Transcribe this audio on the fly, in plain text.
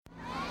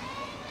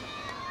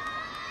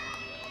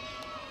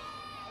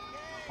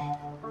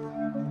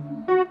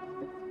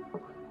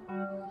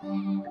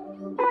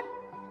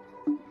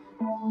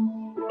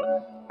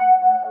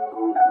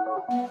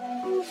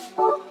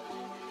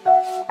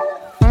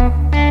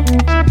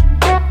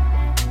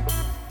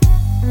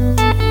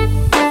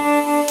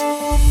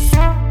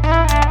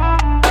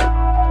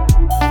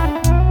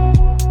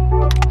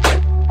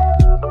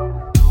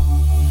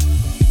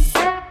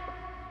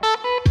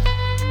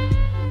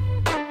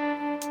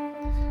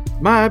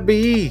Might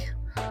be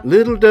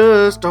little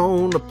dust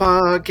on the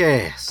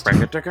podcast.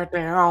 Bring it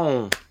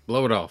down.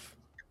 Blow it off.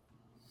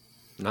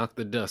 Knock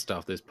the dust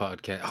off this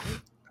podcast.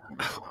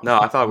 No,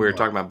 I thought we were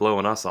talking about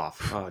blowing us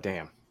off. Oh,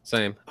 damn.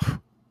 Same.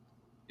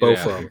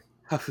 Both of them.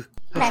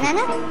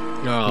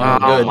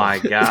 Oh my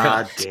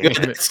god, damn Good.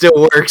 it. It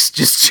still works.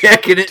 Just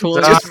checking it.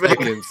 20 Just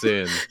making, seconds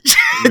in.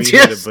 We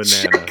hit a just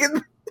banana.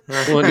 checking.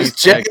 20 Just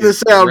checking the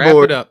seconds. Wrap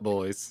soundboard. it up,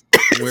 boys.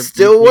 It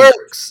still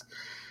works.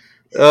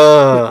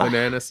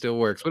 Banana still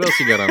works. What else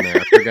you got on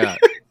there? I forgot.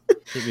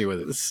 Hit me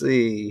with it. Let's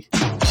see.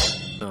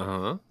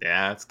 Uh-huh.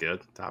 Yeah, that's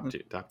good. Top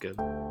good.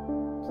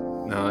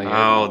 No,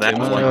 yeah. Oh, that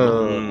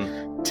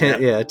Tim's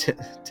one.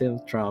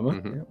 Tim's trauma.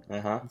 Mhm.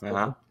 Uh-huh.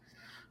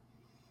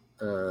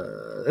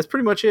 That's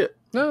pretty much it.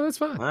 No, that's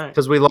fine. All right.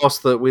 Because we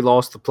lost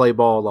the play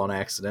ball on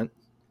accident.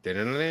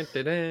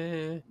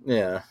 Da-da-da-da-da.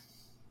 Yeah.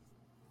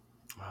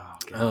 Oh,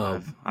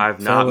 God. I've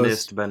not fellas.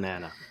 missed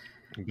banana.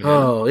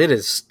 Oh, it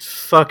is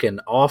fucking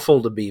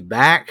awful to be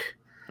back.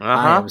 I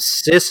Uh-huh. am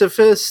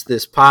Sisyphus.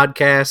 This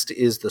podcast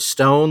is the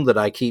stone that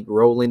I keep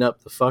rolling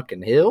up the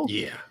fucking hill.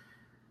 Yeah.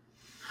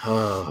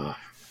 Oh,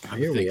 I'm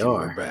here we thinking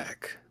we're are.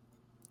 back.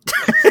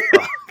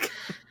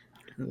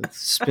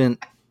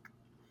 Spent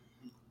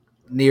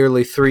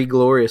nearly 3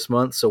 glorious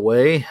months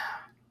away.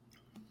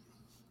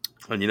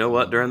 And you know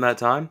what? During that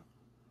time,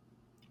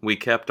 we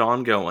kept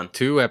on going.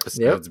 2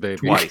 episodes, baby.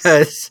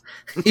 Twice.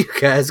 You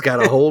guys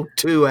got a whole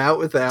 2 out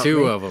without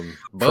 2 me. of them.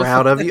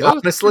 Proud of you, both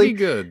honestly. pretty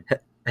good.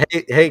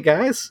 Hey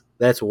guys,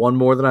 that's 1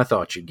 more than I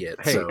thought you'd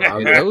get. Hey, So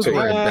and those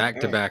were in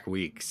back-to-back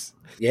weeks.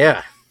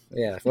 yeah.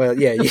 Well,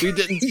 yeah. We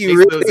didn't you take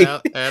really those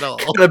out at all.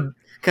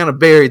 kind of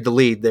buried the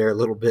lead there a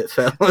little bit,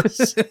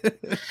 fellas.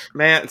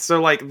 Man,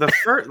 so like the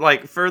first,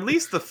 like for at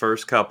least the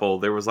first couple,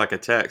 there was like a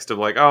text of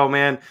like, "Oh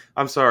man,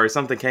 I'm sorry,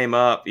 something came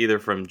up either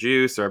from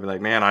Juice or I'd be like,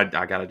 man, I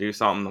got to do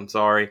something. I'm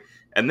sorry."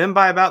 And then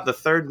by about the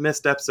 3rd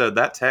missed episode,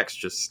 that text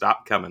just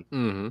stopped coming.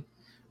 Mm-hmm.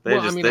 They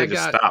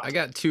just stopped. I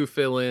got 2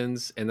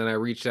 fill-ins, and then I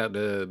reached out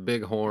to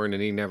Bighorn,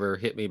 and he never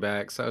hit me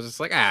back. So I was just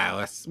like,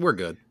 we're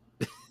good.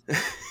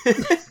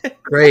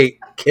 Great.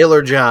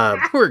 Killer job.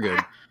 We're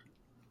good.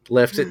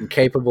 Left it in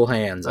capable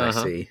hands, I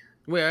Uh-huh. see.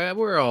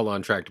 We're all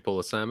on track to pull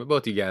assignment.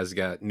 Both you guys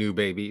got new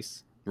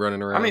babies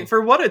running around. I mean,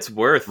 for what it's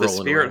worth, the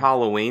Rolling Spirit around.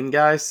 Halloween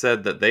guys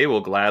said that they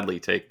will gladly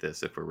take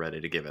this if we're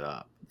ready to give it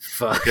up.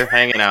 Fuck. They're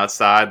hanging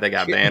outside. They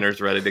got banners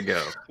ready to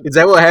go. Is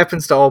that what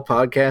happens to all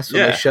podcasts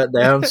when Yeah. they shut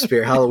down?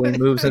 Spirit Halloween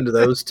moves into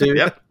those 2?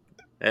 Yep.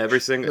 Every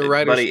single the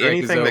writer's buddy, strike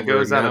anything is that over.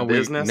 goes out Now of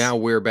business. now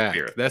we're back.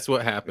 Spirit. That's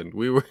what happened.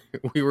 We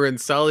were in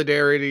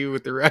solidarity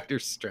with the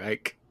writer's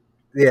strike.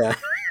 Yeah.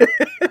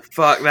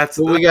 Fuck, that's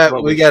Well, we that's got-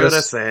 what we we got should a-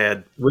 have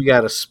said. We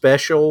got a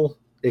special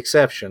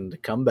exception to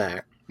come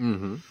back.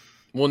 Mm-hmm.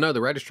 Well, no,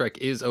 the writer's strike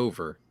is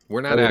over.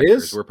 We're not Oh, it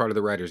actors. is? We're part of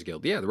the Writers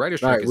Guild. Yeah, the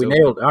writer's All strike right, is we over.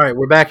 nailed. All right,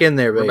 we're back in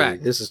there, We're baby.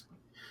 back. This is,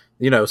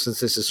 since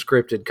this is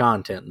scripted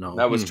content and all.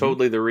 That was Mhm.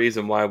 totally the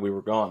reason why we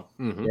were gone.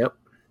 Mhm. Yep.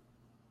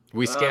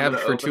 We I'm scabbed gonna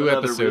for open 2 another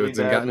episodes really and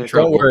bad got in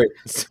nickel. trouble.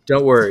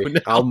 Don't worry.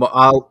 So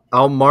now-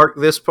 I'll mark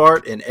this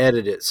part and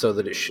edit it so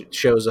that it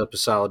shows up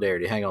as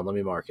solidarity. Hang on, let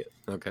me mark it.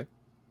 Okay.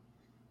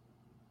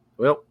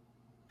 Well,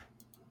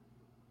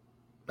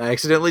 I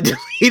accidentally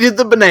deleted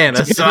the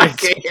banana, so I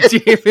can't.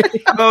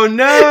 Oh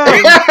no!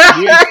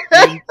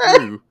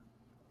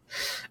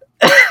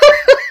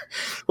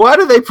 Why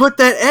do they put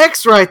that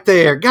X right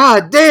there?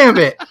 God damn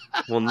it!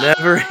 We'll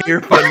never hear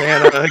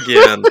banana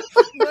again.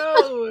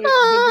 No,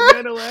 the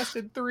banana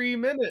lasted 3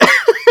 minutes.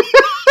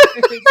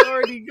 It's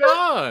already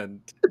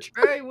gone.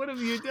 Trey, what have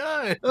you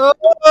done?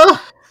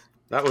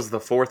 That was the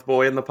 4th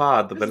boy in the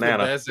pod, the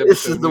banana.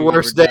 This is the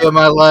worst day of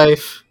my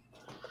life.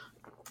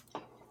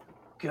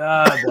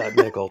 God, that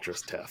Nick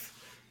Ultra's tough.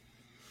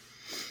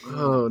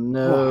 Oh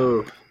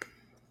no!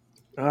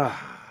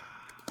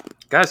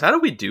 Guys, how do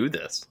we do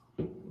this?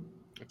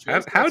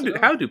 How do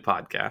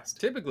podcasts?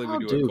 Typically we I'll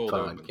do a do cold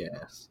open.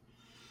 podcast.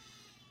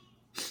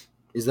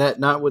 Is that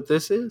not what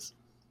this is?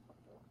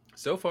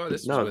 So far,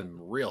 this No. has been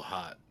real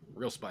hot,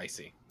 real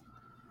spicy.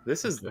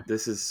 This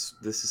is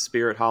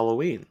Spirit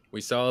Halloween.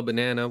 We saw a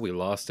banana. We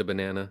lost a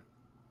banana.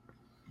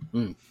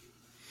 Mm.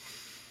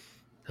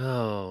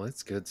 Oh,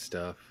 it's good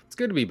stuff. It's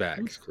good to be back.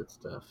 That's good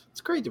stuff.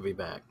 It's great to be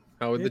back.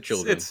 How are the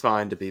children? It's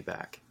fine to be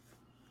back.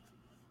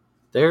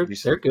 They're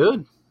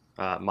good.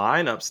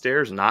 Mine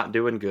upstairs not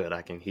doing good.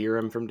 I can hear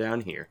him from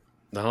down here.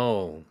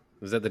 Oh,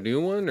 is that the new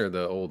one or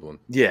the old one?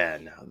 Yeah,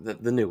 no,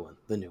 the new one.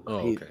 The new one.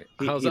 Oh, okay.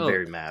 He's Unc?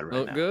 very mad right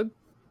Oh, now. good?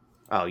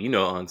 Oh, you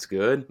know Unc's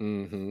good.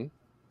 Mm-hmm.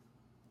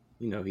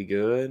 You know he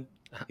good.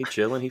 He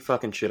chilling. He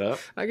fucking shit up.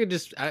 I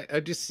just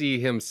see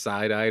him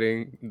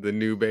side-eyeing the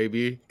new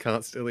baby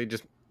constantly.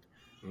 Just,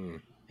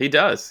 He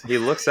does. He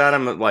looks at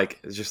him like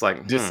it's just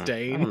like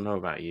Disdain. I don't know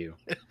about you.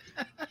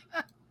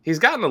 He's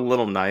gotten a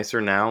little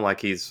nicer now.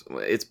 Like it's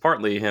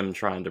partly him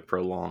trying to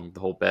prolong the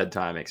whole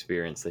bedtime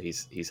experience that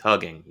he's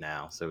hugging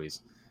now. So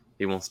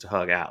he wants to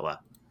hug Atla.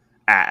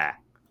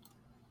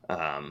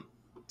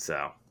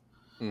 So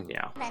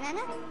yeah.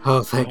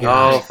 Oh, thank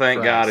God. Oh,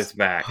 thank God it's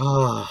back.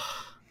 Oh,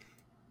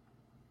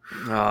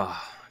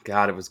 Oh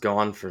God, it was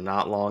gone for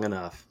not long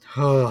enough.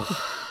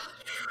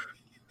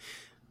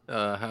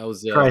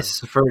 How's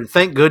Christ,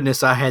 thank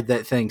goodness I had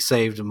that thing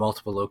saved in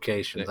multiple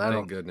locations.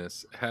 Thank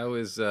goodness. How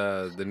is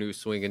the new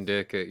swinging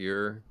dick at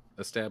your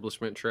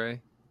establishment,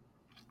 Trey?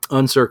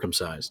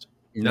 Uncircumcised.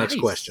 Nice. Next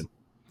question.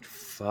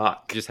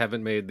 Fuck. Just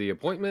haven't made the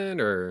appointment,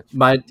 or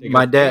My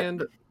dad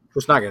band?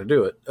 was not going to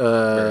do it.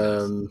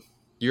 Very nice.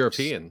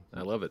 European.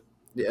 I love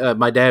it.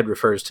 My dad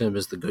refers to him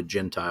as the good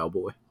Gentile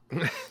boy.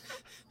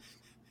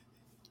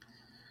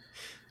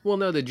 Well,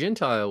 no, the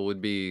Gentile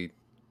would be.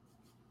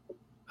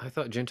 I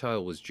thought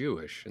Gentile was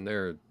Jewish, and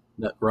they're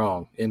No,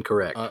 wrong.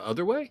 Incorrect.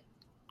 other way.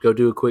 Go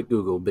do a quick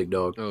Google, big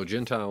dog. Oh,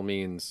 Gentile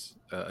means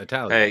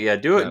Italian. Hey, yeah,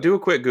 do a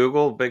quick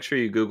Google. Make sure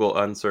you Google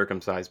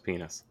uncircumcised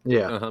penis.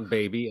 Yeah.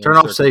 Baby. Turn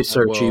off safe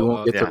search. Whoa, You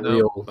won't get the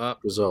real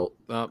result.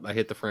 I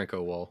hit the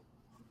Franco wall.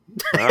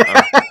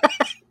 Uh-oh.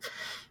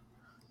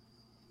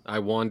 I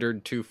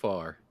wandered too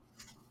far.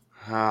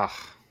 Ah.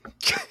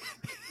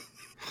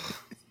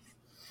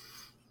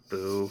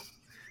 Boo.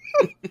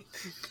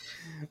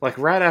 Like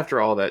right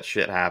after all that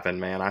shit happened,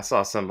 man, I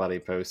saw somebody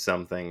post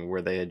something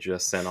where they had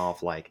just sent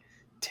off like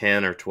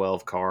 10 or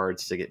 12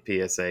 cards to get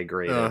PSA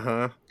graded.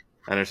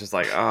 And it's just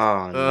like,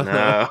 oh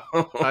no.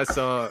 I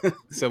saw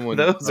someone.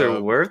 Those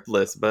are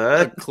worthless,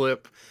 bud. A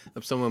clip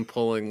of someone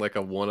pulling like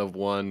a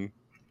 1-of-1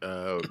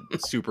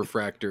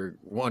 superfractor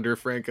Wander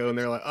Franco, and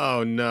they're like,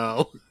 oh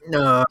no.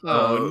 No.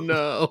 Oh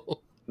no.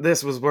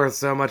 This was worth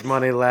so much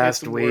money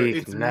last week.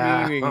 It's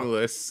No.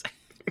 meaningless.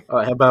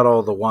 How about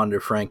all the Wander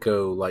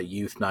Franco like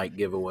youth night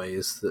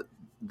giveaways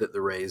that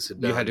the Rays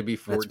had done? You had to be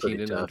That's 14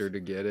 pretty and tough. under to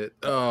get it.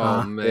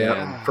 Oh man.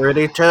 Yeah,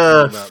 pretty Talk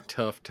tough. about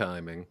tough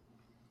timing.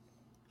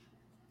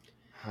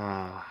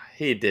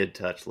 He did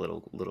touch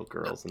little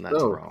girls, and that's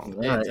wrong.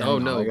 All right, Oh,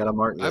 no. I gotta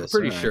mark this. I'm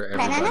pretty All right. sure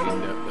everybody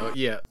knows. Oh,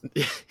 yeah.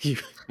 You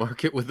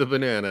mark it with a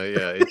banana.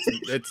 Yeah,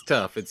 it's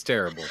tough. It's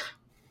terrible.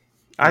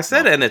 I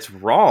said, and it's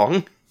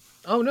wrong.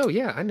 Oh no,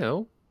 yeah, I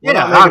know. We're Yeah,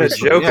 not making a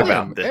obviously, joke yeah.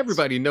 about this.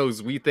 Everybody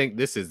knows we think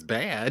this is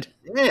bad.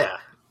 Yeah.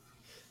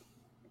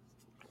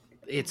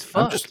 It's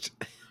I'm fucked. just-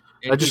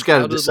 And I just he's gotta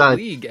out of the decide-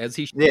 league as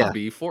he should Yeah,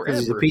 be Because forever.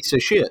 he's a piece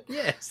of shit.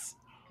 Yes.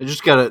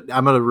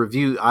 I'm gonna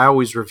review. I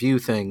always review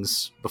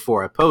things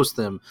before I post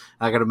them.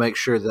 I gotta make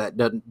sure that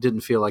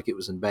didn't feel like it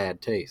was in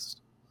bad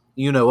taste.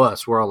 You know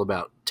us. We're all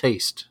about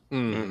taste.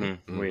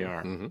 Mm-hmm. We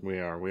are. Mhm. We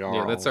are. We are.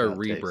 Yeah, that's all our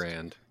about taste.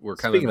 rebrand. We're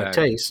coming Speaking of back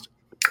taste,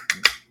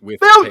 with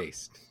Film!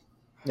 taste.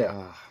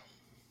 yeah.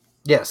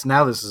 Yes,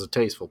 now this is a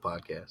tasteful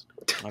podcast.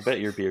 I bet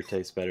your beer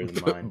tastes better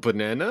than mine.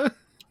 Banana?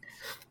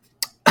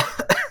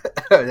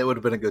 That would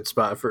have been a good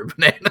spot for a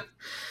banana.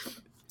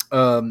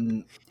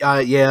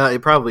 Yeah,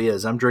 it probably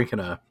is. I'm drinking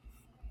a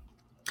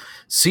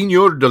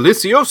Señor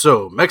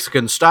Delicioso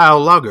Mexican style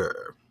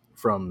lager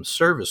from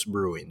Service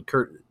Brewing.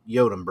 Kurt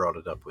Yodom brought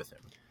it up with him.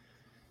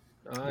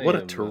 What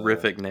a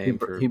terrific name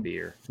for he-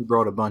 beer. He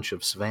brought a bunch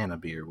of Savannah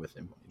beer with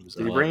him.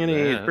 Did he bring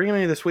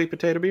any of the sweet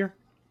potato beer?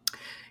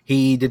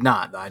 He did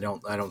not. I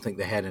don't think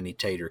they had any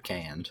tater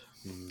canned.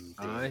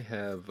 I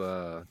have.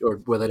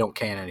 They don't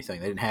can anything.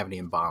 They didn't have any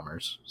in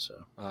bombers.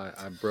 So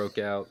I broke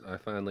out. I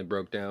finally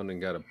broke down and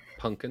got a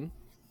pumpkin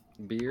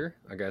beer.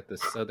 I got the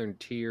Southern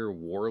Tier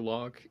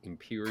Warlock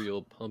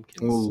Imperial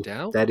Pumpkin Ooh,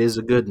 Stout, that is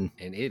a good one.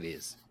 and it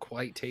is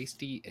quite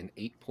tasty and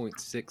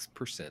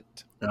 8.6%.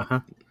 Uh-huh.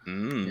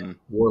 Mm. Yeah.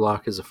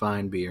 Warlock is a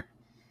fine beer.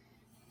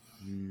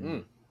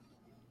 Mm.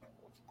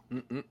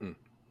 Mm-mm-mm.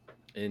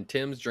 And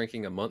Tim's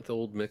drinking a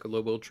month-old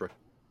Michelob Ultra.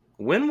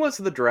 When was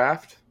the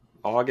draft?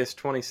 August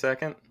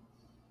 22nd?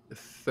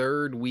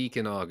 Third week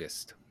in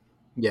August.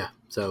 Yeah,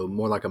 so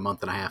more like a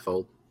month and a half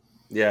old.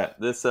 Yeah,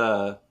 this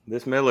Miller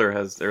this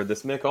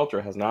Mick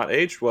Ultra has not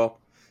aged well,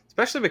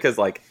 especially because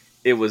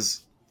it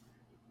was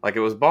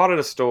bought at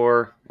a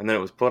store and then it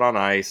was put on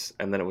ice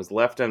and then it was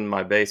left in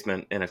my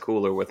basement in a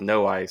cooler with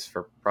no ice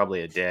for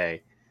probably a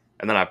day,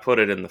 and then I put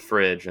it in the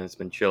fridge and it's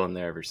been chilling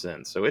there ever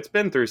since. So it's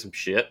been through some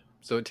shit.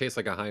 So it tastes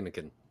like a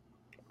Heineken.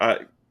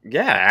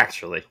 Yeah,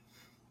 actually.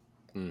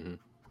 Mm-hmm.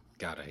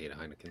 God, I hate a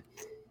Heineken.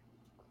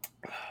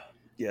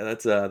 Yeah,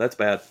 that's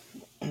bad.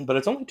 But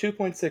it's only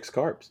 2.6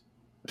 carbs.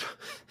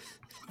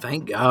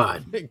 Thank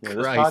God. Yeah, this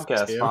Christ,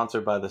 podcast Tim.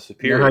 sponsored by the I know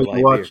Superior how you Light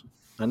Beer. watch.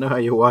 I know how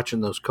you're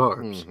watching those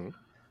carbs. Mhm.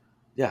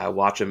 Yeah, I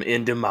watch them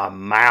into my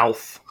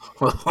mouth.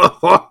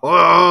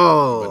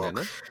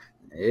 Banana?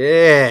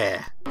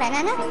 Yeah.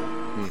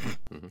 Mhm,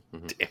 mhm,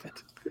 mhm. Damn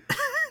it.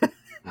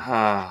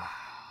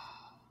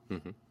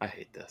 Mhm. I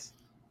hate this.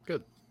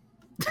 Good.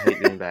 I hate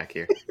being back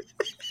here.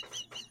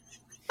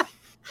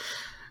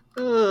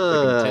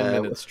 Took him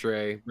 10 minutes,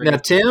 Trey. Now,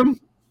 Tim,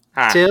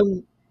 Hi.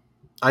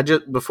 I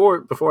just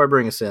before I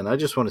bring us in, I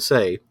just want to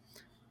say,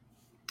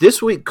 this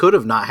week could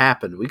have not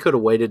happened. We could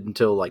have waited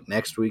until like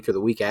next week or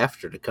the week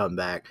after to come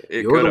back.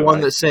 You're the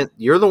one that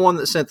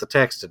sent the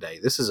text today.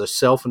 This is a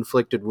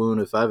self-inflicted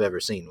wound if I've ever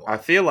seen one. I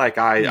feel like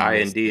I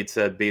indeed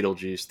said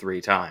Beetlejuice 3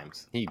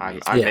 times. I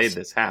made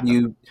this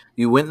happen.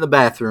 You went in the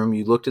bathroom,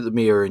 you looked at the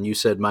mirror, and you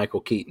said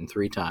Michael Keaton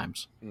 3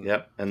 times.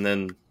 Yep, and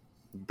then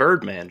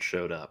Birdman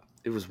showed up.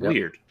 It was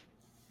weird.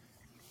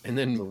 And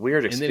then a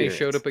weird experience. And then he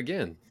showed up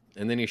again.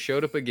 And then he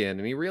showed up again,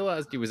 and he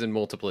realized he was in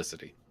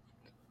multiplicity.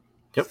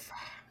 Yep.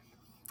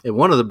 And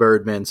one of the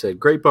Birdmen said,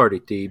 "Great party,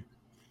 Teeb."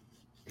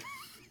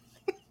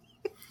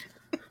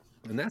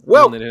 And that's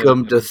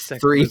welcome to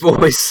Three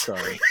Boys.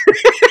 Sorry.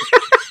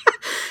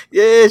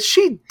 Yeah,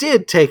 she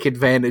did take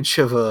advantage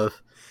of a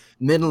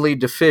mentally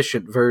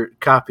deficient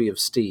copy of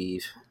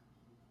Steve.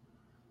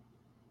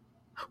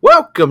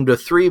 Welcome to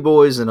Three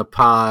Boys in a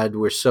Pod.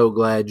 We're so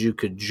glad you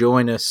could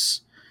join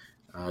us.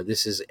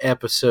 This is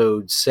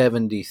episode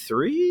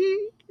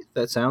 73.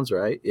 That sounds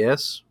right.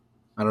 Yes.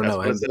 I don't know.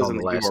 I haven't been on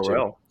the last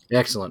two.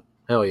 Excellent.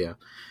 Hell yeah.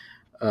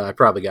 I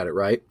probably got it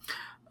right.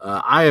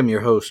 I am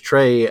your host,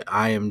 Trey.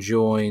 I am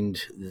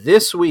joined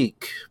this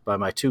week by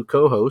my 2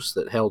 co-hosts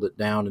that held it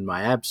down in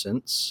my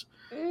absence,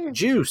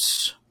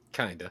 Juice.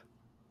 Kinda.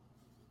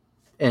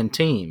 And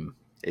Team.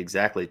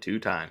 Exactly 2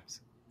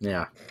 times.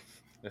 Yeah.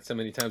 That's how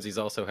many times he's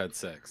also had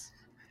sex.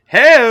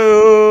 Hey!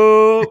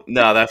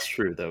 No, that's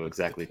true, though.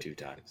 Exactly 2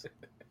 times.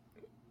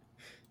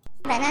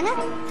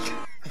 Banana?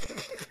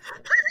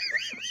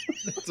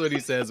 That's what he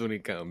says when he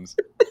comes.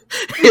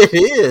 It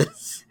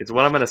is. It's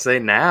what I'm going to say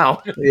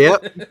now.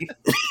 Yep.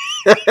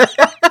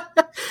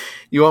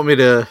 You want me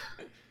to...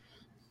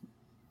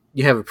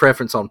 You have a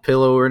preference on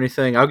pillow or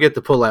anything? I'll get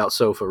the pull-out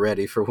sofa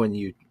ready for when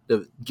you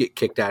get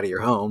kicked out of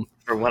your home.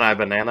 For when I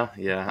banana?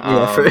 Yeah.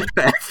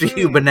 After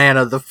you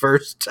banana the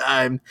first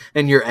time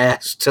and you're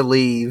asked to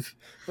leave.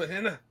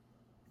 Banana.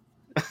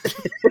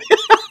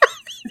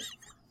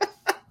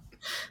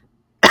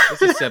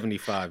 This is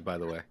 75, by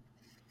the way.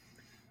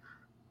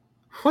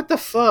 What the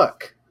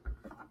fuck?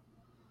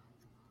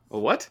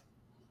 What?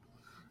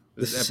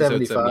 This is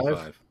episode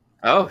 75?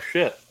 Oh,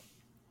 shit.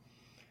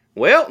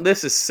 Well,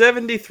 this is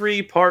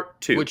 73 part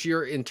 2. Which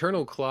your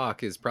internal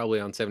clock is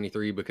probably on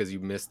 73 because you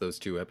missed those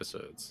 2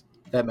 episodes.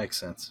 That makes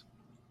sense.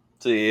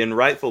 See, in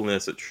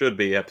rightfulness, it should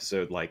be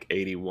episode like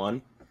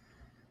 81.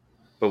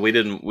 But we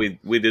didn't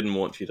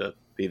want you to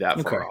be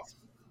that far off.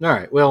 All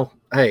right. Well,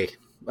 hey,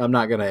 I'm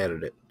not going to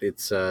edit it.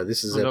 It's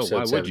this is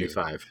episode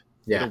 75.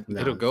 Yeah,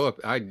 it'll go up.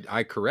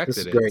 I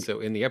corrected it. So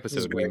in the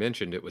episode we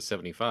mentioned it was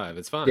 75.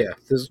 It's fine. Yeah,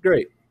 this is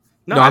great.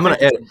 No, I'm going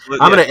to edit.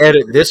 I'm going to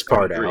edit this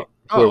part out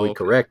where we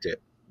correct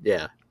it.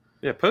 Yeah.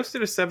 Yeah, post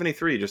it as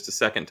 73 just a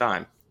second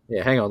time.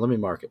 Yeah, hang on. Let me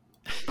mark it.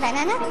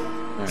 Banana?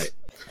 All right.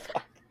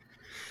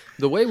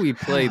 The way we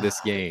play this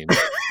game,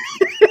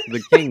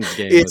 the King's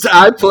game. It's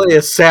I play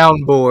a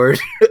soundboard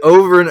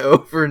over and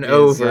over and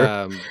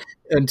over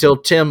until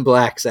Tim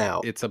blacks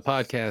out. It's a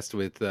podcast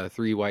with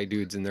 3 white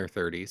dudes in their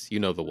 30s. You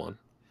know the one.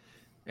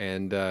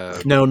 And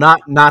no,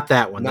 not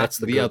that one. That's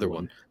the other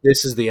one.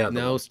 This is the other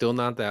one. No, still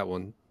not that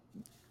one.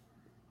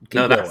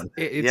 Keep going.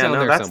 It's on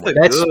there that's somewhere.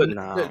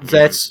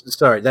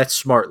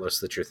 That's Smartless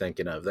that you're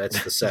thinking of.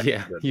 That's the second.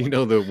 Yeah, you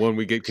know the one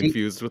we get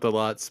confused with a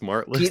lot.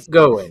 Smartless. Keep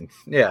going.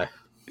 Yeah.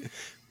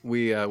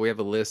 We have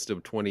a list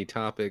of 20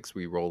 topics.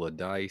 We roll a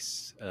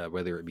dice,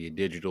 whether it be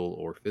digital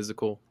or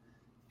physical,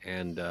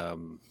 and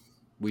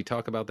we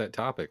talk about that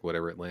topic,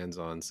 whatever it lands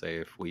on. Say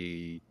if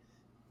we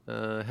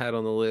had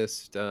on the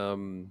list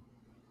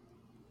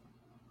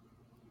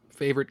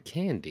favorite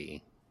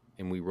candy,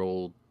 and we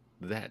rolled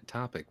that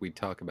topic, we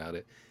talk about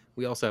it.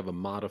 We also have a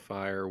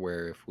modifier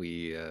where if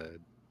we,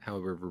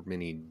 however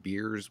many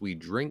beers we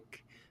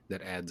drink,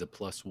 that adds a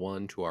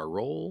 +1 to our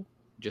roll,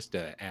 just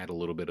to add a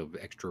little bit of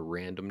extra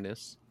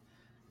randomness.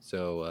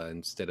 So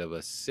instead of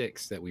a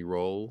 6 that we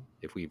roll,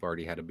 if we've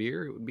already had a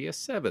beer, it would be a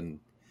 7.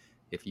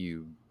 If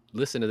you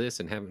listen to this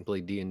and haven't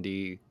played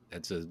D&D,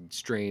 that's a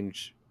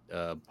strange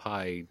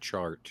pie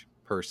chart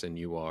person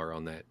you are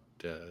on that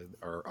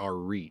our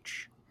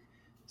reach.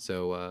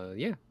 So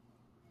yeah.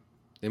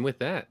 And with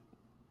that,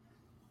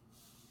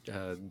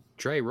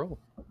 Trey, roll.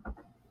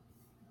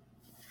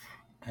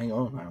 Hang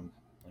on,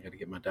 I got to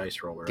get my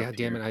dice roller. God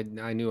damn it!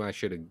 I knew I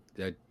should have.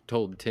 I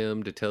told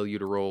Tim to tell you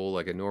to roll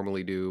like I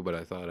normally do, but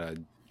I thought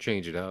I'd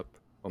change it up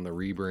on the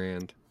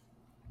rebrand.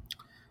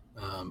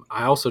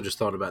 I also just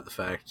thought about the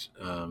fact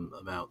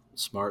about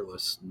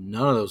Smartless.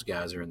 None of those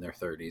guys are in their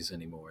 30s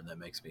anymore, and that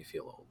makes me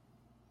feel old.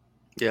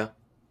 Yeah,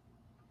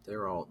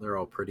 they're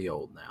all pretty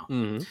old now.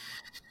 Mm-hmm.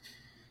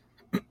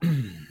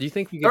 Do you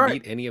think you could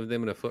beat any of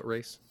them in a foot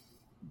race?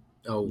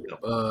 Oh,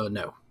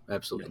 no,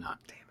 absolutely not.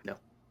 Damn it,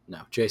 no.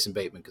 Jason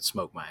Bateman could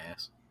smoke my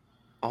ass.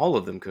 All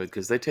of them could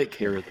because they take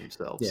care of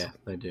themselves. Yeah,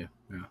 they do.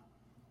 Yeah.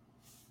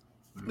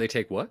 They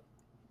take what?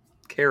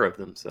 Care of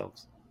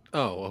themselves.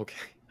 Oh, okay.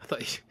 I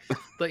thought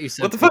you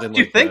said. What the fuck do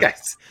you think?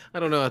 I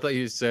don't know. I thought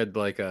you said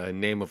like a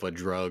name of a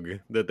drug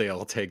that they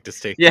all take to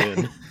stay thin.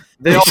 thin.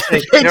 They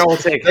all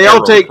take.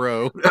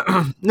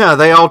 No,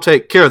 they all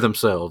take care of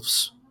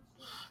themselves.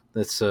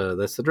 That's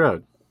the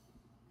drug.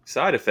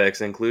 Side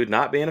effects include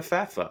not being a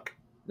fat fuck.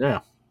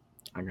 Yeah.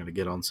 I got to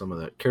get on some of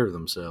that care of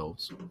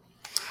themselves.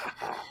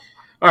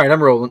 All right,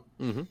 I'm rolling.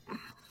 Mm-hmm.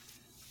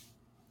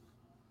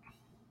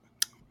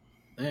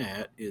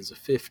 That is a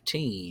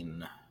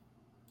 15.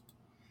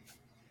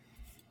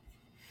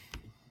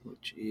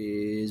 Which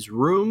is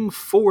room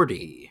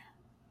 40.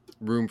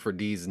 Room for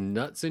D's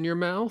nuts in your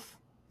mouth?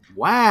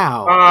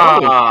 Wow.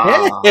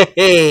 Ah.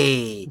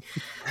 Hey.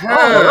 All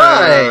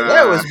right.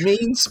 That was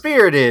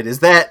mean-spirited. Is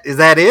that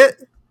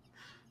it?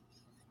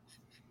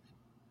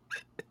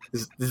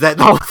 Is that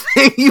the whole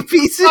thing, you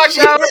piece of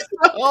shit? That was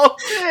the whole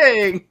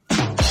thing.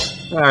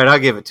 All right, I'll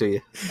give it to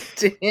you.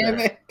 Damn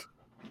it.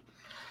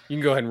 You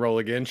can go ahead and roll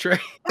again, Trey.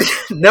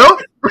 Nope.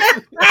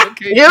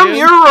 Okay, Jim,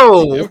 your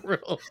roll. Jim,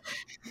 roll.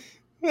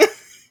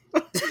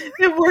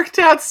 It worked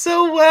out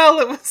so well.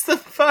 It was the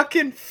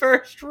fucking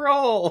first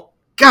roll.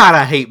 God,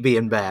 I hate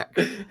being back.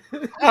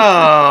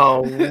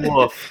 Oh,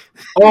 woof.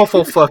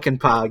 Awful fucking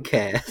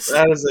podcast.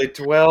 That is a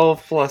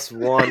 12 plus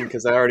 1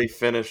 because I already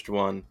finished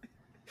one.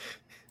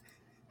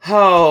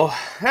 Oh,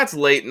 that's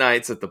late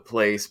nights at the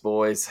place,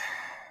 boys.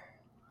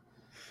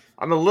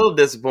 I'm a little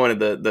disappointed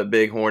that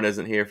Bighorn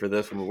isn't here for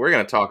this one, but we're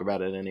going to talk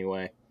about it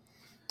anyway.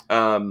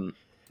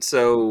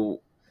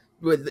 So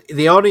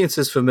the audience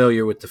is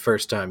familiar with the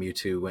first time you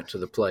two went to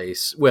the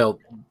place. Well,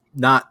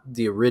 not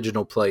the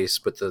original place,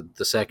 but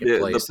the second place. The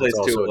place that's to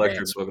also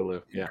Electric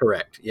Boogaloo. Yeah.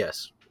 Correct.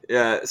 Yes.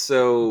 Yeah.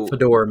 So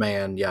Fedora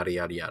Man, yada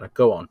yada yada.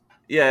 Go on.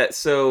 Yeah.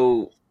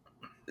 So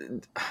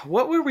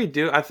what were we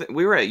doing? I think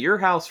we were at your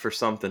house for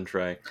something,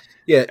 Trey.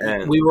 Yeah,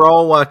 And we were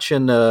all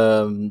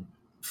watching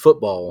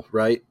football,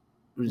 right?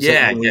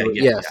 Yeah.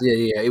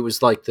 It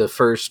was like the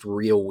first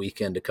real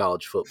weekend of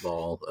college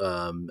football.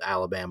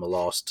 Alabama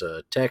lost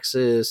to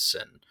Texas,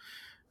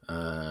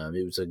 and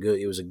it was a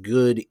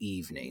good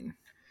evening.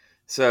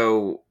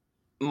 So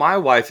my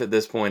wife at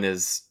this point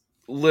is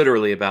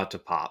literally about to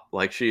pop.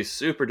 Like, she's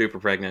super duper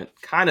pregnant,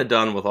 kind of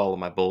done with all of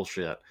my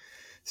bullshit.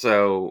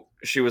 So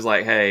she was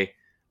like, "Hey,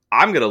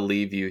 I'm gonna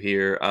leave you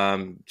here.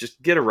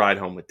 Just get a ride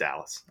home with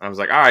Dallas." I was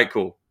like, "All right,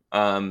 cool."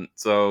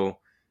 So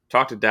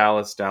talk to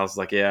Dallas. Dallas is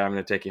like, "Yeah, I'm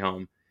gonna take you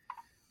home."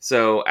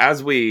 So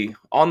as we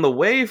on the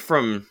way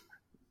from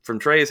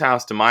Trey's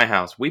house to my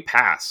house, we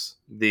pass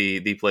the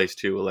place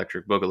to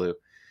Electric Boogaloo,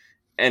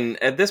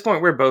 and at this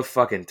point we're both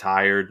fucking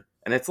tired,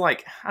 and it's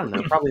like, I don't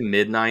know, probably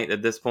midnight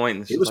at this point.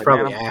 And it was like,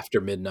 probably after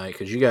midnight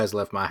because you guys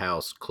left my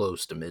house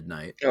close to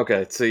midnight.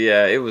 Okay, so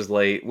yeah, it was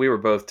late. We were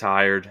both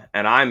tired,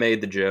 and I made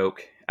the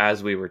joke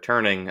as we were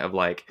turning of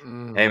like,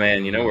 "Hey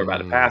man, we're about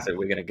to pass it.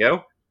 We're gonna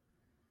go."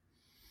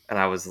 And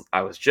I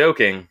was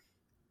joking,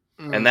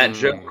 and that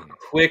joke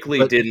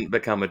quickly didn't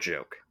become a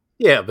joke.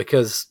 Yeah,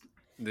 because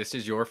this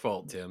is your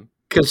fault, Tim.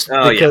 Because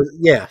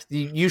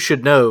you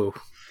should know.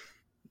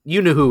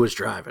 You knew who was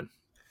driving.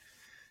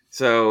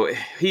 So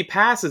he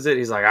passes it.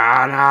 He's like, no,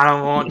 I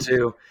don't want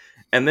to.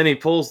 And then he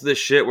pulls this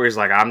shit where he's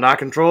like, "I'm not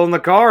controlling the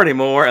car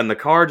anymore." And the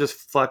car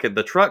just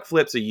the truck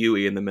flips a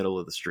Yui in the middle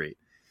of the street.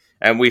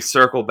 And we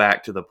circle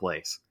back to the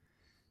place.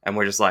 And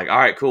we're just like, all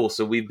right, cool.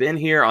 So we've been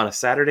here on a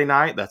Saturday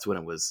night. That's when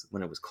it was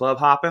club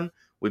hopping.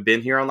 We've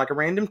been here on like a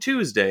random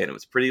Tuesday, and it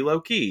was pretty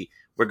low key.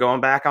 We're going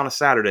back on a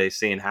Saturday,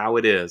 seeing how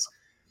it is.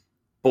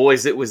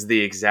 Boys, it was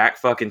the exact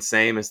fucking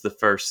same as the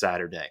first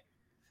Saturday.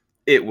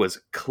 It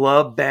was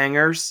club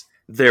bangers.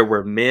 There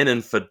were men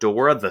in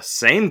fedora, the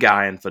same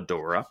guy in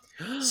fedora,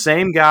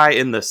 same guy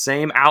in the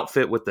same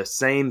outfit with the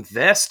same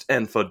vest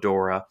and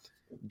fedora,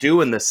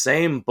 doing the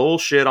same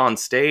bullshit on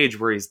stage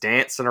where he's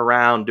dancing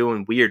around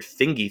doing weird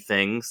thingy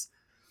things.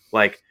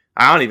 Like,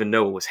 I don't even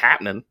know what was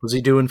happening. Was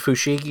he doing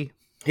fushigi?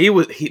 He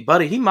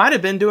might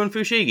have been doing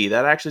fushigi.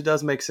 That actually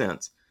does make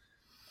sense.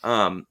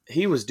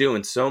 He was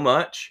doing so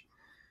much.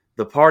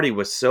 The party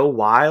was so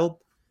wild.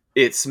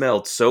 It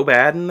smelled so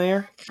bad in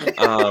there.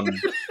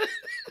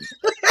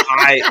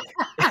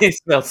 It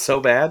smelled so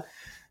bad.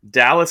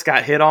 Dallas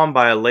got hit on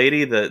by a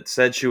lady that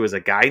said she was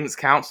a guidance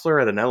counselor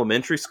at an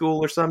elementary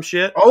school or some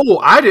shit. Oh,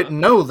 I didn't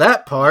know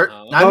that part.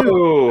 I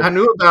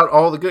knew about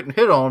all the getting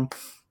hit on.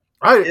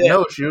 I didn't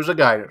know she was a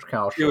guidance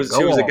counselor.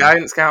 She was a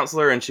guidance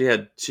counselor, and she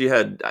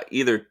had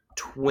either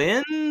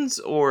twins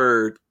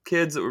or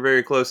kids that were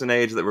very close in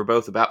age that were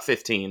both about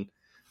 15.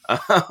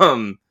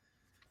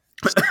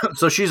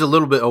 So she's a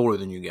little bit older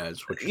than you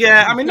guys.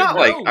 Yeah, I mean, not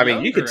like, I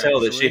mean, you could tell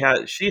that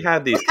she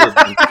had these kids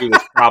when she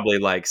was probably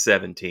like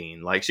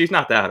 17. Like, she's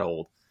not that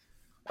old.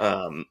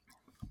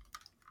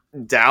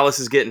 Dallas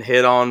is getting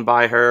hit on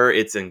by her.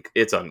 It's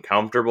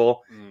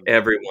uncomfortable.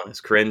 Everyone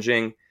is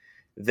cringing.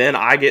 Then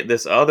I get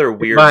this other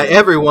weird. By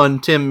everyone,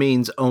 Tim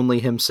means only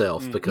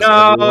himself, because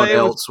everyone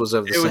else was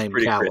of the same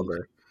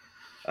caliber.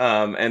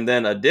 And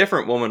then a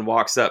different woman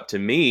walks up to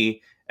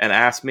me and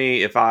asks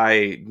me if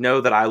I know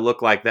that I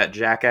look like that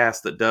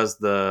jackass that does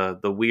the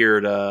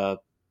weird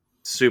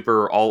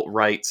super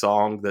alt-right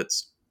song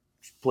that's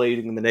played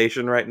in the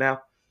nation right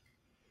now.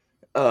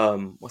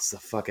 What's the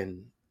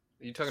fucking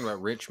Are you talking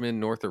about Richmond,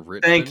 north of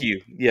Richmond? Thank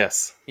you.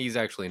 Yes. He's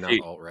actually not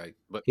alt-right.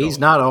 But he's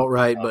not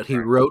alt-right, but he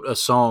wrote a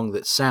song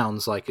that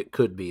sounds like it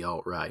could be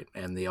alt-right,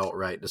 and the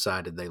alt-right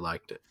decided they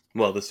liked it.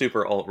 Well, the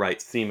super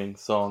alt-right seeming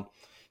song.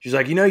 She's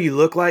like, you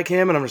look like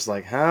him, and I'm just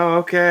like, oh,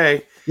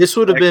 okay. This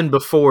would have been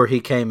before he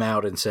came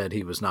out and said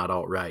he was not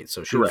alt-right,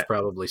 so she was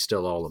probably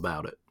still all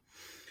about it.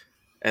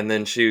 And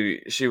then she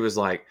was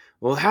like,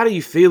 well, how do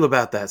you feel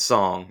about that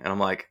song? And I'm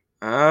like,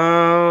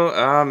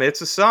 oh,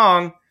 it's a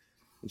song.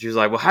 And she was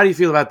like, well, how do you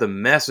feel about the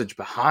message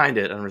behind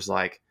it? And I'm just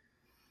like,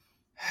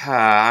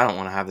 I don't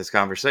want to have this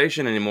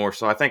conversation anymore.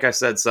 So I think I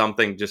said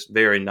something just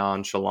very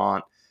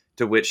nonchalant,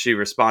 to which she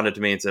responded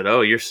to me and said,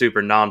 oh, you're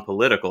super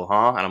non-political,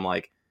 huh? And I'm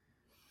like,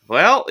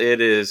 well,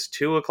 it is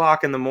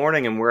 2:00 in the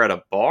morning and we're at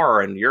a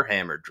bar and you're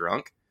hammered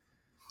drunk.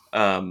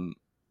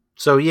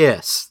 So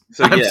yes,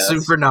 I'm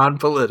super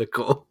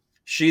non-political.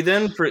 She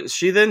didn't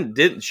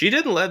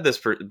let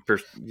this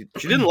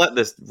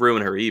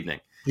ruin her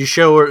evening. Did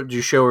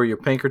you show her your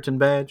Pinkerton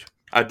badge?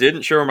 I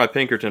didn't show her my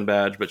Pinkerton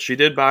badge, but she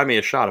did buy me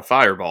a shot of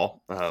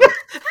Fireball. I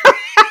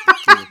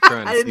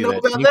didn't know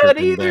about that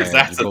either.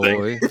 That's the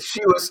thing.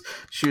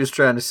 She was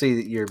trying to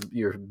see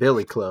your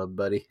Billy Club,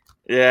 buddy.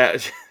 Yeah.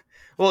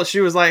 Well, she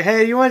was like,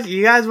 "Hey,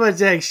 you guys want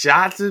to take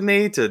shots with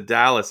me?" to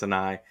Dallas and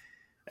I,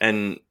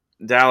 and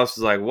Dallas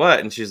was like, "What?"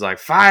 And she's like,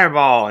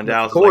 "Fireball." And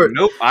Dallas was like,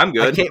 "Nope, I'm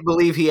good." I can't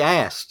believe he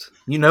asked.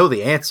 You know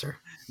the answer.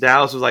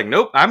 Dallas was like,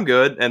 "Nope, I'm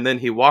good." And then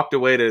he walked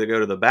away to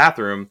go to the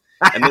bathroom,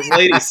 and this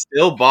lady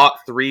still bought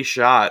 3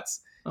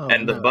 shots.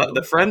 And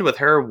the friend with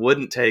her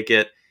wouldn't take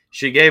it.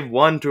 She gave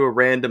one to a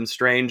random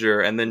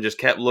stranger, and then just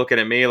kept looking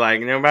at me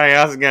like nobody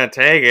else is gonna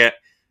take it.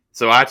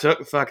 So I took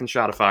the fucking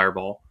shot of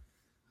Fireball.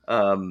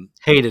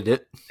 Hated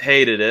it.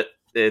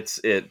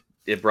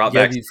 It brought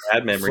back some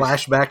bad memories.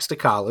 Flashbacks to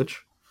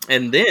college.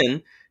 And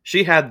then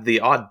she had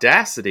the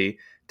audacity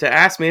to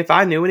ask me if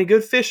I knew any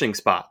good fishing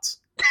spots.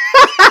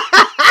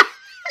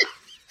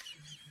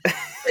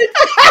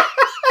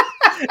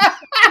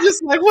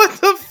 Just like, what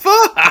the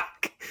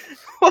fuck?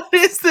 What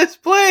is this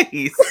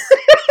place?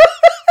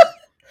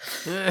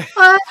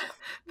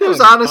 There's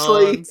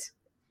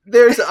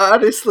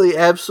honestly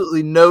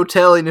absolutely no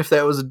telling if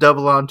that was a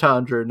double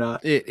entendre or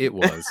not. It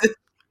was.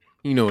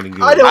 You know any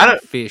good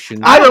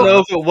fishing? I don't know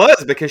if it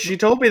was, because she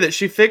told me that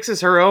she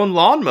fixes her own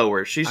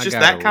lawnmower. She's just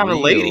that kind of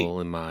lady.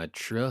 In my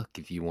truck,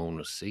 if you want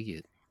to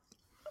see it.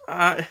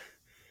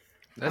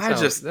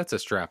 That's a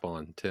strap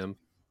on, Tim.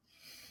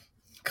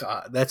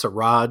 God, that's a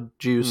rod,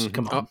 Juice. Mm-hmm.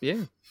 Come on. Oh,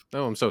 yeah.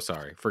 Oh, I'm so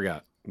sorry.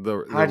 Forgot. The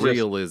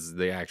reel is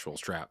the actual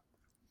strap.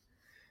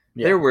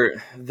 Yeah.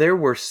 There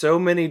were so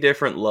many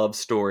different love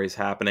stories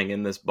happening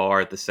in this bar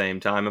at the same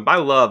time, and by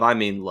love I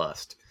mean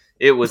lust.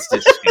 It was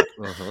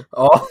disgusting.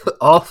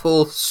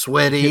 Awful,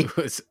 sweaty. It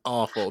was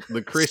awful.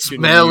 The Christian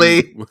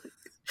smelly.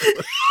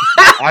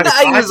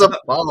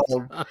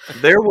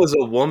 There was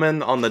a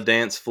woman on the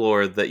dance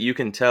floor that you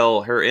can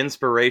tell her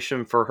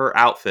inspiration for her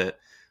outfit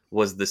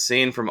was the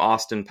scene from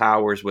Austin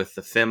Powers with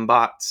the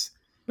fembots.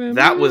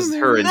 That was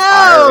her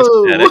entire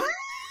aesthetic.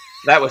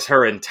 That was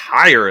her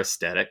entire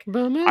aesthetic.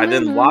 I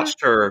then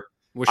watched her.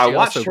 I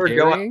watched her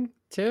go.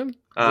 Tim.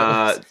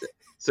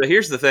 So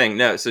here's the thing.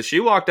 No, so she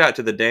walked out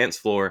to the dance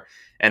floor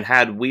and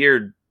had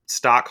weird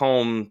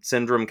Stockholm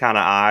syndrome kind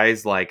of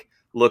eyes, like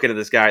looking at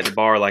this guy at the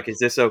bar, like, "Is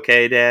this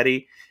okay,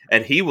 Daddy?"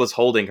 And he was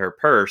holding her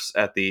purse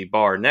at the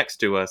bar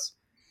next to us,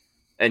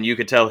 and you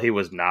could tell he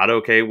was not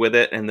okay with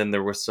it. And then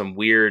there was some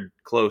weird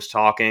close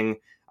talking.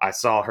 I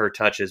saw her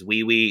touch his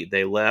wee-wee.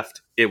 They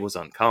left. It was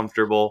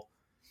uncomfortable.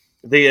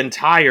 The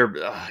entire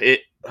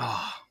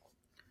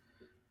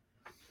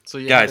So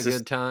you had a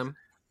good time?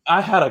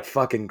 I had a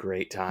fucking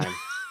great time.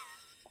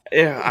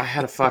 Yeah, I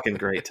had a fucking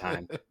great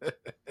time.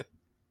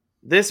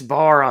 This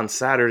bar on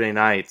Saturday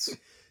nights,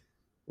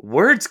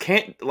 words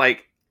can't,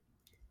 like,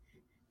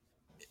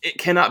 it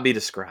cannot be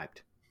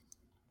described.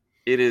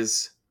 It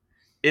is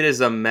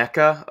a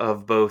mecca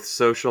of both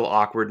social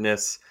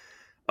awkwardness,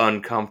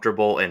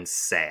 uncomfortable, and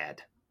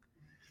sad.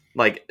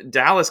 Like,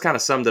 Dallas kind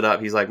of summed it up.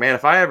 He's like, man,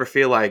 if I ever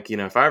feel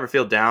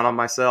down on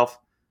myself,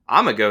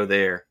 I'm going to go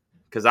there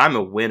because I'm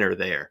a winner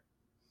there.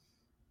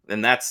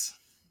 And that's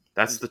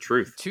the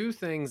truth. 2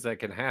 things that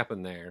can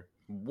happen there.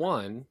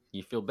 1,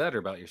 you feel better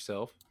about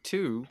yourself.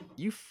 2,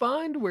 you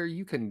find where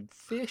you can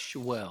fish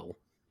well.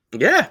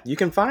 Yeah, you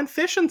can find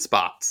fishing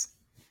spots.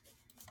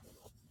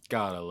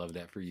 God, I love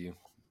that for you.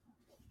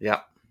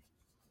 Yep.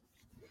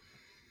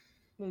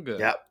 Well, good.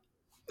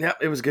 Yep,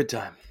 it was a good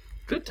time.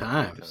 Good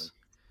times.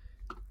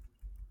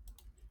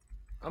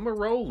 I'm a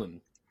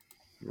rolling.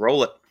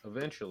 Roll it.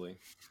 Eventually.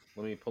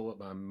 Let me pull up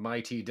my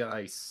mighty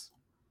dice.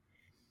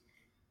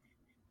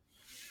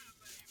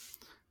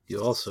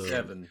 You also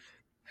 7.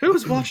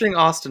 Who's watching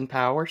Austin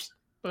Powers?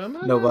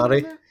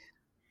 Nobody.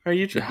 Are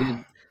you?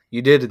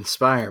 You did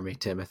inspire me,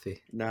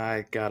 Timothy. Nah,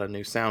 I got a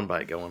new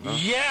soundbite going, huh?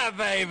 Yeah,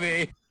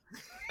 baby.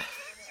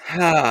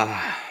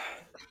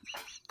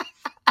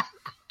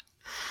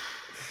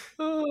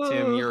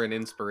 Tim, you're an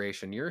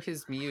inspiration. You're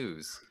his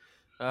muse.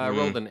 I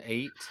rolled an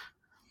 8,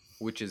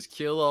 which is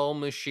kill all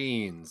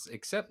machines,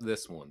 except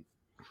this one.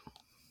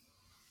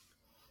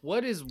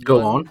 What is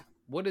Go on.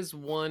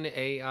 one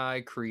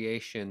AI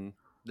creation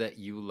that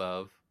you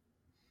love?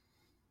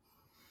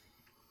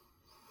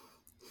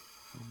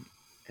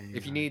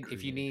 If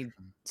you need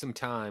some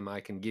time,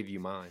 I can give you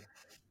mine.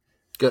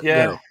 Go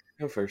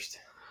first.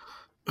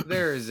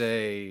 It's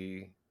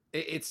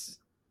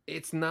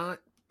not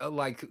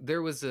like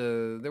there was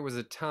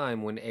a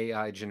time when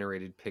AI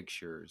generated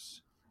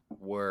pictures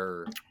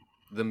were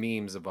the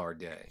memes of our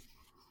day,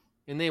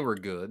 and they were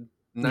good.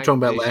 You're talking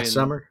about last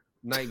summer?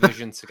 Night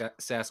Vision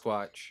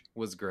Sasquatch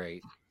was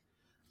great.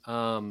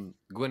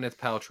 Gwyneth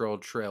Paltrow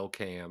trail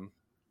cam,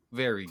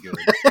 very good.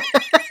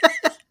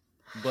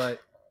 But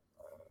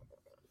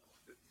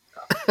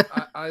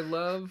I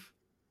love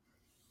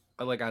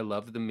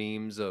the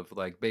memes of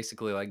like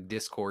basically like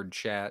Discord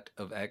chat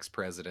of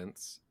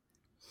ex-presidents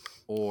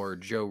or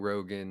Joe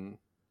Rogan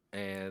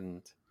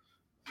and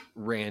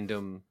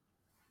random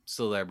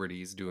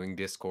celebrities doing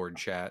Discord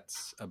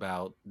chats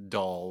about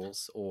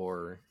dolls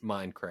or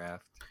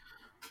Minecraft.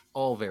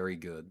 All very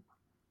good.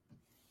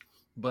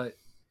 But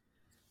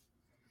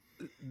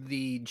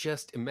the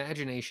just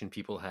imagination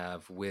people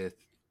have with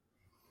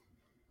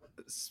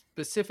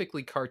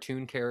specifically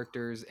cartoon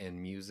characters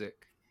and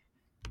music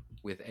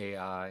with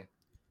AI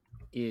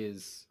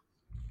is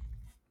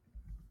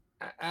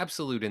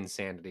absolute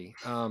insanity.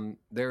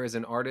 There is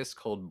an artist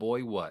called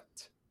Boy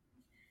What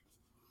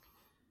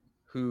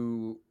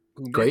who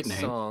Great makes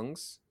name.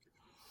 songs,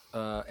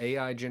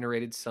 AI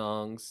generated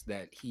songs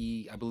that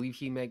I believe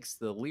he makes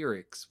the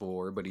lyrics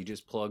for, but he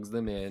just plugs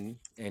them in,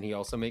 and he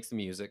also makes the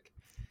music,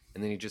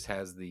 and then he just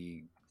has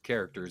the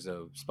characters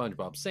of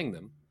SpongeBob sing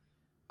them.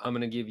 I'm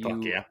gonna give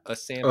you a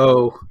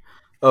sample.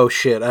 Oh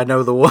shit! I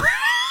know the one.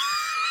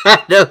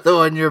 I know the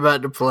one you're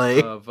about to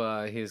play. Of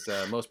his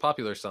most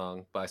popular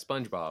song by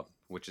SpongeBob,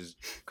 which is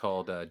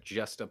called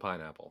 "Just a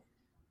Pineapple."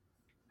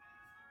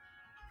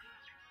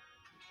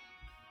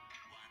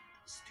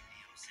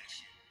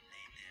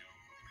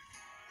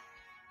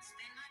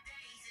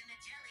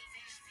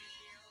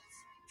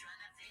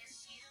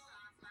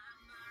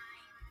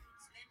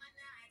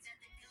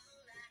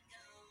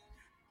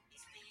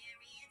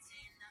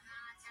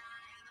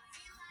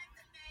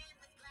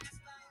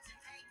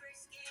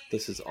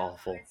 This is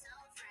awful.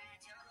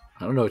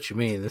 I don't know what you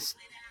mean. This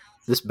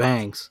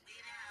bangs.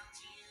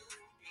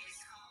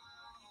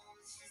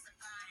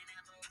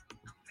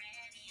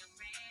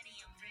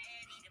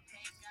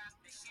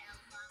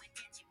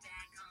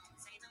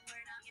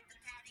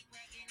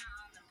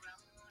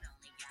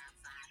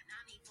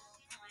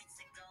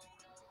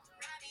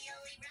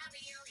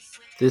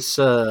 This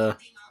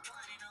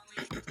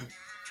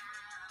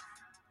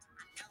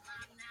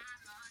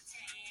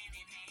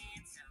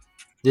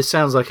this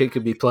sounds like it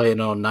could be playing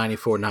on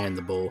 94.9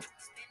 The Bull.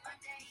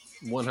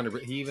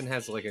 100. He even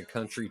has like a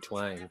country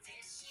twang.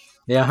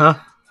 Yeah, huh?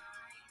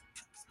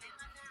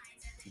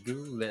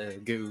 Goo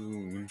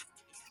Lagoon.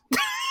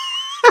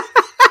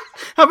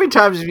 How many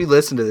times have you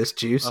listened to this,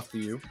 Juice? A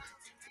few.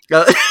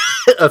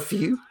 A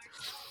few?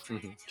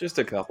 Mm-hmm. Just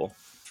a couple.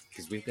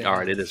 All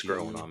right, it is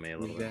growing on me a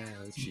little bit.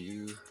 Without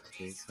you,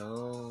 it's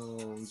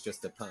home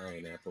just a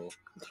pineapple.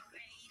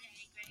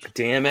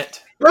 Damn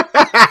it! All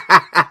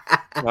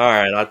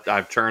right,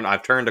 I've turned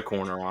a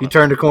corner on it. You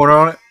turned a corner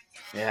on it?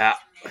 Yeah.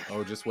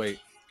 Oh, just wait.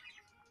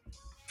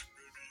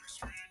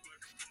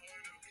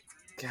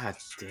 God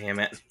damn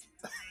it!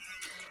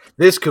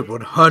 This could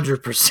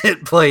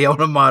 100% play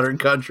on a modern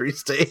country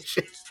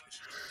station.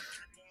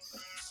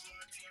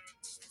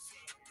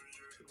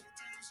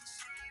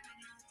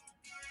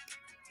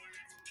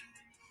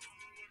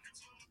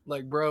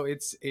 Like, bro,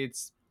 it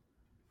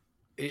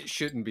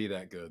shouldn't be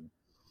that good.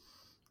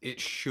 It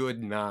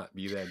should not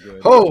be that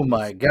good. Oh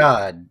my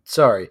God.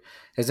 Sorry.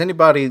 Has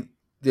anybody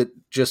that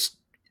just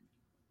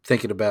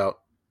thinking about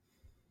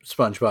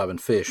SpongeBob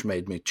and Fish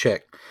made me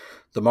check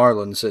the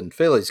Marlins and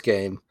Phillies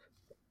game?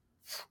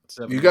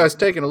 You guys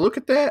taking a look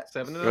at that?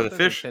 7-0. The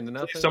fish.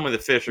 Some of the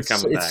fish are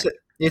coming back.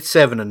 It's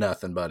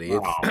 7-0, buddy.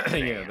 Oh,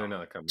 yeah, they're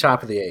not coming. Top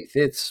back. of the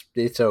 8th.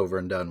 It's over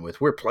and done with.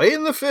 We're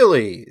playing the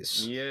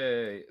Phillies.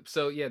 Yeah.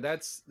 So yeah,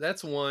 that's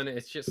one.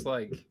 It's just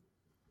like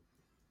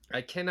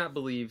I cannot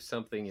believe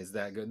something is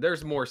that good.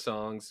 There's more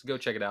songs. Go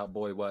check it out.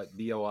 Boy What,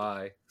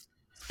 BOI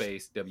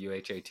space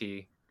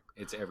WHAT.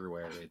 It's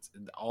everywhere. It's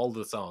all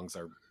the songs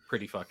are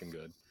pretty fucking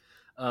good.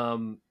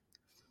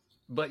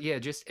 But yeah,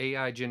 just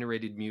AI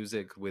generated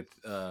music with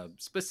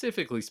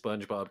specifically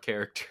SpongeBob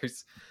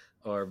characters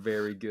are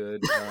very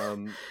good.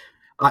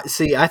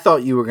 I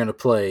thought you were going to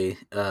play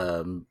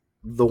the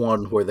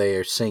one where they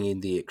are singing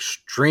the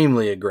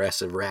extremely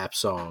aggressive rap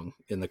song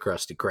in the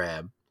Krusty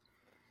Krab.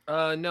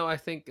 No, I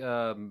think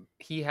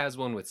he has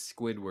one with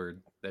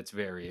Squidward that's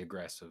very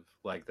aggressive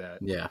like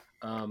that. Yeah.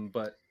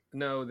 But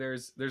no,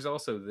 there's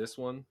also this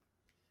one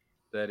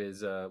that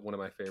is one of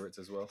my favorites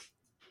as well.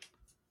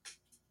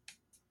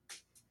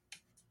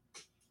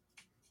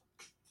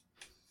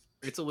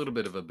 It's a little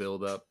bit of a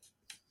build up,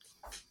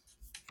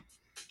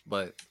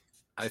 but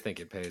I think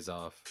it pays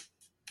off.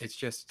 It's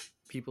just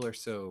people are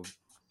so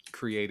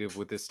creative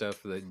with this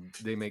stuff that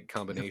they make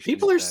combinations.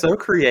 People are so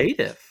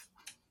creative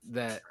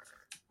that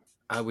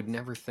I would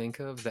never think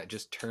of that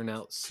just turn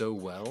out so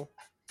well.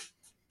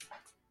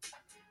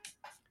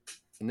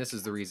 And this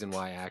is the reason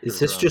why actors. Is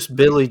this just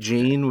Billie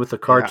Jean with a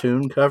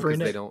cartoon covering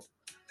it? They don't.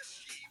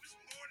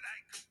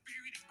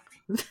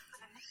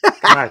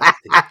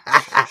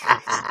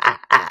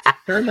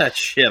 Turn that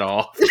shit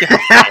off.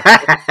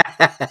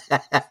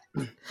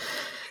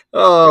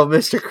 Oh,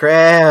 Mr.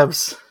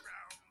 Krabs.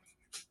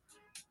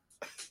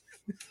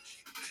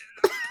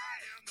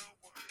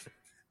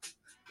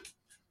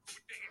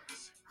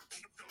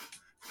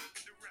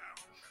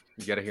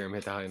 You gotta hear him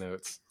hit the high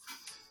notes.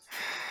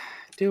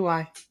 Do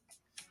I?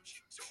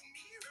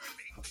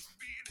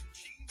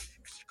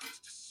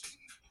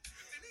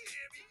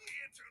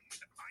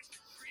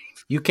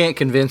 You can't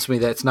convince me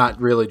that's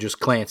not really just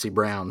Clancy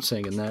Brown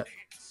singing that.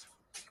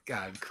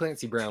 God,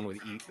 Clancy Brown would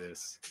eat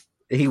this.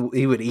 He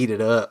would eat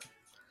it up.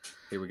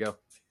 Here we go.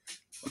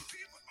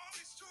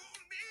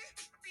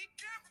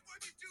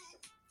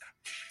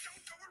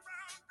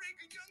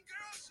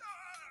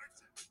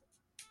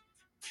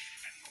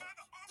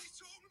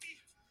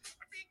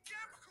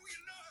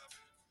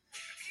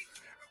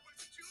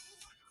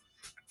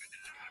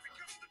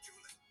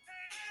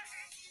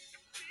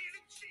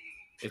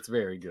 It's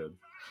very good.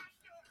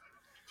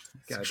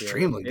 It's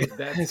extremely good.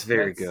 It's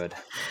very good.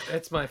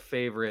 That's my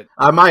favorite.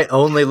 I might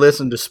only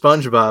listen to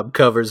SpongeBob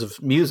covers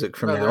of music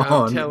from now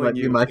on. It might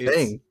be my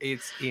thing.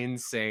 It's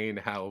insane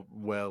how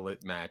well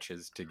it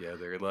matches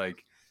together.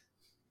 Like,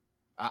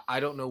 I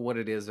don't know what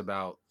it is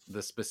about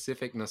the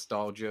specific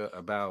nostalgia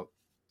about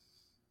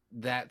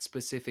that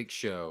specific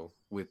show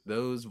with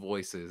those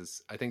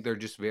voices. I think they're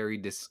just very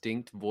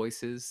distinct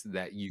voices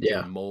that you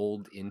can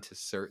mold into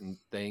certain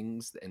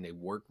things, and they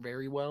work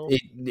very well.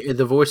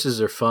 The voices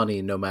are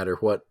funny no matter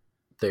what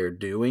they're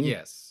doing.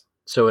 Yes.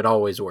 So it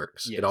always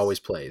works. Yes. It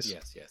always plays.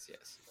 Yes.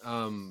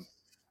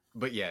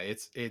 But yeah,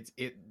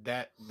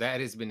 that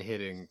has been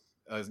hitting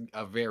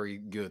a very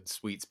good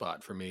sweet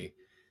spot for me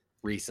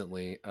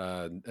recently,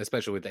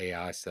 especially with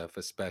AI stuff,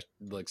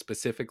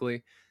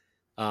 specifically.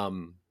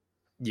 That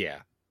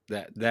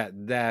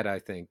I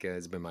think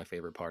has been my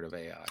favorite part of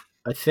AI.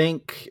 I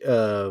think,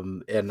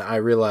 and I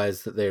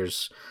realize that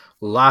there's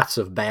lots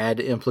of bad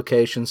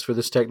implications for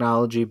this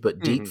technology, but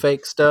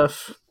deepfake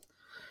stuff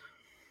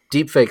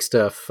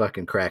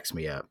fucking cracks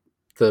me up.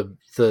 The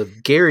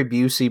Gary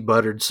Busey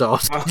buttered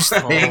sausage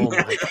thing,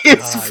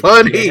 it's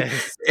funny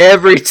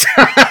every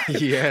time.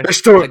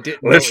 Yes.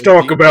 Let's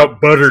talk about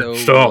buttered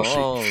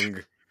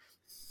sausage.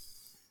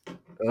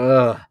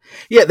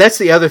 Yeah, that's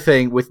the other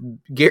thing with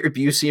Gary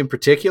Busey in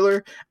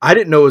particular. I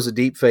didn't know it was a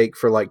deep fake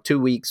for like 2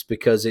 weeks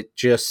because it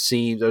just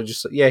seemed,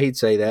 he'd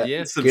say that.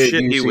 Yeah, some Gary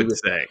shit Busey he would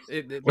say.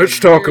 Let's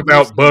talk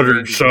about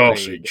buttered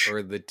sausage.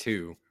 Or the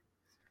two.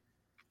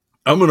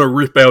 I'm going to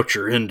rip out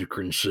your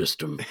endocrine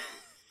system.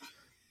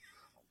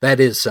 That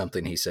is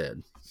something he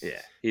said.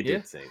 Yeah, he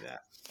did say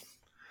that.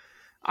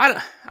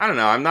 I don't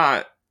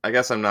know. I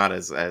guess I'm not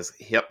as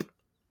hip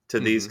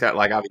to these kind.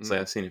 Like, obviously,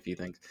 I've seen a few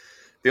things.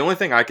 The only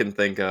thing I can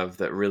think of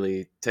that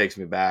really takes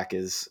me back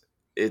is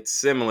it's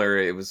similar.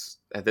 It was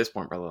at this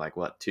point probably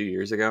 2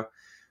 years ago,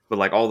 but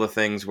like all the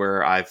things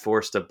where I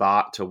forced a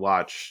bot to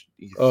watch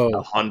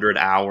 100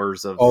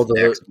 hours of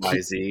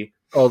XYZ.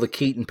 All the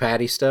Keaton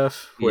Patty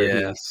stuff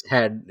where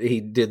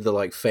he did the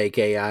like fake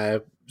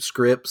AI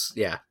scripts.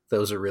 Yeah,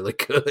 those are really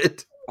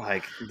good.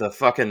 Like the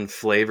fucking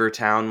Flavor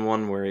Town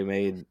one where he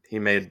made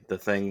the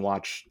thing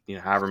watch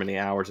however many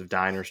hours of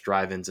diners,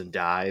 drive-ins, and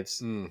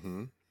dives.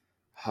 Mm-hmm.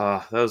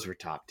 Those were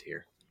top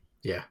tier.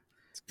 Yeah.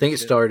 I think it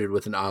started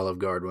with an Olive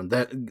Garden one.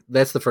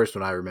 That's the first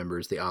one I remember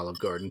is the Olive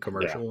Garden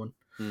commercial one.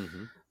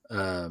 Mm-hmm.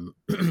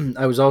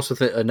 I was also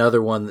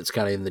another one that's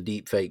kind of in the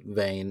deep fake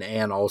vein,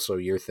 and also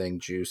your thing,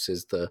 Juice,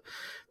 is the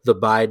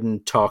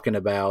Biden talking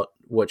about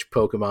which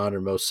Pokemon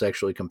are most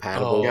sexually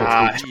compatible,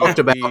 which we talked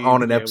about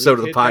on an episode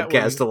of the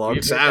podcast a long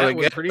time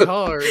ago. Pretty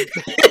hard.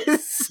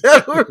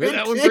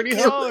 That one pretty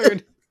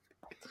hard.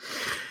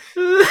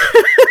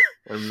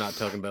 I'm not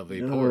talking about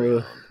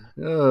Vaporeon.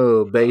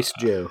 Oh, Base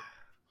Joe.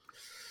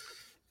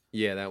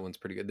 Yeah, that one's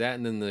pretty good. That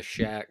and then the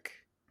Shaq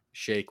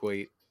shake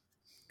weight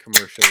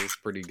commercial is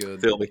pretty good.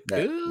 Philly.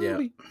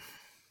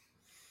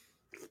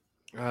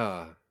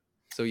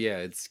 So yeah,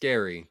 it's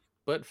scary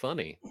but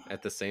funny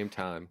at the same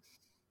time.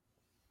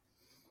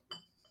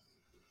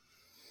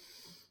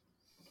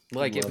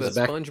 Like if a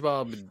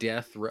SpongeBob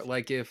death,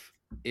 like if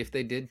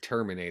they did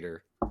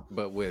Terminator,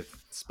 but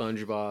with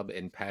SpongeBob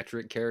and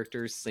Patrick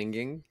characters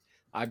singing,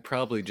 I'd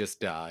probably just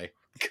die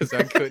because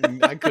I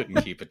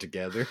couldn't keep it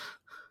together.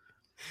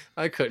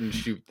 I couldn't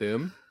shoot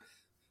them.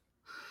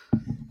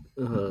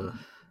 That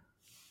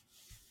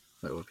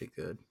would be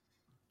good.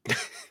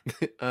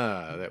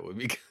 That would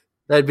be good.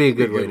 That'd be a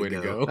good way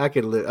to go. I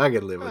could live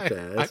with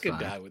that. That's I could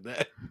fine. die with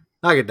that.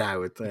 I could die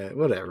with that.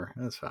 Whatever.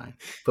 That's fine.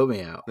 Put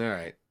me out. All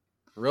right.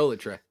 Roll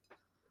it, Trey.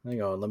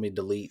 Hang on. Let me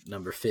delete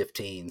number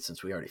 15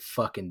 since we already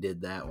fucking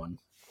did that one.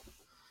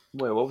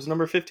 Wait, what was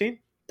number 15?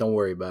 Don't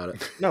worry about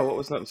it.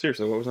 No,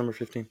 seriously, what was number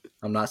 15?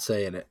 I'm not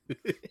saying it.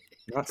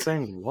 Not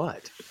saying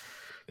what?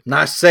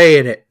 Not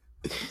saying it.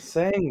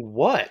 Saying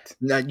what?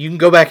 Now, you can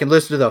go back and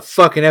listen to the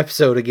fucking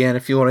episode again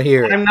if you want to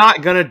hear it. I'm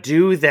not gonna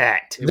do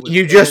that.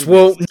 You just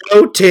won't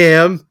know,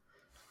 Tim.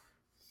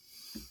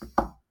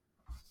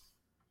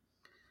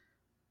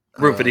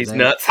 Room for these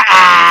nuts.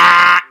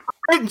 I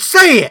didn't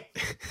say it.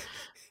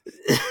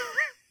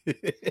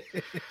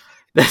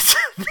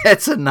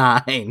 That's a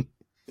 9.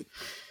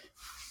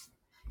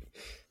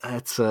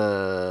 That's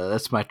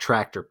my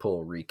tractor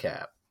pull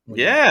recap.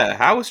 Yeah,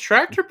 how was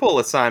tractor pull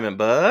assignment,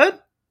 bud?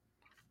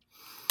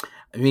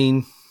 I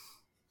mean,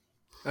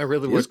 I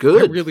really was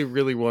good. I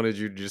really wanted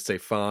you to just say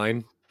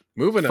fine.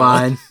 Moving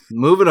on.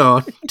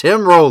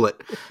 Tim, roll it.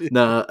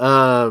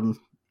 No,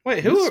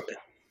 wait,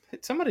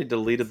 somebody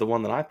deleted the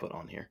one that I put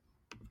on here.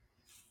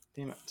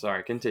 Damn it.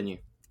 Sorry, continue.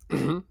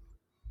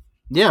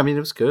 Yeah, I mean, it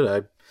was good.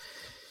 I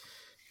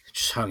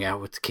just hung out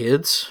with the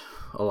kids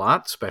a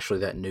lot, especially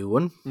that new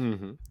one.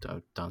 Mm-hmm.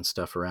 Done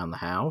stuff around the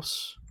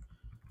house.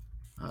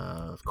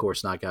 Of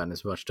course, not gotten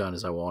as much done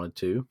as I wanted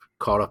to.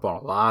 Caught up on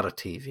a lot of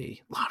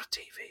TV.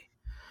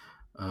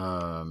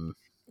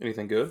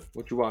 Anything good?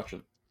 What you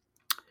watching?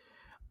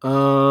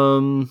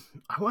 I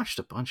watched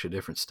a bunch of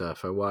different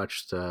stuff. I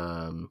watched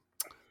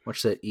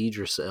that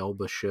Idris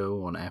Elba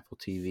show on Apple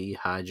TV,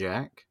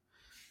 Hijack.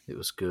 It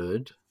was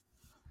good.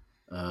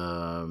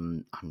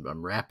 I'm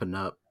wrapping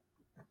up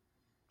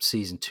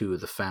season 2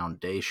 of The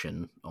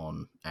Foundation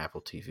on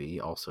Apple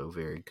TV, also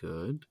very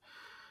good.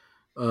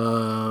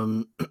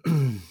 Let's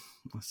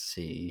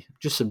see,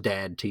 just some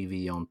dad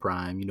TV on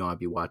Prime. You know, I'd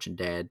be watching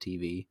dad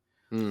TV.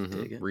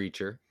 Mm-hmm.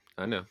 Reacher,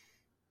 I know.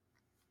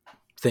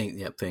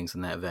 Things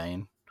in that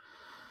vein.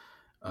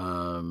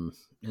 And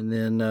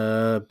then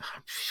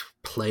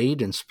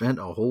played and spent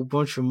a whole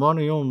bunch of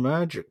money on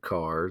Magic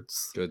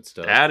cards. Good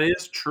stuff. That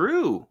is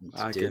true.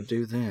 I did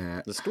do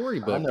that. The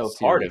storybook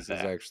part of is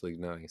that. actually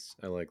nice.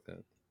 I like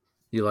that.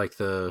 You like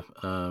the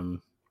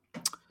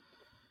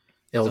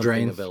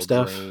Eldraine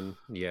stuff?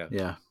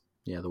 Yeah.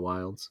 Yeah, the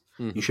wilds.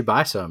 Mm-hmm. You should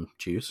buy some,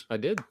 Juice. I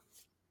did.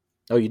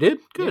 Oh, you did?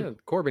 Good. Yeah,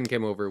 Corbin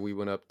came over. We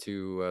went up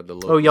to the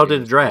local. Oh, y'all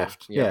did a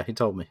draft. Yeah. Yeah, he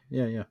told me.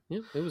 Yeah.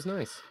 Yeah, it was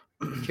nice.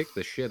 Kicked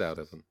the shit out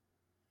of him.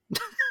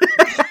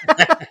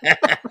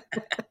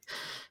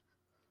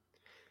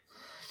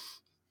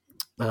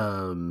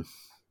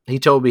 He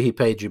told me he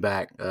paid you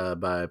back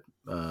by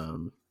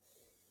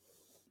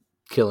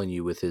killing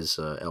you with his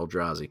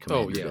Eldrazi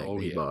commander deck that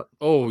he bought.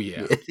 Oh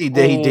yeah. He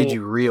did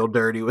you real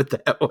dirty with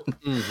that one.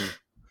 Mm-hmm.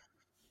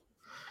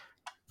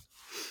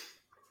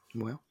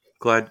 Well,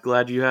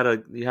 glad you had a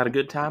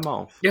good time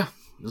off. Yeah,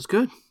 it was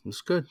good.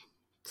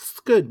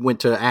 Went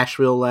to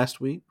Asheville last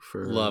week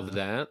for love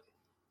that.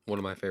 One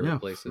of my favorite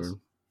places.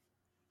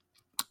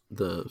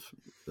 The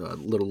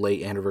little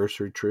late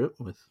anniversary trip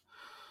with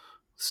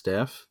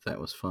Steph. That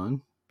was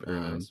fun.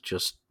 Nice.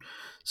 Just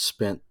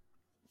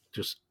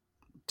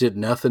did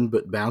nothing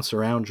but bounce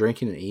around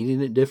drinking and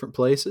eating at different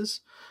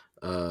places.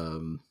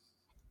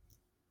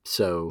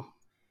 So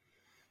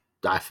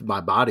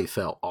my body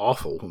felt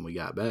awful when we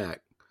got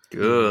back.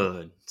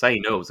 Good. That's how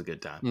you know it was a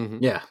good time. Mm-hmm.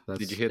 Yeah.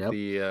 Did you hit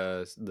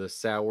the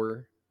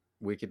sour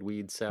Wicked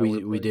Weed sour?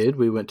 We did.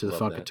 We went to the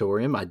Love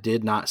Funkatorium. I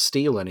did not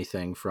steal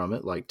anything from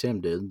it like Tim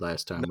did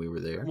last time we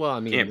were there. Well, I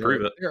mean, Can't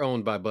prove it. They're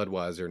owned by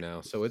Budweiser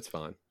now, so it's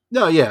fine.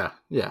 No, yeah,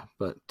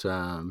 but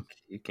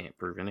you can't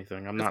prove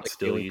anything. I'm not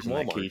still using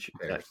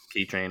that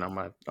keychain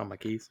on my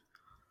keys.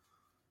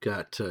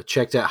 Got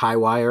checked out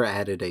Highwire.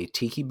 Added a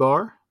tiki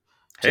bar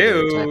to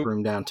the tap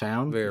room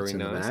downtown. Very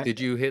nice. Did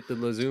you hit the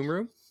Lazoom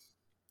room?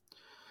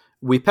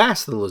 We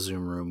passed the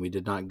Lazoom room. We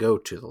did not go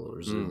to the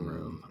Lazoom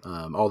room.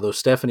 Although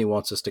Stephanie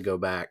wants us to go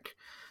back,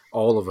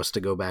 all of us to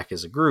go back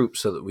as a group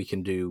so that we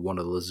can do one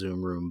of the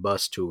Lazoom room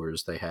bus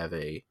tours. They have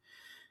a...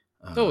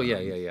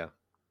 yeah.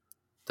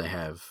 They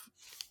have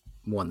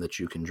one that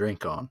you can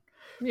drink on.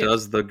 Yeah.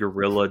 Does the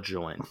gorilla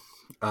join?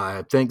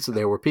 I think so.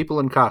 There were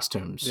people in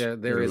costumes. Yeah,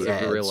 there is a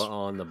gorilla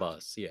on the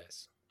bus,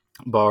 yes.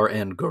 Bar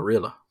and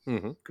gorilla.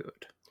 Mm-hmm.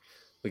 Good.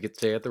 We could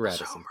stay at the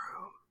Radisson.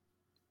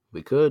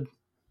 We could.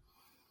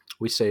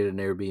 We stayed at an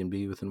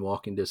Airbnb within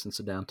walking distance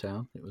of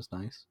downtown. It was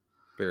nice.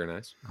 Very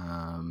nice.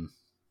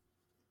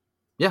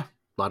 Yeah,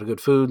 a lot of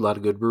good food, a lot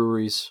of good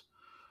breweries.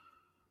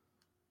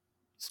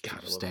 It's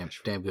damn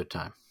good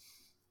time.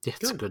 Yeah,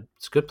 it's good.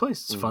 It's a good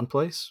place. It's a fun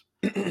place.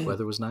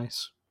 Weather was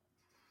nice.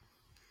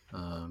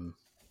 Trying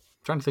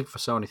to think if I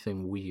saw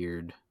anything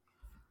weird.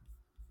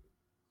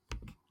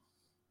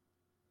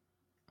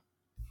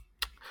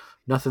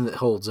 Nothing that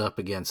holds up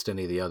against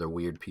any of the other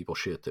weird people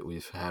shit that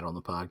we've had on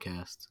the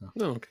podcast. So.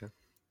 Oh, okay.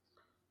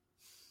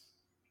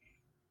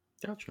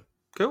 Gotcha.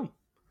 Cool.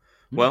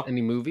 Well,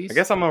 any movies? I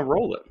guess I'm gonna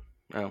roll it.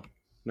 Oh,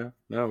 no.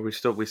 We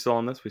still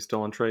on this. We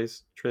still on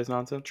Trey's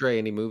nonsense. Trey,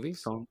 any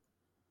movies?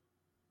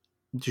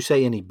 Did you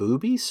say any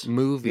boobies?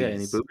 Movies. Yeah,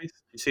 any boobies?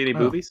 You see any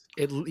boobies?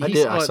 I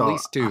did. I saw at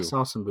least 2. I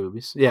saw some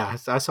boobies. Yeah,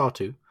 I saw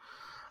 2.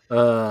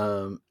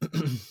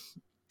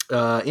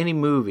 Any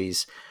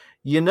movies?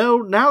 You know,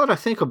 now that I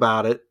think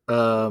about it,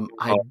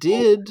 I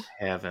did.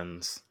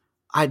 Heavens!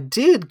 I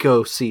did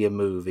go see a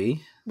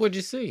movie. What'd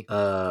you see?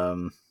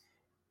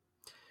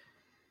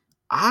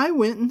 I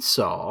went and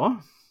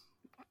saw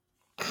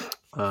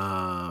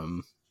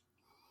What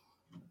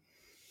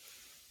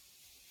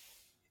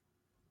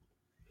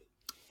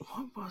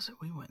was it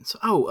we went and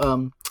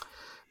saw?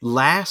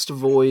 Last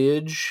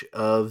Voyage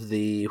of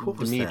the... What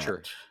was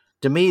that?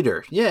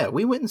 Demeter. Yeah,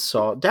 we went and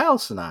saw...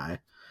 Dallas and I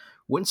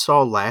went and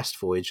saw Last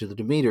Voyage of the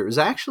Demeter. It was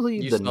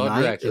actually the night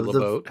Dracula of the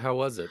boat. How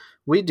was it?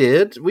 We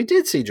did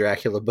see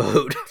Dracula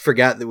boat.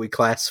 Forgot that we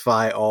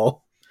classify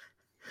all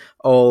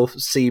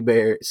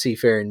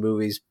seafaring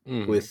movies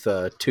with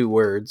 2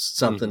 words,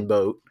 something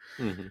boat.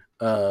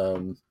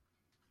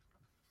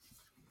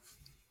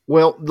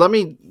 Well, let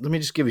me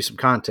just give you some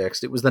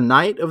context. It was the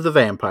night of the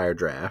vampire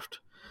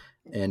draft,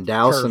 and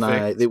Dallas and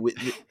I.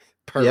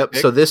 Yep.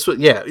 So this was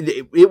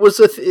it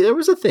was there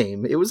was a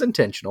theme. It was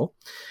intentional.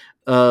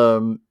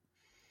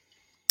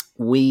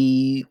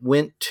 We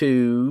went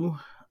to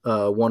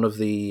one of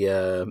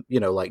the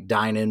like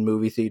dine-in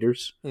movie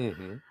theaters,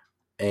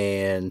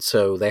 and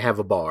so they have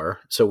a bar.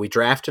 So we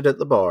drafted at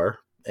the bar,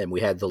 and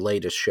we had the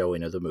latest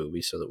showing of the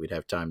movie so that we'd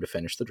have time to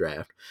finish the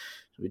draft.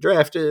 So we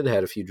drafted,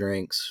 had a few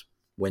drinks,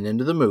 went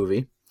into the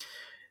movie.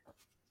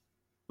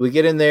 We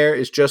get in there,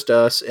 it's just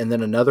us, and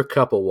then another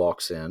couple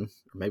walks in.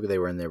 Maybe they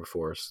were in there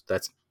before us.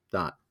 That's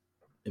not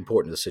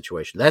important to the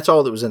situation. That's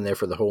all that was in there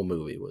for the whole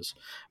movie, was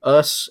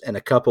us and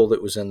a couple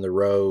that was in the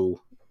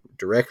row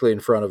directly in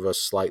front of us,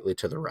 slightly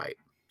to the right.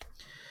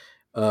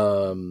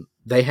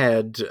 They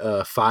had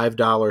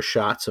 $5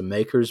 shots of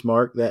Maker's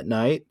Mark that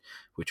night,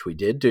 which we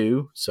did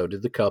do. So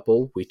did the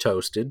couple. We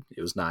toasted.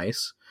 It was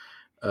nice.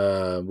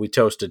 We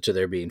toasted to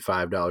there being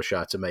 $5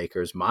 shots of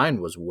Makers. Mine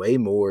was way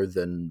more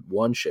than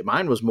one shot.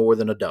 Mine was more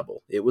than a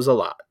double. It was a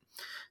lot.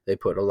 They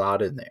put a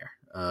lot in there.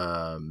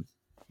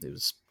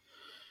 It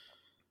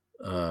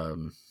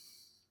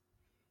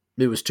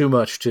was too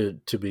much to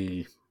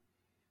be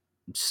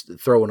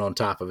throwing on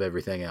top of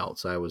everything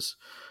else. I was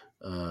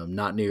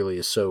not nearly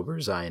as sober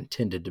as I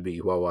intended to be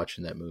while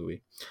watching that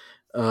movie.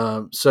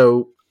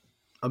 So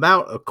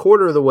about a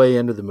quarter of the way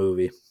into the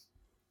movie,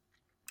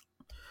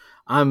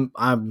 I'm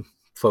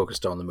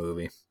focused on the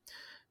movie.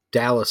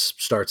 Dallas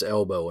starts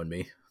elbowing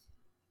me,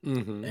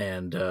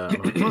 and I'm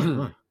like,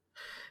 what?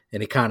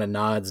 And he kind of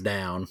nods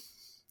down.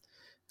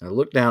 I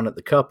look down at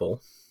the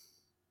couple,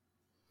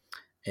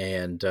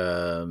 and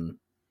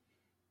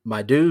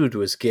my dude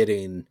was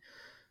getting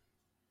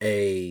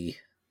a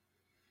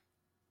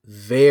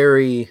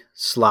very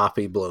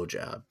sloppy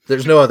blowjob.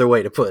 There's no other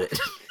way to put it.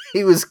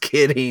 He was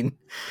getting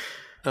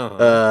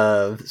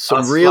some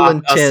real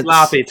intense, a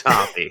sloppy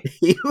toppy.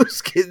 He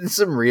was getting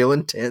some real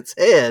intense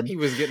head. He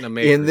was getting a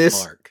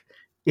Maker's Mark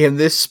in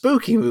this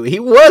spooky movie. He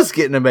was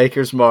getting a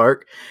Maker's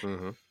Mark,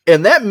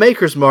 and that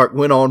Maker's Mark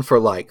went on for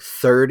like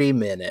 30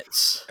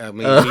 minutes. I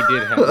mean, he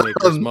did have a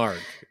Maker's Mark.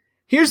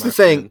 Here's the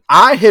thing.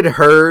 I had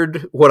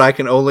heard what I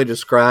can only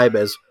describe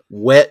as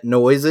wet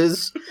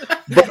noises,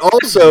 but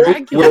also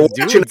we're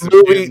watching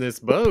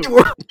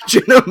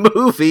a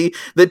movie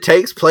that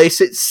takes place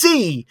at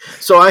sea.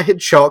 So I had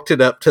chalked it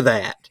up to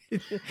that.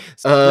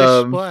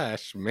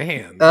 Splash,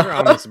 man. They're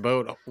on this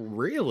boat.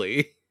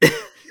 Really?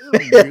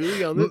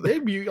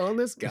 Really on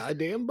this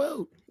goddamn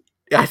boat.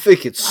 I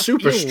think it's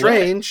super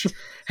strange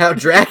how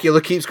Dracula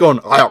keeps going,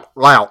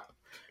 loud.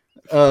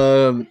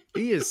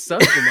 He is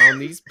sucking on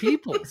these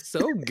people so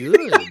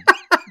good.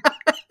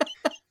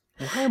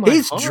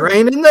 He's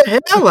draining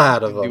the hell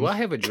out of them. Do I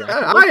have a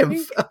Dracula?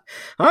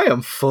 I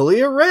am fully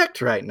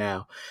erect right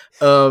now.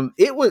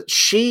 It was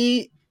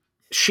she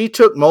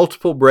took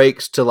multiple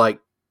breaks to like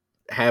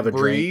have a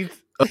drink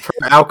of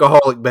her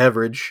alcoholic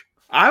beverage.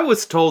 I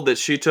was told that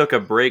she took a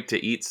break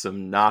to eat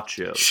some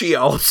nachos. She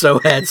also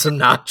had some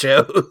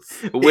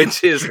nachos,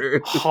 which is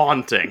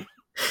haunting.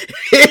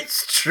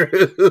 It's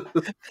true.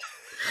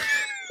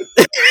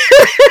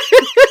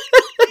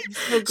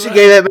 She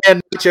gave that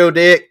man nacho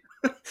dick.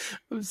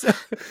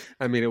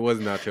 I mean, it was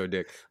nacho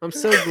dick. I'm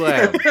so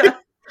glad that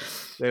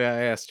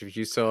I asked if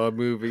you saw a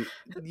movie.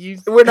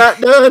 We're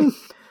not done.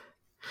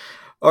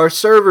 Our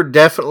server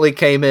definitely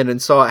came in and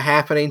saw it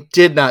happening.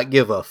 Did not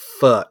give a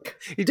fuck.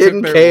 He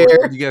didn't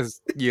care. You guys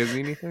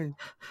anything?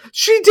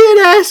 She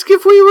did ask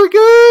if we were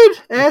good.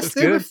 Asked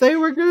them if they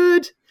were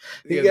good.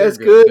 You guys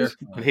good?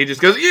 And he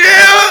just goes,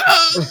 yeah.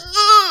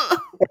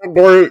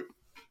 Great.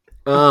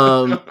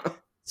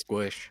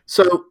 Squish.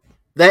 So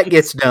that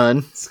gets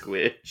done.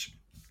 Squish.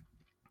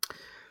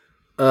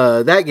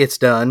 That gets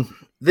done.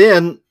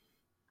 Then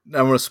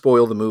I'm going to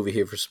spoil the movie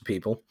here for some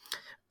people.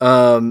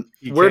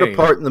 We're at a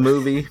part in the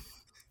movie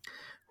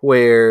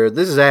where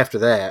this is after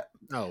that.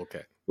 Oh,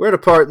 okay. We're at a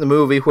part in the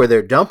movie where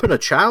they're dumping a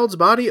child's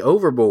body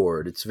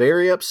overboard. It's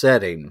very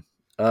upsetting.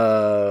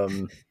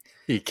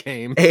 He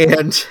came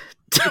and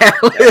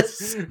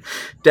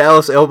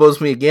Dallas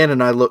elbows me again,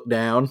 and I look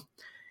down,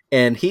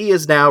 and he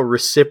is now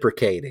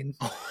reciprocating,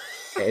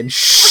 and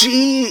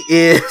she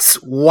is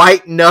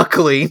white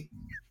knuckling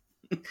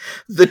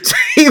the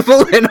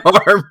table and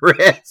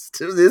armrest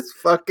of this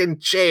fucking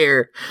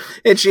chair,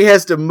 and she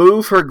has to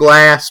move her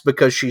glass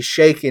because she's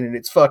shaking, and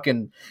it's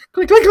fucking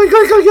clink, clink, clink,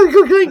 clink, clink,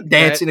 clink, clink,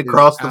 dancing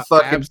across the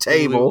fucking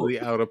table.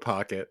 Out of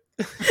pocket.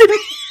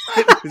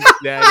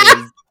 That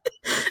is.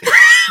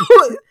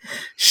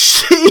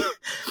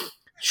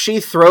 she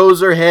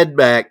throws her head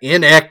back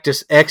in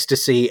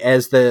ecstasy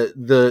as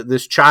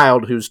this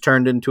child who's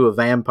turned into a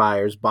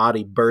vampire's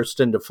body bursts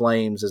into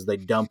flames as they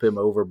dump him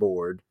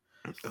overboard.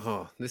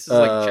 Oh, this is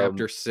like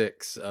chapter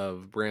 6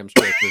 of Bram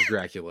Stoker's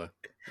Dracula,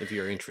 if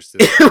you're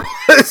interested.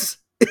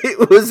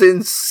 It was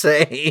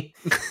insane.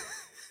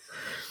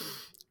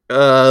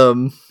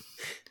 And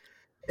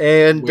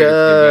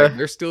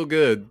they're still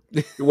good.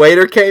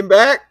 Waiter came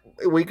back.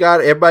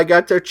 Everybody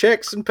got their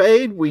checks and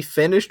paid. We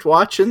finished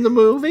watching the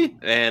movie.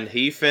 And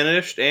he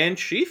finished and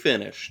she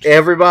finished.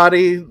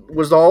 Everybody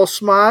was all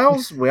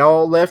smiles. We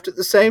all left at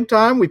the same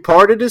time. We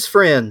parted as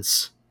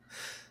friends.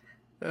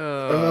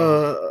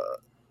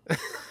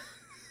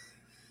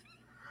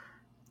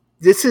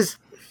 This is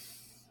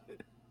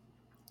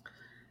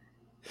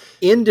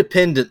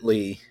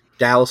independently,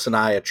 Dallas and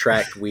I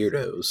attract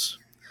weirdos.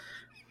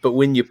 But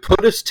when you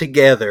put us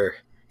together,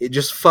 it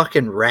just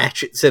fucking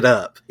ratchets it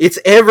up. It's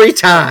every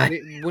time.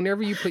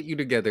 Whenever you put you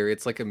together,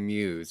 it's like a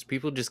muse.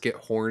 People just get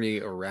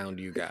horny around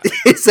you guys.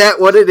 Is that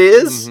what it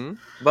is?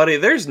 Mm-hmm. Buddy,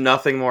 there's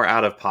nothing more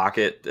out of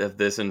pocket of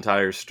this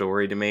entire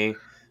story to me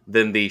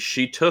than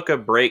she took a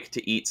break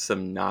to eat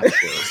some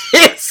nachos.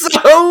 It's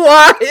so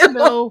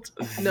wild.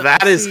 No,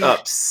 that is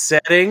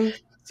upsetting.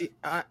 See,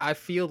 I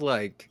feel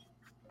like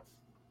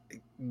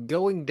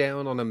going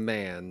down on a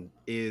man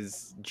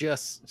is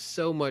just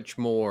so much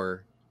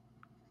more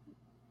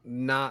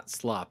not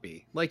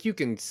sloppy. Like, you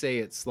can say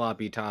it's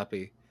sloppy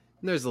toppy,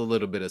 and there's a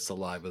little bit of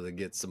saliva that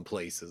gets some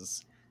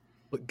places.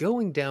 But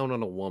going down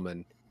on a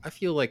woman, I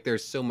feel like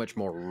there's so much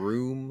more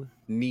room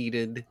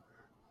needed.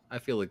 I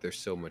feel like there's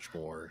so much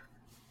more.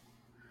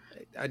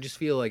 I just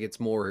feel like it's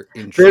more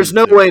intrusive. There's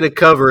no way to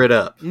cover it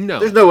up. No.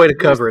 There's no way to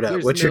cover it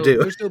up, what you're doing.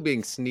 There's no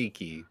being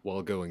sneaky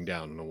while going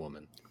down on a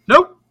woman.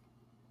 Nope.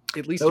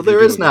 At least no,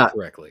 there is not.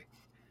 Correctly.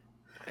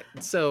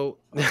 So,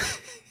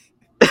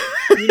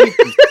 you need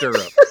some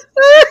syrup,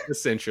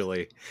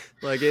 essentially.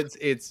 Like,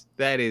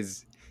 that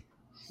is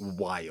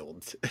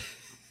wild.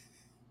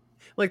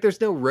 Like, there's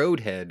no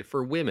roadhead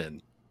for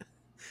women.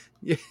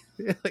 Yeah,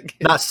 like,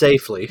 not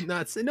safely.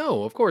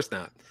 No, of course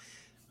not.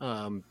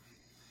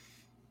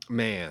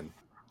 Man,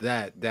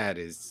 that's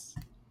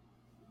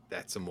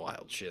some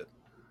wild shit.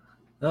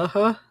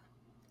 Uh-huh.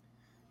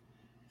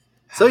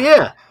 So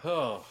yeah,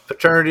 oh.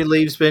 Paternity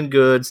leave's been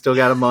good. Still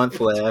got a month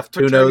left.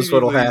 Who knows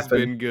what'll happen?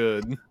 Been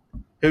good.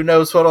 Who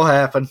knows what'll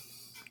happen?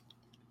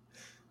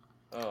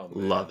 Oh,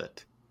 man.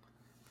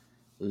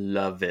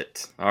 Love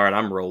it. All right,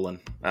 I'm rolling.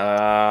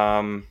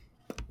 Gotta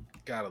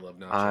love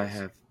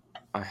nachos.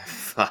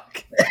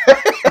 Fuck.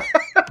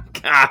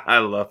 God, I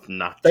love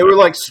nachos. They were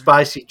like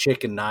spicy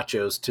chicken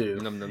nachos too.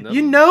 Nom, nom, nom.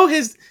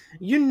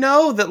 You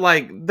know that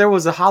like there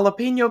was a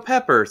jalapeno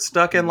pepper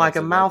stuck in like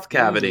a mouth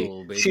cavity.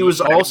 She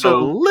was also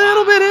a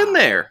little bit in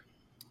there.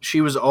 She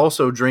was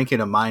also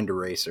drinking a mind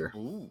eraser.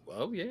 Ooh,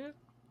 oh yeah.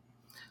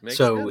 Makes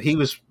so sense.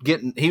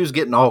 he was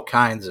getting all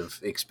kinds of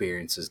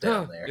experiences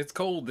down there. It's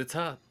cold. It's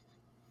hot.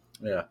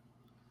 Yeah.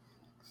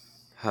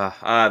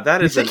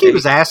 That is. You think he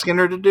was asking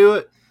her to do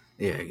it?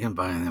 Yeah, you can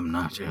buy them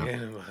nachos.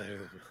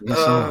 Get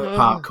some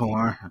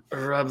popcorn.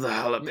 Rub the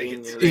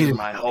jalapenos in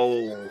my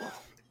hole.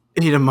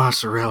 Eat a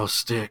mozzarella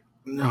stick.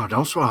 No,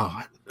 don't swallow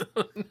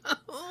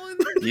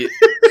it.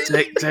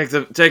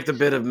 Take the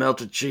bit of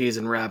melted cheese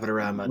and wrap it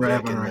around my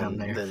dick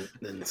and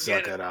then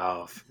suck it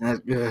off. That's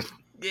good.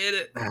 Get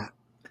it.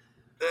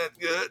 That's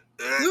good.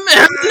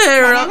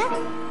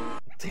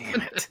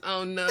 Damn it.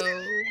 Oh no.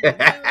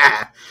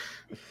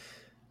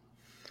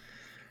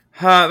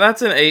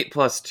 That's an 8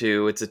 plus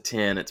 2. It's a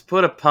 10. It's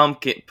put a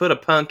pumpkin in it. Put a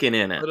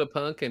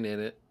pumpkin in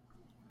it.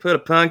 Put a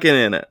pumpkin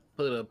in it.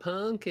 Put a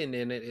pumpkin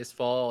in it. It's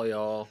fall,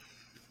 y'all.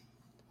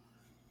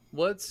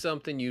 What's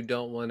something you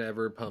don't want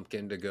ever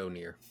pumpkin to go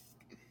near?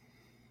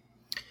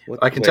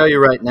 I can tell you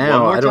right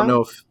now. I don't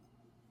know if.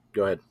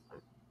 Go ahead.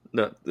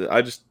 No,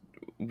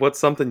 what's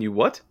something you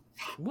what?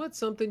 What's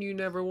something you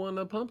never want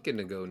a pumpkin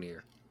to go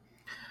near?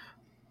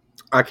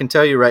 I can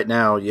tell you right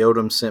now,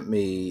 Yodam sent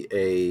me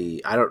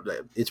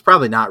it's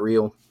probably not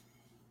real,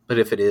 but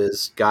if it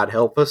is, God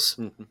help us.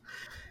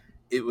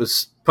 It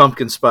was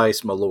pumpkin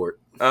spice malort.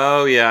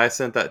 Oh yeah, I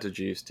sent that to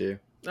Juice too.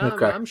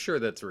 Okay. I'm sure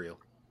that's real.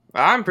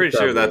 I'm pretty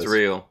sure that's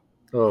real.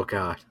 Oh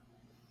God.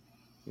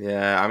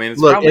 Yeah, I mean,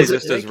 it's probably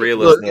just as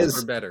real as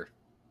this. Or better.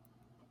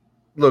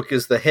 Look,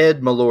 as the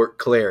head malort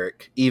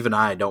cleric, even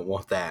I don't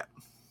want that.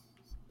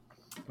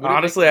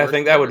 Honestly, I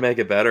think that would make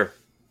it better.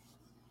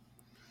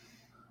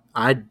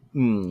 I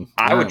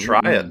would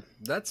try it.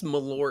 That's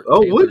malort.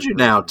 Oh, would you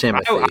now,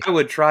 Timothy? I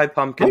would try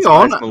pumpkin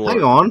spice malort.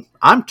 Hang on.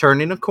 I'm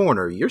turning a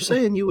corner. You're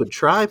saying you would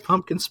try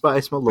pumpkin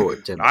spice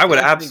malort, Timothy? I would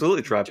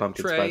absolutely try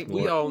pumpkin spice malort.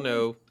 We all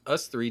know,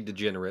 us three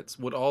degenerates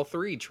would all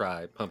three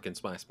try pumpkin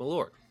spice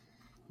malort.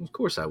 Of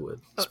course I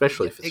would,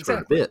 especially if it's for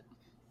a bit.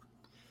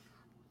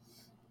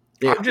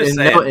 Yeah, I'm just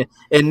saying.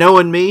 And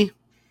knowing me,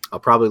 I'll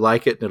probably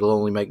like it, and it'll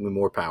only make me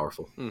more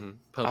powerful. Mm-hmm.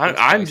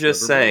 I'm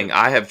just saying,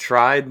 I have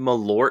tried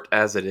malort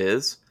as it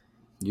is.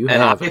 You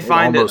have. It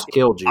almost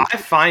killed you. I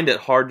find it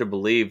hard to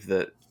believe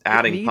that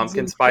adding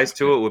pumpkin spice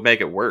to it would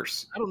make it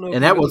worse. I don't know.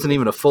 And that wasn't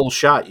even a full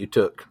shot you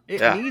took.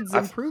 It needs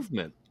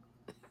improvement.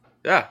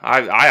 Yeah,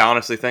 I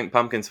honestly think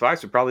pumpkin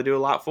spice would probably do a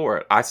lot for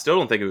it. I still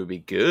don't think it would be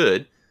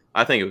good.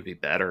 I think it would be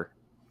better.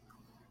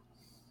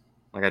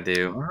 Like I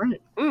do. All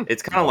right.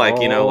 It's kind of like,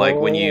 like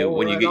when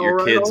you get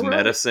your kids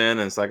medicine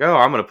and it's like, oh,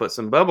 I'm going to put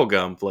some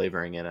bubblegum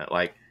flavoring in it.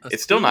 Like,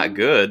 it's still not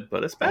good,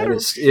 but it's better.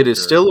 It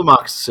is still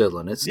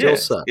amoxicillin. It still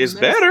sucks. It's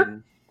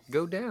better.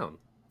 Go down.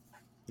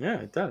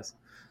 Yeah, it does.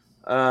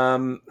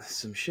 Some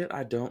shit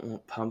I don't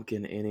want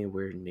pumpkin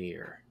anywhere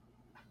near.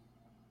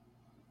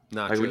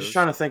 Nachos. Like, we're just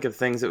trying to think of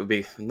things that would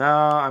be. No,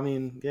 I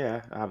mean,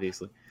 yeah,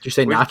 obviously. Did you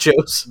say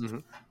nachos? Mm-hmm.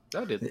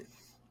 I did.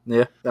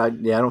 Yeah, I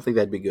don't think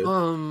that'd be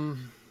good.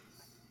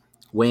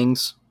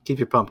 Wings. Keep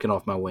your pumpkin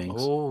off my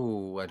wings.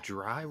 Oh, a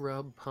dry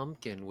rub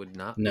pumpkin would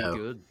not be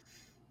good.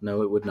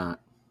 No, it would not.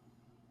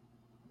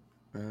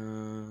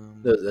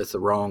 That's the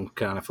wrong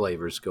kind of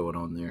flavors going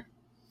on there.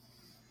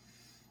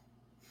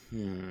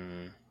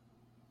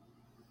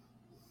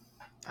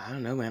 I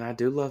don't know, man. I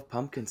do love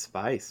pumpkin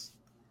spice.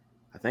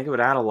 I think it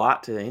would add a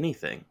lot to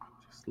anything.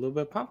 Just a little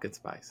bit of pumpkin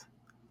spice.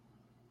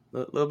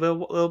 A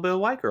little bit of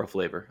white girl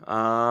flavor.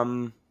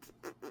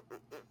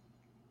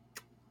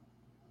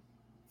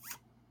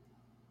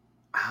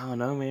 I don't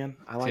know, man.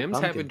 I like Tim's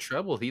pumpkin. having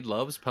trouble. He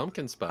loves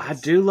pumpkin spice. I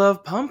do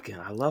love pumpkin.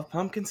 I love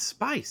pumpkin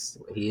spice.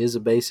 He is a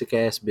basic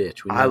ass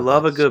bitch. I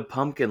love a good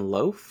pumpkin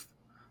loaf.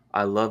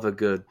 I love a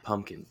good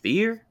pumpkin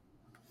beer.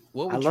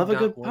 What would I love you a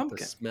good want pumpkin.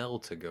 The smell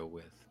to go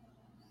with?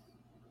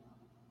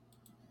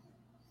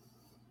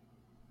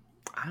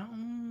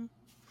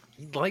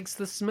 He likes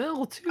the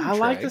smell too. I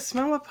like the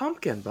smell of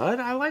pumpkin, bud.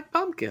 I like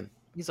pumpkin.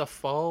 He's a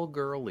fall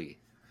girly.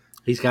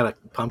 He's got a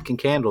pumpkin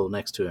candle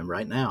next to him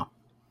right now.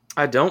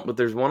 I don't, but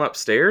there's one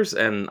upstairs,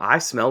 and I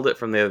smelled it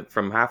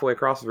from halfway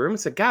across the room and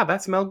said, God,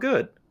 that smelled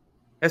good.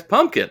 It's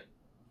pumpkin. It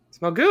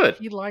smelled good.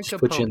 He likes to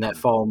put you in that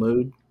fall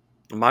mood.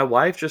 My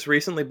wife just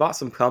recently bought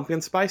some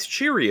pumpkin spice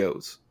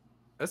Cheerios.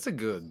 That's a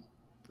good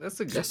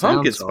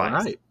pumpkin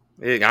spice. Right.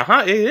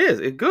 It is.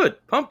 It's good.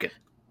 Pumpkin.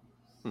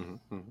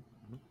 Mm-hmm.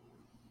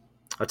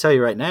 I'll tell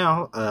you right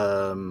now,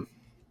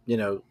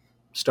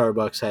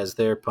 Starbucks has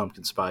their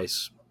pumpkin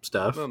spice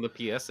stuff. On the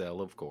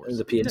PSL, of course.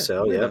 The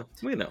PSL, yeah.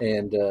 We know.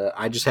 And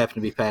I just happened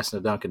to be passing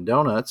a Dunkin'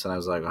 Donuts, and I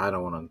was like, I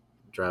don't want to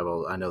drive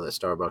all. I know that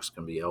Starbucks is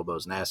going to be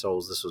elbows and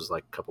assholes. This was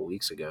like a couple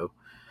weeks ago.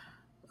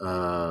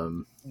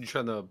 You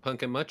trying the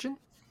pumpkin munchin?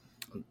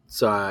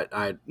 So I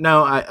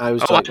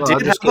was. I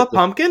did have a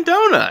pumpkin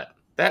donut.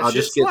 I'll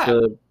just get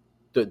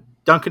the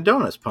Dunkin'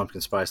 Donuts pumpkin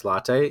spice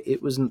latte.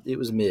 It was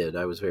mid.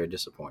 I was very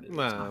disappointed.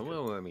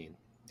 Well, I mean,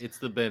 it's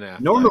the Ben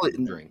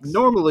Affleck drinks.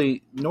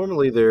 Normally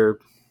their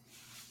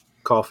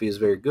coffee is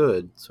very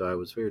good, so I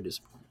was very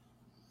disappointed.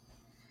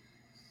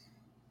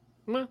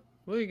 Well,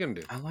 what are you gonna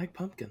do? I like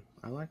pumpkin.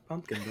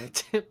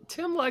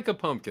 Tim like a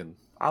pumpkin.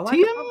 I like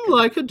a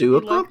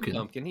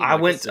pumpkin. I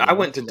went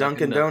to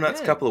Dunkin' Donuts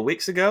a couple of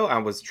weeks ago. I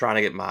was trying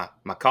to get my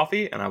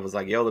coffee, and I was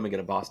like, "Yo, let me get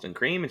a Boston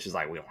cream." And she's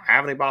like, "We don't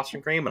have any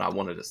Boston cream," and I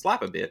wanted to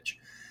slap a bitch,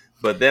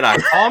 but then I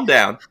calmed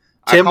down.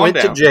 Tim went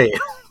to jail.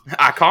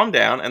 I calmed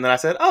down, and then I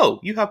said, "Oh,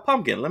 you have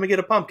pumpkin. Let me get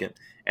a pumpkin."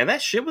 And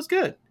that shit was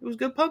good. It was a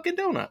good pumpkin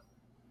donut.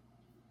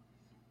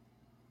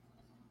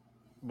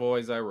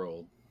 Boys, I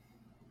rolled.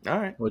 All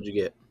right. What'd you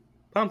get?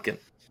 Pumpkin.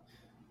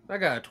 I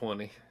got a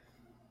 20.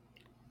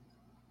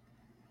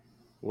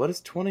 What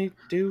does 20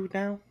 do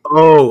now?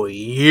 Oh,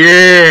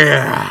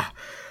 yeah.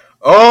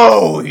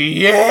 What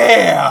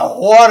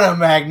a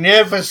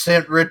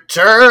magnificent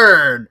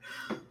return.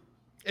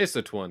 It's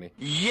a 20.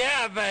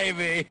 Yeah,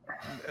 baby.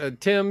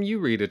 Tim, you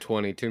read a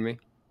 20 to me.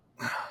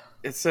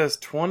 It says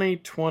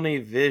 2020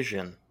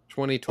 vision.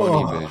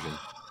 2020 vision.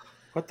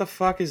 What the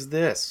fuck is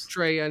this?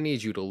 Trey, I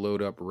need you to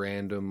load up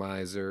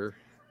Randomizer.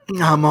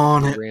 I'm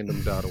on it.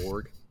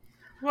 Random.org.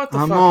 What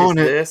the fuck is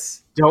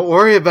this? Don't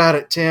worry about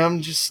it,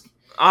 Tim.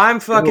 I'm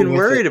fucking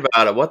worried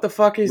about it. What the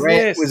fuck is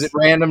this? Was it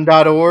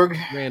random.org?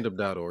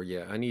 Random.org,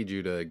 yeah. I need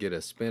you to get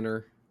a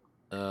spinner.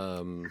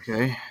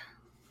 Okay.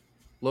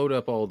 Load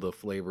up all the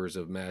flavors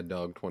of Mad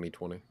Dog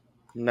 2020.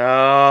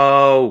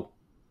 No.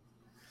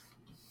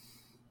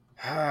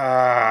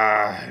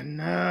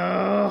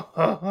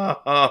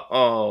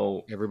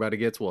 No. Everybody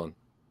gets one.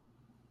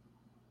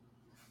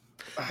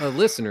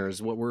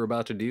 Listeners, what we're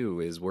about to do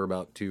is we're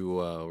about to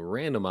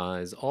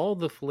randomize all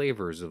the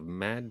flavors of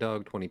Mad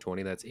Dog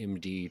 2020. That's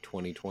MD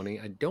 2020.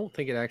 I don't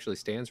think it actually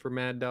stands for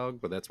Mad Dog,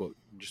 but that's what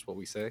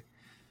we say.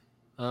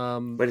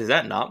 But is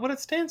that not what it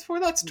stands for?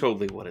 That's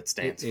totally what it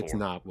stands for. It's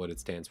not what it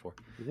stands for.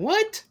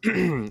 What?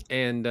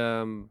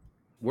 And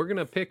we're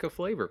gonna pick a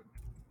flavor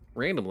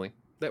randomly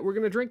that we're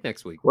gonna drink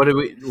next week. What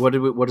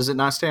does it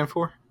not stand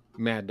for?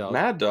 Mad Dog.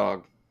 Mad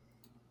Dog.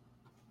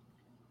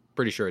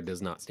 Pretty sure it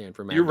does not stand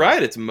for Mad You're Dog.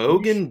 right. It's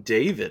Mogan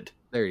David.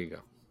 There you go.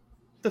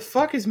 The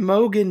fuck is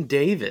Mogan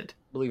David?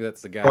 I believe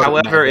that's the guy.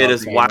 However, it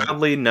is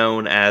widely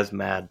known as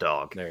Mad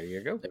Dog. There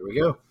you go. There we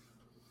go.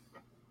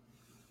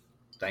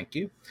 Thank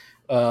you.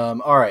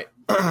 All right.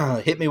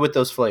 Hit me with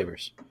those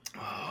flavors.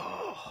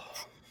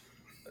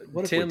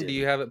 Tim, do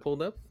you have it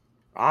pulled up?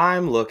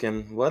 I'm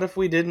looking. What if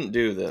we didn't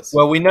do this?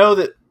 Well, we know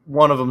that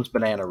one of them's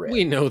banana red.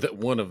 We know that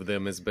one of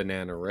them is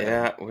banana red.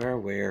 Yeah, we're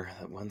aware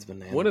that one's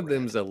banana One of red.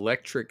 them's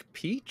electric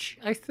peach,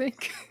 I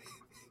think.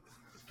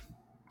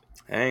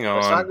 Hang on.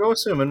 Let's not go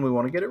assuming. We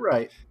want to get it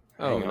right.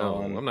 Oh, Hang no.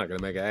 on. I'm not going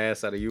to make an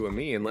ass out of you and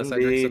me unless I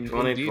drink some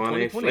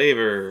 2020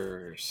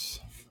 flavors.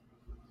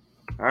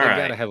 All they right.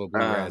 got to have a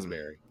blue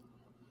raspberry.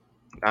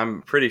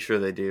 I'm pretty sure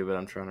they do, but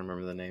I'm trying to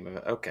remember the name of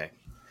it. Okay.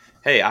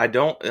 Hey, I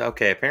don't...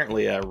 Okay,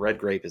 apparently red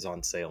grape is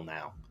on sale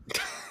now.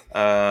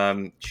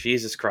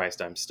 Jesus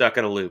Christ, I'm stuck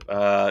in a loop.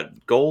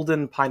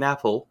 Golden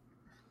pineapple.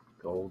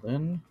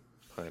 Golden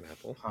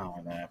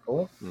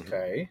Pineapple.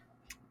 Okay.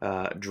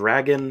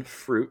 Dragon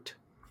fruit.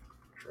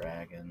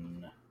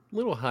 Dragon. A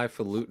little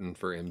highfalutin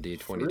for MD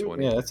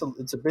 2020. Yeah,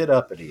 it's a bit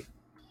uppity.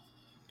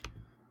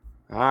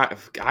 I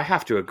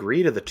have to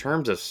agree to the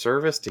terms of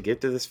service to get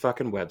to this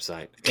fucking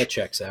website. That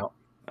checks out.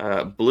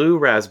 Blue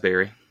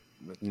raspberry.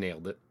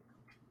 Nailed it.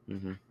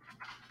 Mm-hmm.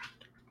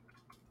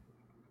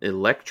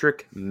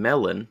 Electric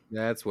melon.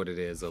 That's what it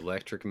is.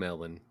 Electric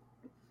melon.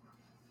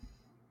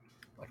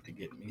 Like to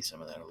get me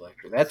some of that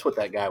electric. That's what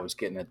that guy was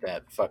getting at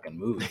that fucking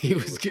movie. He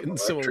was getting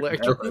some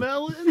electric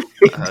melon.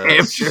 He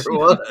damn sure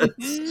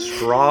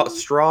was.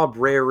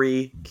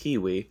 Strawberry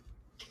kiwi.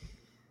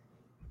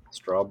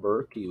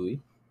 Strawberry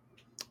kiwi.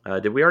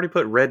 Did we already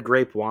put red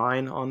grape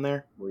wine on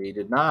there? We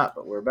did not,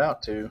 but we're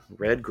about to.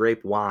 Red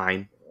grape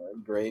wine.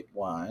 Red grape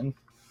wine.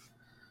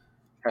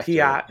 Have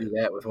P.I. to do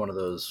that with one of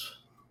those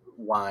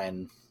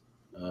wine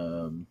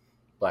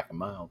black and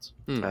milds.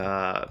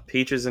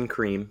 Peaches and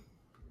cream.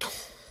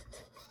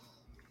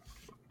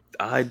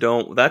 I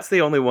don't. That's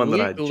the only one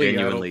that I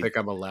genuinely. I don't think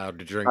I'm allowed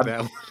to drink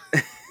that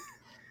one.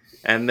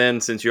 And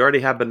then, since you already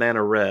have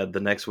banana red, the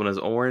next one is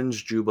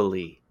orange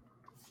jubilee.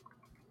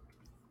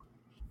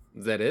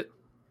 Is that it?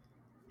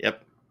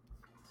 Yep.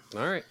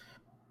 All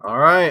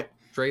right.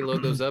 Trey,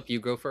 load those up. You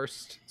go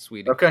first,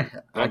 sweetie. Okay,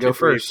 I go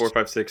first. 4,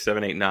 5, 6,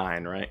 7, 8,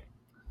 9. Right.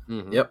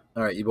 Mm-hmm. Yep.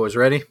 All right, you boys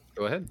ready?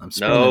 Go ahead. I'm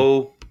spinning.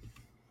 No.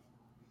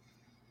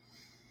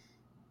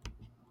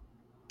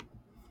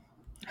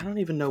 I don't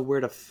even know where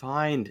to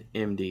find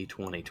MD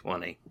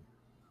 2020.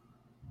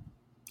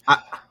 I'm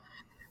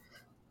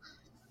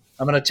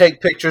going to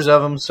take pictures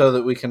of them so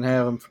that we can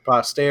have them for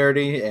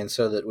posterity and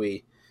so that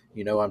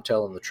I'm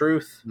telling the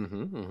truth.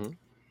 Mm-hmm, mm-hmm.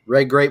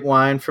 Red grape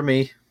wine for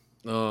me.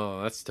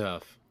 Oh, that's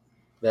tough.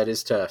 That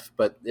is tough,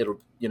 but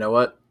you know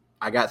what?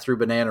 I got through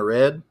banana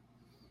red.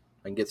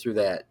 I can get through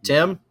that.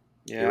 Tim,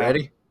 you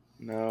ready?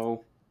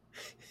 No.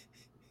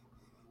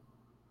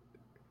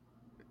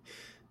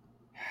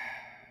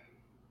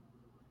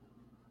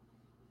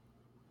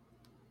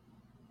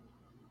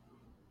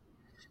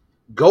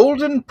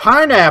 Golden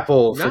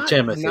pineapple for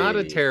Timothy. Not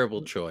a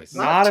terrible choice.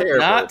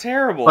 Not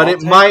terrible. But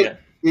it might.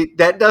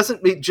 That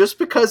doesn't mean just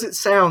because it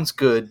sounds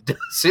good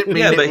doesn't mean.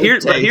 Yeah, but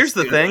here's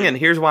the thing, and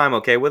here's why I'm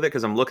okay with it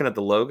because I'm looking at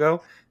the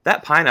logo.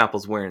 That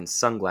pineapple's wearing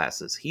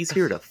sunglasses. He's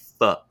here to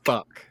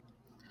fuck.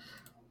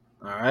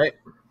 All right,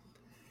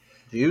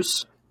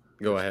 juice.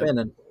 Go ahead.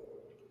 Spinning.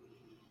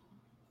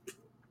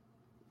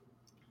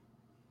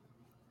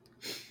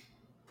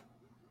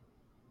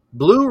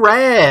 Blue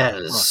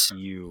raz. Fuck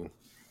you.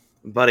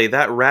 Buddy,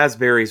 that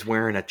raspberry's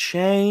wearing a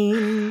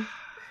chain.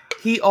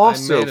 He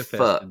also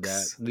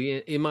fucks.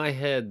 That. In my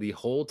head, the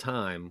whole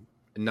time,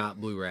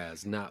 not blue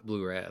raz, not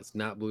blue raz,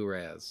 not blue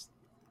raz.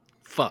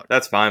 Fuck.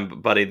 That's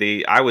fine,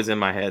 buddy. I was in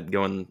my head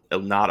going,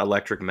 not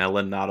electric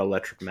melon, not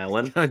electric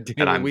melon. God damn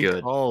and it, I'm we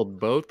good. Called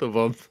both of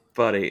them.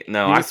 Buddy,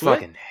 no, I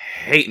fucking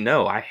hate.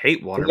 No, I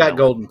hate watermelon. You got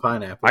golden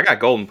pineapple. I got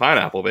golden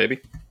pineapple,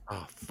 baby.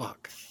 Oh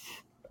fuck.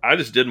 I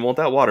just didn't want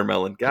that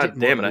watermelon. God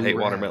damn it, I hate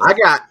watermelon.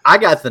 I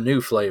got the new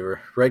flavor.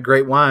 Red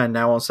grape wine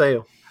now on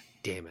sale.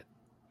 Damn it.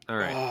 All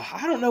right.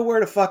 I don't know where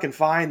to fucking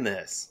find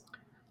this.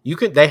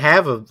 They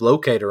have a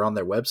locator on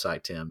their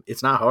website, Tim.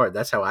 It's not hard.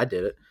 That's how I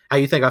did it. How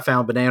you think I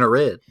found banana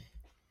red?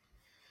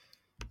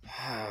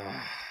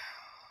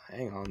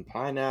 Hang on,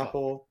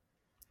 pineapple.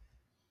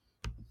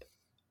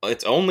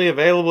 It's only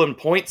available in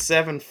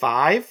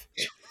 0.75?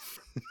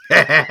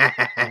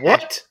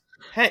 What?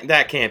 Hey,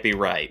 that can't be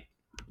right.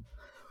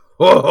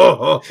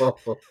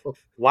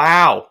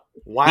 Wow.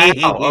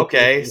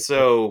 Okay,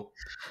 so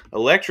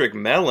electric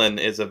melon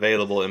is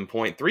available in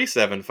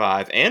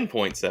 0.375 and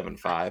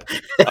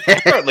 0.75.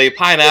 Apparently,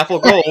 pineapple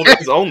gold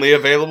is only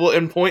available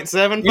in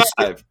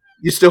 0.75.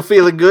 You still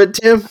feeling good,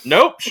 Tim?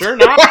 Nope, sure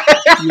not.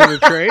 You want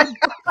to trade?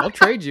 I'll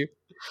trade you.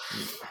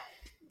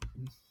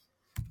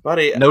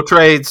 Buddy. No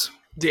trades.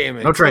 Damn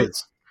it. No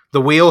trades.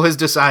 The wheel has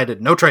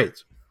decided. No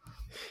trades.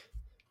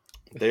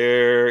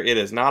 It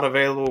is not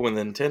available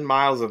within 10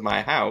 miles of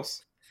my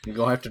house. You're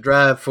going to have to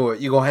drive for it.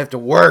 You're going to have to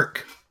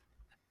work.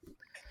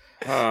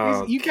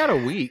 You got a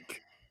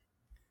week.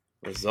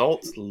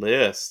 Results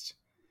list.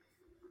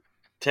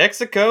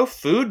 Texaco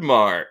Food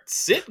Mart.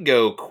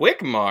 Citgo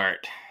Quick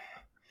Mart.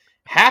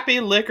 Happy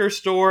Liquor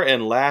Store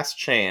and Last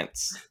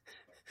Chance.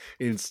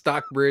 In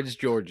Stockbridge,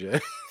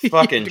 Georgia.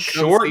 Fucking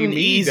Short and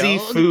Easy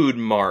Food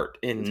Mart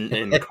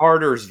in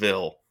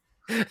Cartersville.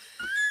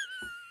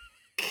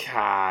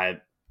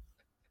 God.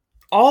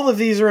 All of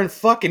these are in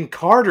fucking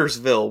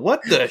Cartersville.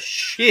 What the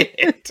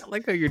shit? I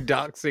like how you're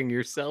doxing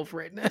yourself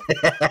right now.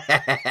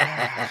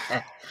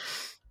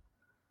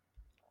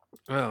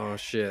 Oh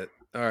shit!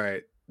 All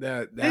right,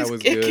 that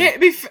was good. It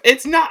can't be.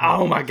 It's not.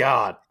 Oh my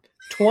god.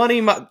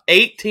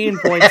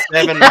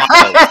 18.7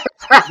 miles.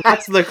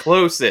 That's the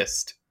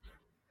closest.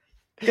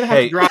 You're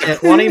gonna have to drive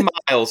 20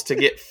 miles to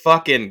get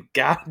fucking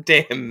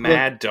goddamn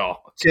Mad Dog.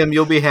 Tim,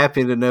 you'll be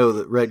happy to know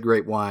that red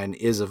grape wine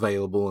is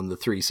available in the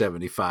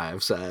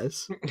 375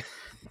 size.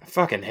 I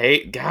fucking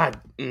hate God.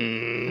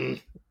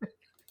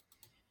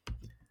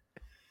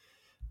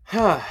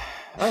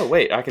 Oh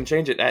wait, I can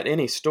change it at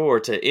any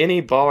store to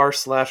any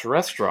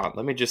bar/restaurant.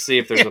 Let me just see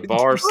if there's a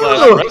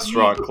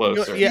bar/restaurant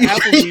closer. Yeah,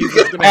 Applebee's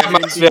is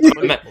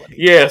gonna have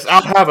yes,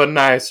 I'll have a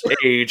nice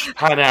aged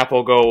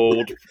pineapple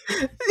gold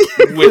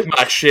with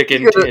my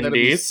chicken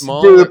tendies.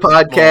 Do the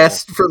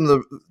podcast from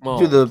the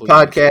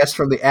podcast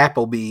from the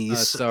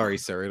Applebee's. Sorry,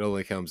 sir, it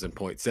only comes in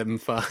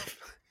 0.75.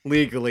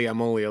 Legally,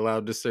 I'm only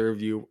allowed to serve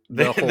you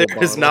the whole There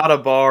bottle. is not a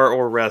bar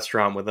or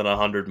restaurant within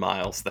 100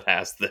 miles that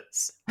has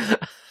this.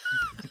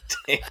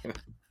 Damn.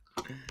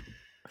 I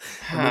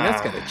mean,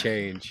 that's gotta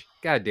change.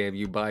 God damn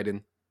you,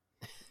 Biden.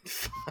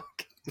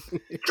 Fuck.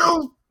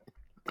 Don't.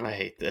 I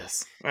hate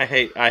this. I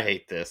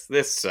hate this.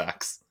 This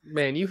sucks.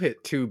 Man, you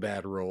hit 2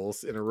 bad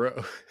rolls in a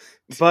row.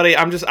 Buddy,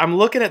 I'm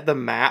looking at the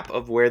map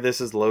of where this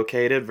is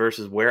located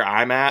versus where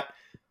I'm at.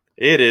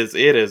 It is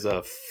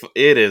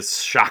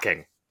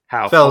shocking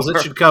how Fellas, far.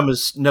 it should come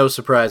as no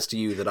surprise to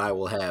you that I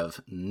will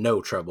have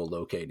no trouble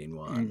locating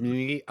one.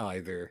 Me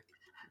either.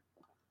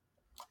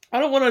 I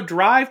don't want to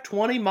drive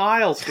 20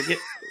 miles to get.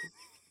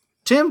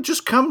 Tim,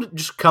 just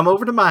come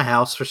over to my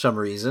house for some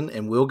reason,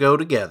 and we'll go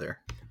together.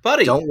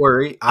 Buddy, don't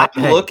worry. I'm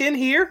looking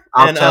here,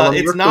 and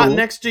it's not cool.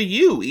 Next to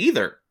you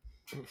either.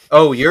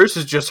 Oh, yours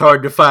is just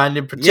hard to find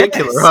in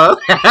particular, yes. Huh?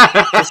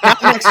 It's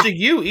not next to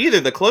you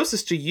either. The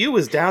closest to you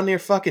is down near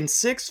fucking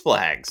Six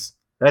Flags.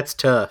 That's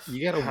tough.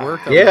 You got to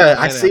work on that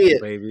I see it,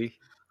 baby.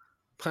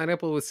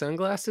 Pineapple with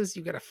sunglasses.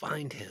 You got to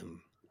find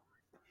him.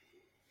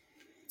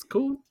 It's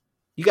cool.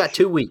 You got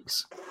 2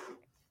 weeks.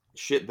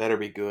 Shit better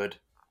be good.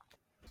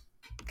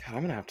 God,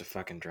 I'm gonna have to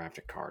fucking drive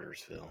to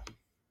Cartersville.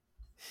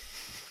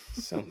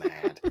 So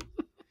mad.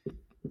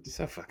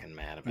 So fucking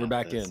mad about this. We're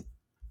back in.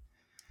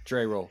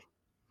 Dre roll.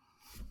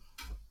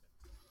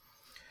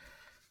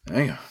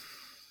 Hang on.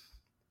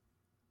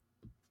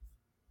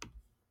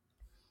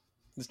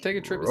 Let's take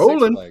a trip to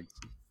Six Flags.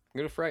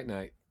 Go to Fright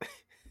Night.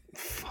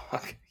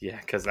 Fuck. Yeah,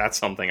 because that's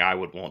something I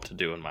would want to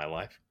do in my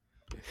life.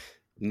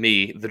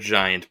 Me, the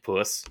giant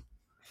puss.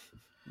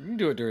 You can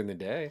do it during the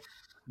day.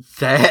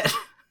 That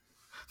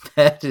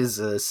is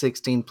a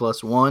 16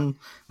 plus 1.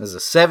 That's a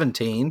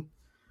 17.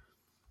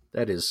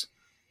 That is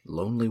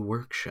Lonely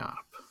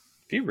Workshop.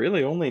 If you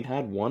really only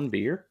had 1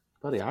 beer,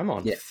 buddy, I'm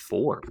on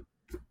 4.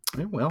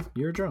 Yeah, well,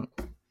 you're drunk.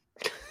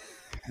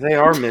 They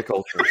are Mick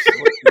Ultras.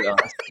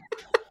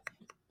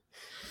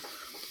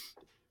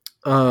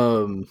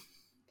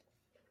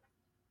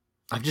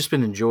 I've just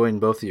been enjoying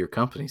both of your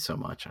company so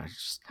much. I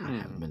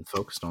haven't been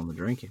focused on the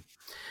drinking.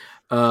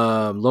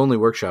 Lonely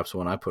Workshop's the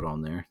one I put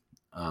on there.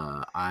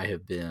 I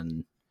have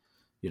been,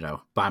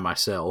 by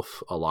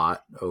myself a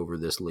lot over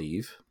this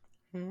leave.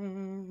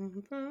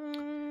 Mainly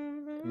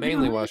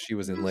while she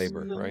was in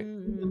labor, right?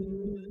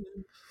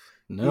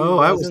 No,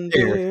 I was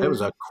there. That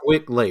was a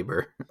quick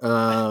labor.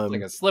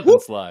 Like a slip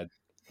and slide.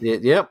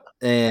 Yep.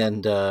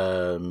 And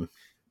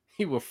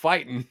you were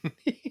fighting.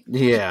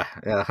 Yeah,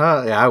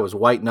 I was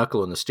white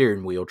knuckling the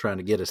steering wheel trying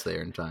to get us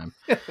there in time.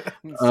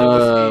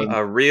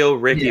 A real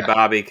Ricky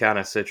Bobby kind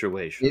of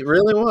situation. It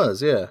really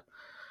was, yeah.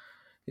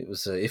 It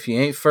was, if you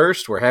ain't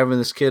first, we're having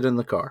this kid in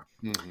the car.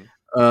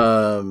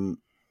 Mm-hmm.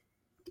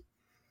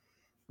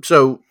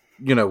 So,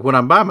 when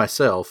I'm by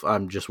myself,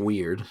 I'm just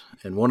weird.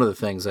 And one of the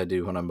things I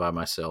do when I'm by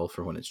myself,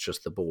 or when it's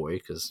just the boy,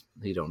 because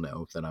he don't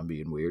know that I'm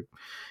being weird,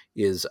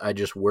 is I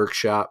just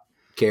workshop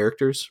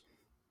characters.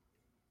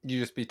 You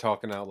just be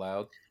talking out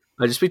loud?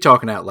 I just be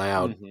talking out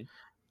loud.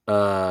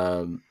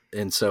 Mm-hmm.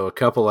 And so a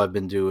couple I've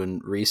been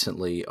doing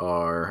recently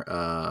are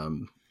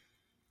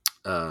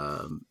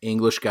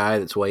English guy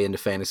that's way into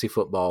fantasy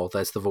football.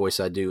 That's the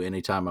voice I do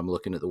anytime I'm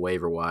looking at the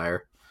waiver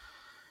wire.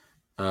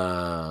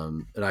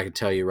 And I can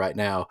tell you right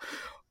now,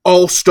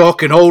 all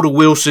stock and all the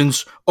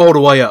Wilsons all the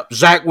way up.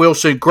 Zach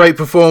Wilson, great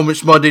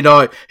performance Monday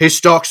night. His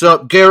stock's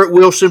up. Garrett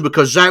Wilson,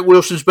 because Zach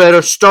Wilson's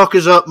better. Stock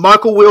is up.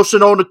 Michael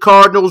Wilson on the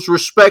Cardinals,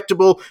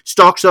 respectable.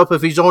 Stock's up.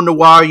 If he's on the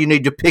wire, you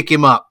need to pick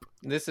him up.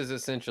 This is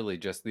essentially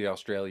just the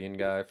Australian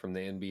guy from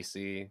the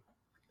NBC.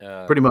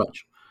 Pretty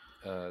much.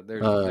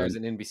 There's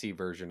an NBC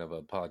version of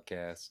a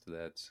podcast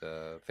that's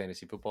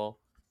fantasy football.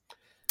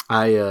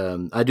 I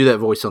do that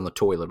voice on the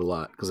toilet a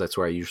lot because that's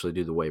where I usually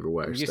do the waiver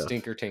wire stuff. You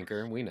stinker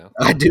tinker, we know.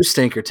 I do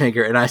stinker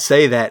tinker, and I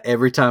say that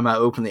every time I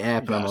open the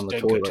app and I'm on the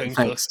toilet. Tinker.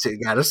 Thanks to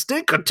got a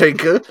stinker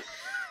tinker.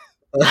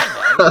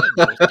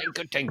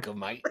 Stinker tinker,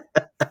 mate.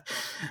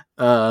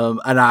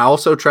 And I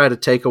also try to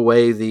take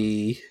away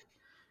the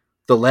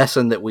the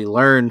lesson that we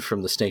learned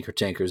from the Stinker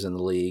Tinkers in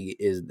the league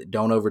is that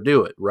don't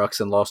overdo it.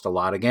 Ruxin lost a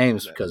lot of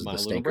games because of the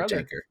Stinker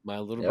Tinker. My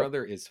little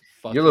brother is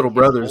fucking your little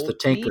brother's the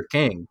team Tinker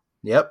King.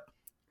 Yep.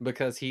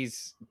 Because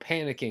he's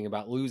panicking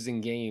about losing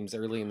games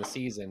early in the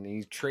season.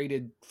 He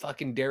traded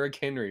fucking Derrick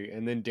Henry,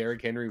 and then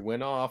Derrick Henry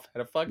went off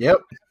at a fucking. Yep.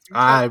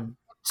 I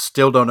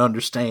still don't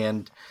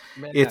understand.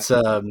 It's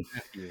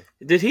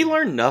Did he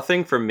learn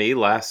nothing from me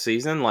last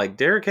season? Like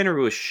Derrick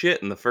Henry was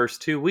shit in the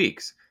first 2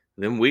 weeks.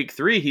 Then week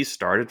 3, he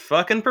started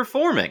fucking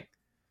performing.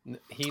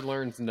 He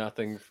learns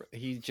nothing.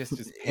 He just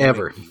is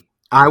ever.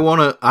 I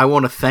want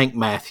to thank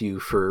Matthew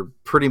for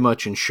pretty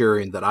much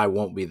ensuring that I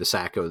won't be the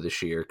Sacco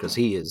this year because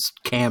he is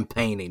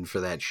campaigning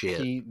for that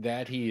shit.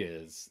 He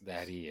is.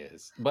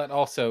 But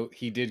also,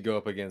 he did go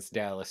up against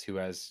Dallas, who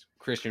has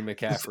Christian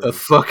McCaffrey, a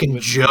fucking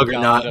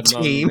juggernaut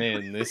team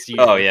this year.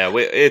 Oh yeah,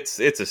 it's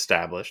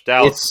established.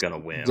 Dallas is gonna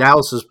win.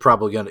 Dallas is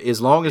probably gonna,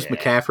 as long as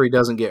McCaffrey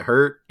doesn't get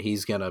hurt,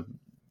 he's gonna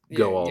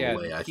go all the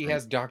way. I think.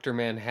 Has Dr.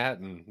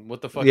 Manhattan.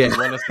 What the fuck do you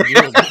want us to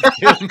do?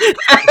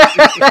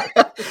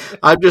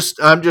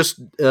 I'm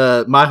just.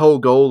 My whole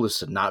goal is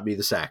to not be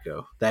the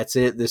Sacco. That's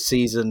it. This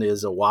season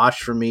is a wash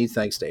for me,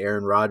 thanks to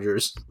Aaron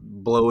Rodgers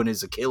blowing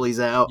his Achilles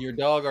out. Your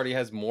dog already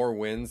has more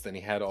wins than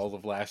he had all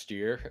of last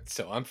year,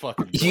 so I'm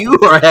fucking. You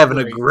are having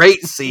a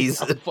great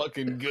season. I'm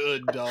fucking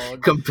good,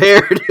 dog.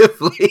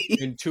 Comparatively,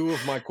 and 2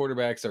 of my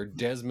quarterbacks are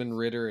Desmond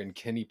Ridder and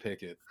Kenny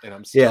Pickett, and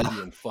I'm still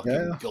being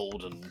fucking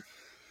golden.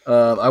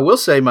 I will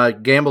say my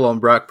gamble on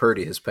Brock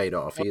Purdy has paid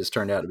off. He has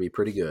turned out to be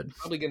pretty good.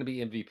 Probably going to be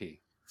MVP.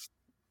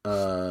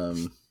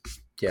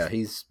 Yeah,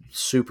 he's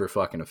super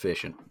fucking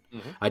efficient.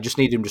 Mm-hmm. I just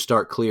need him to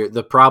start clear.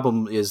 The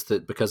problem is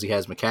that because he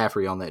has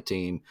McCaffrey on that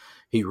team,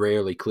 he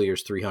rarely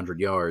clears 300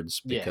 yards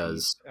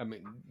because... Yeah,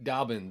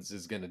 Dobbins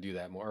is going to do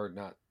that more. Or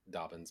not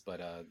Dobbins,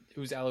 but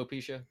who's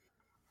alopecia?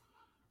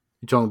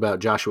 You're talking about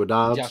Joshua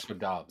Dobbs? Joshua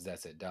Dobbs,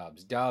 that's it,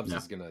 Dobbs. Dobbs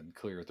is going to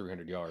clear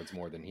 300 yards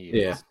more than he is.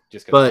 Yeah.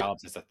 Just because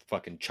Dobbs is a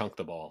fucking chunk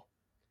the ball.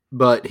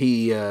 But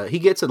he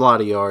gets a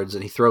lot of yards,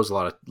 and he throws a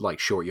lot of like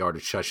short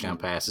yardage touchdown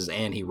passes,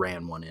 and he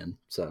ran one in.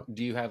 So,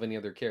 do you have any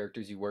other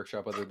characters you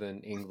workshop other than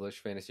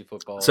English fantasy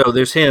football? So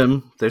there's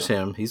him.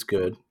 He's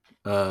good.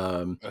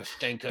 A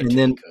stinker and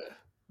then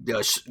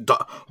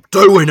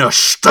doing a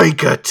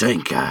stinker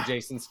tinker.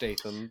 Jason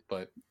Statham,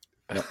 but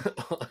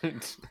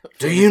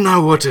do you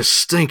know what a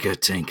stinker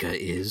tinker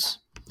is?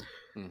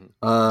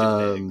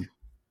 Mm-hmm.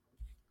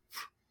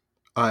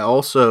 I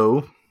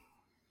also.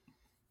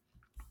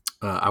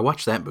 I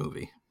watched that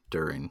movie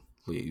during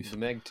leave. The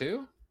Meg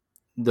 2?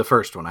 The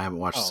first one. I haven't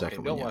watched the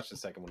second one Don't yet. watch the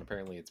second one.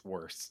 Apparently it's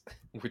worse,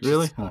 which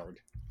really? is hard.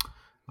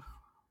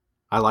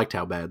 I liked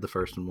how bad the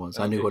first one was.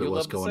 I knew what it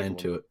was going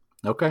into it.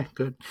 Okay,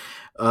 good.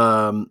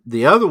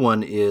 The other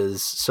one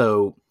is,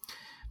 so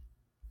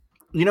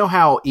you know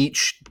how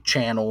each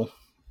channel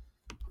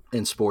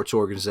and sports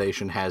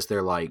organization has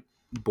their like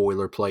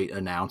boilerplate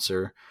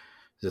announcer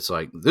that's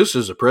like, this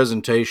is a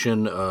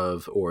presentation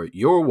of, or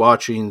you're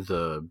watching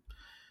the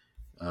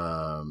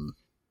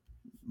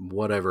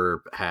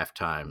whatever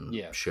halftime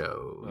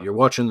show. You're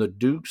watching the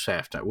Dukes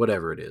halftime,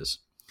 whatever it is.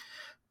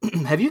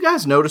 Have you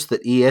guys noticed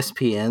that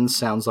ESPN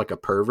sounds like a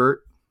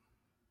pervert?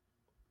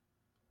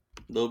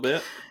 A little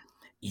bit.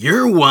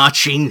 You're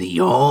watching the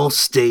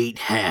All-State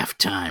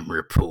halftime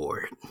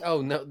report.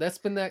 Oh no, that's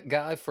been that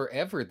guy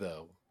forever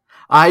though.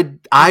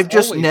 I've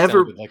just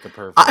never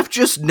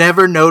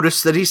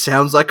noticed that he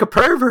sounds like a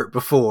pervert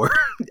before.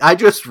 I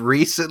just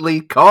recently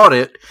caught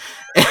it,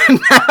 and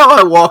now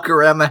I walk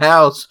around the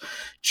house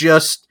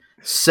just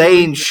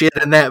saying shit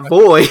in that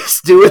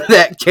voice, doing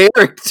that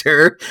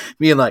character,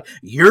 being like,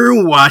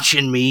 "You're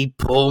watching me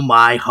pull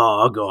my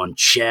hog on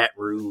chat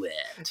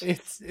roulette."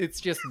 It's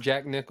just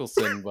Jack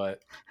Nicholson, but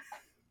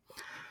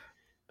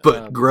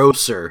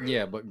grosser.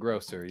 Yeah, but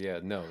grosser. Yeah,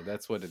 no,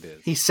 that's what it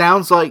is. He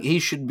sounds like he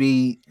should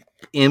be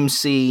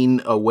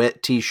emceeing a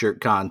wet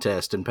t-shirt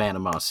contest in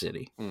Panama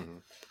City. Mm-hmm.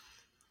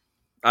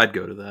 I'd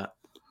go to that.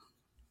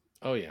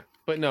 Oh yeah,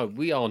 but no,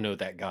 we all know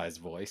that guy's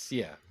voice.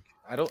 Yeah,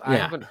 I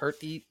haven't heard.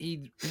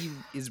 He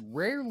is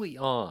rarely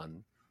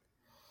on.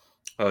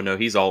 Oh no,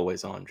 he's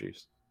always on,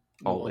 Juice.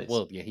 Always.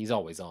 Well, yeah, he's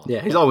always on.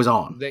 Yeah, he's always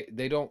on.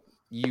 They don't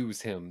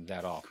use him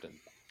that often.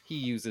 He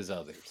uses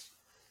others.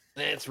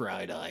 That's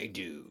right, I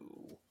do.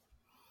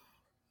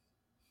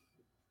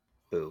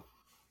 Boo.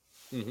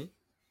 Mm-hmm.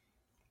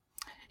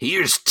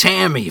 Here's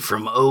Tammy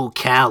from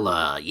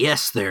Ocala.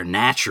 Yes, they're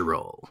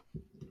natural.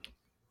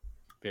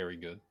 Very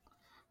good.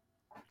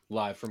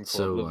 Live from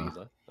Club La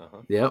Vila.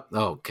 Yep.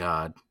 Oh,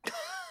 God.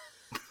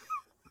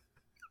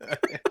 I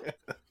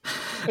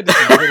did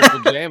a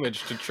little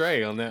damage to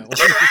Trey on that one.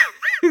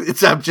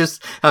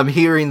 I'm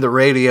hearing the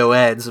radio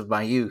ads of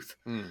my youth.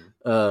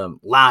 Mm.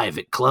 Live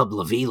at Club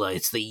La Vila,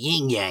 it's the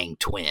Yin Yang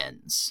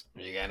Twins.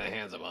 You got a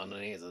hands up on the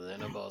knees and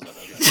then a balls up.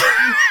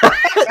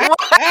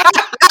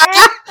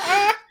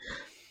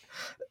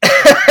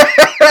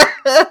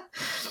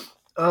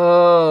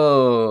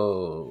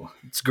 Oh,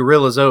 it's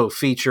Gorilla's O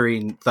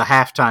featuring the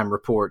halftime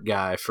report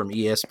guy from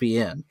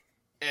ESPN.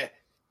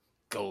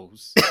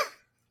 Goes.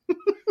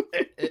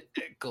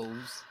 It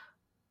goes.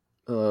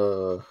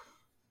 Oh,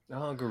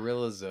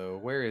 Gorilla Zoe.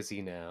 Where is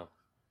he now?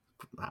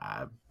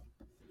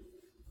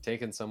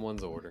 Taking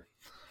someone's order.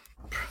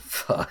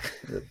 Fuck.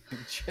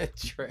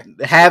 Trash.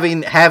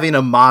 having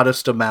a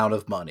modest amount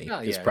of money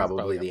is he's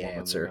probably got the more money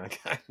answer. than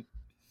I got.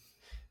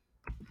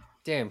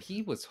 Damn,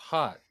 he was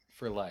hot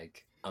for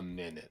like a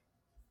minute.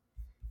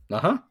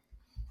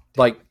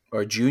 Like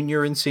our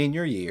junior and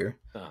senior year,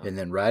 and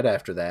then right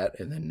after that,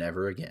 and then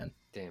never again.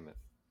 Damn it.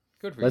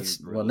 Good for you.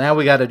 Well, now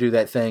we got to do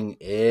that thing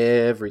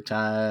every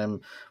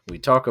time we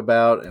talk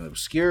about an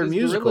obscure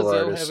musical artist.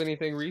 Does artist. have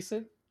anything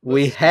recent?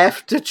 We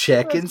have to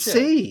check and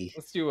see.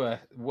 Let's do a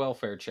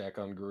welfare check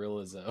on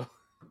Gorilla Zoe.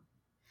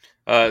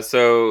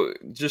 So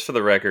just for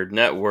the record,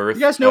 net worth.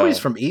 You guys know he's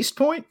from East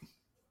Point?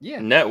 Yeah.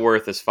 Net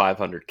worth is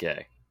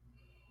 $500K.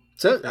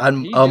 So a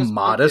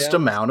modest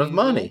amount of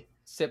money.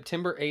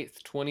 September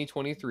 8th,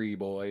 2023,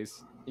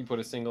 boys. He put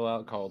a single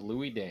out called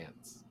Louis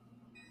Dance.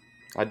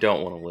 I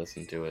don't want to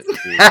listen to it. Dude.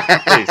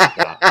 Please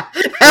stop.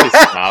 Please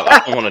stop.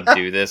 I don't want to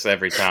do this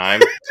every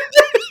time.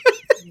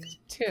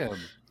 Tim,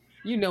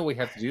 you know we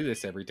have to do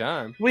this every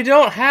time. We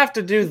don't have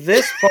to do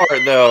this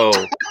part, though.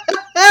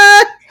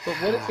 But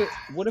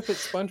what if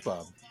it's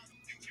SpongeBob?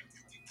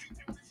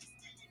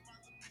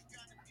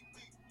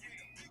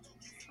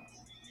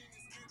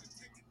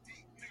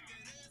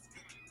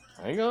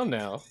 Hang on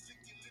now.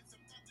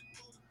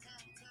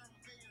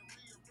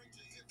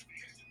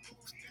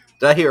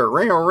 I hear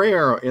a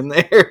rare in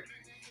there.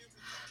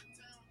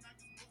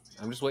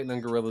 I'm just waiting on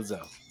Gorilla Zoe.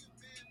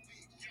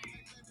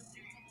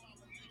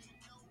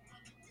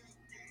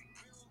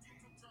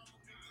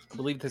 I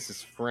believe this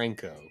is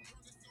Franco.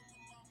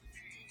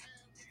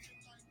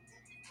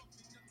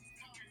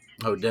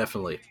 Oh,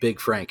 definitely.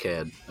 Big Frank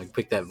head. I can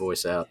pick that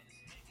voice out.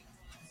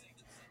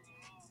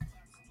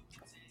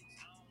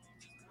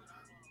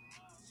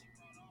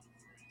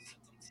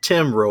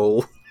 Tim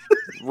roll.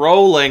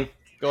 Rolling.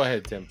 Go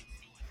ahead, Tim.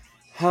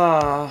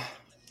 I'm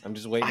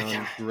just waiting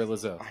on Gorilla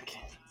Zoe.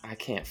 I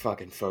can't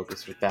fucking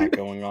focus with that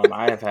going on.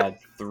 I have had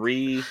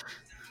 3.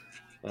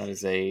 That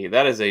is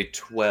a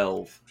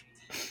 12.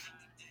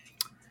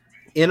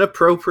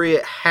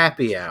 Inappropriate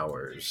happy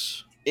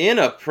hours.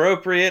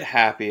 Inappropriate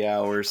happy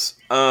hours.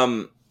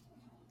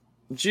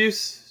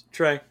 Juice,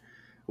 Trey.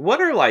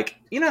 What are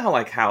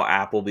how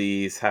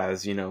Applebee's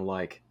has,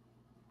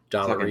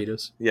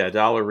 Dollaritas? Yeah,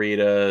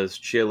 Dollaritas.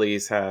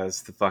 Chili's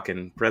has the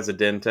fucking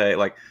Presidente.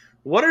 Like,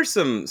 what are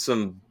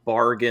some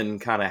bargain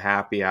kind of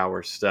happy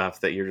hour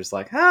stuff that you're just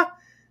like,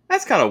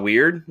 that's kind of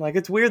weird. Like,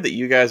 it's weird that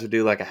you guys would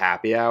do like a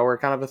happy hour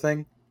kind of a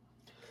thing.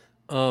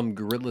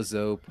 Gorilla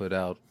Zoe put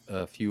out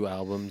a few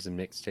albums and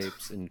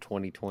mixtapes in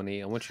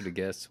 2020. I want you to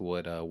guess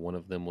what one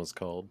of them was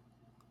called.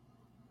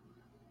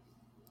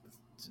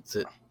 Is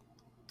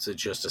it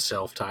just a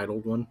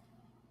self-titled one?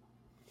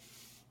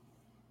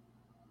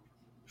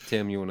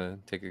 Tim, you want to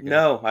take a guess?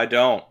 No, I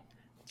don't.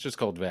 It's just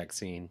called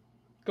Vaccine.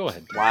 Go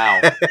ahead.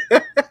 Wow.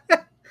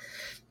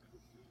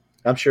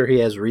 I'm sure he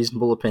has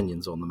reasonable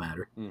opinions on the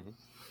matter. Mm-hmm.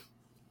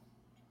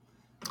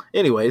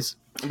 Anyways.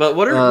 But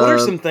what are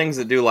some things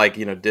that do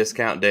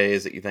discount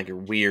days that you think are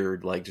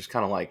weird? Like, just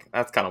kind of like,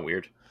 that's kind of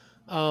weird.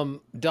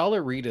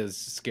 Dollaritas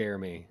scare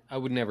me. I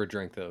would never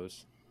drink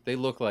those. They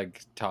look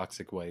like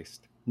toxic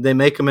waste. They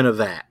make them in a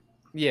vat.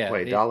 Yeah.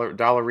 Wait,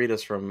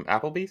 Dollaritas from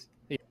Applebee's?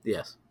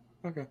 Yes.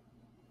 Okay.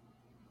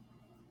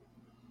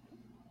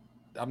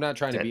 I'm not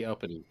trying to be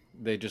uppity.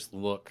 They just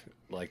look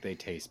like they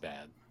taste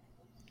bad.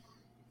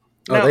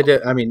 Oh, they do.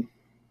 I mean,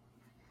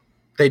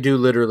 they do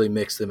literally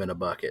mix them in a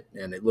bucket,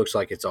 and it looks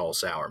like it's all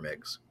sour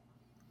mix.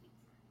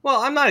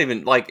 Well, I'm not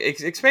even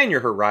expand your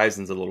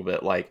horizons a little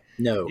bit. Like,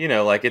 no,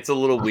 it's a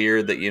little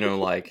weird that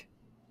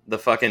the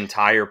fucking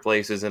tire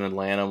places in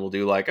Atlanta will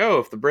do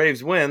if the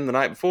Braves win the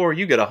night before,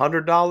 you get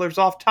 $100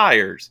 off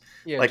tires.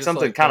 Yeah, like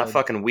something kind of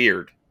fucking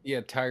weird.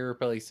 Yeah, tire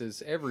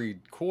places every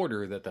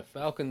quarter that the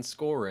Falcons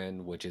score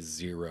in, which is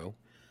 0,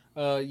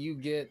 you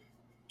get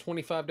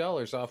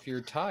 $25 off your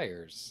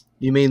tires.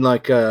 You mean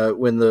like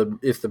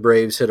if the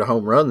Braves hit a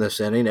home run this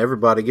inning,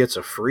 everybody gets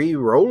a free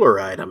roller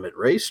item at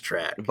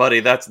racetrack? Buddy,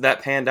 that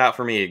panned out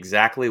for me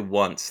exactly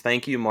once.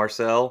 Thank you,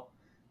 Marcel.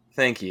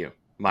 Thank you,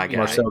 my guy.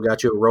 Marcel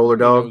got you a roller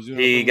dog?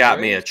 He got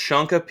me a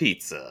chunk of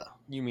pizza.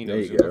 You mean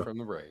Ozuna from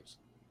the Braves?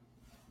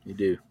 You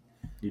do.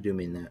 You do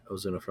mean that.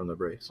 Ozuna from the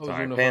Braves.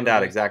 Sorry, panned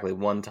out exactly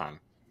one time.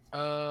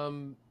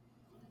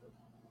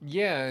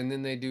 Yeah, and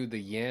then they do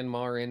the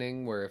Yanmar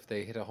inning where if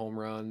they hit a home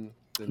run...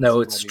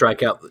 No, it's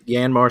strikeout.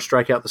 Yanmar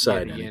strike out the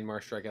side inning.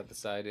 Yanmar strike out the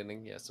side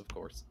inning, yes, of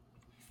course.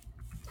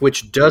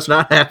 Which does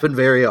not happen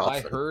very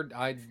often.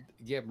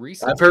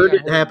 Recently I've heard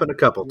it happen a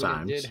couple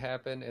times. It did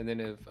happen, and then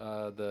if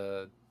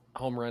the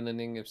home run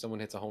inning, if someone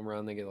hits a home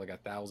run, they get like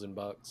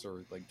 $1,000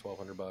 or like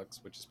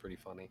 $1,200, which is pretty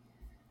funny.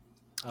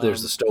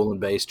 There's the stolen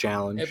base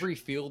challenge. Every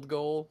field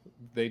goal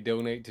they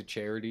donate to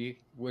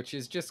charity, which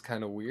is just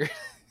kind of weird.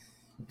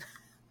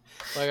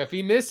 Like if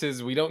he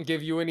misses, we don't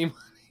give you any money.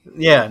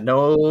 Yeah,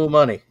 no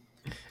money.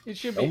 It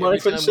should be every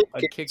time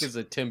a kick is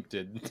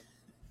attempted,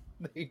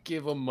 they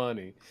give them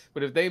money.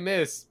 But if they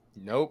miss,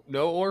 nope,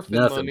 no orphan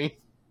money.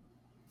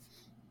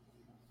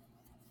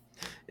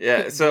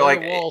 Yeah, so Blair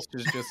like Walsh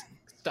is just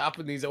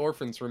stopping these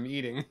orphans from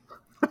eating.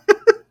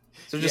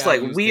 so just Yeah,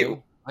 like lose weird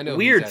him. I know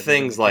weird he's had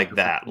things Undertaker like for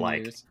that, 10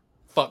 like years.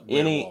 Fuck Blair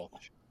any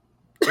Walsh.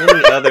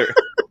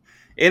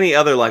 any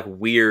other like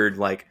weird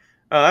like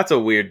oh that's a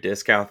weird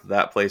discount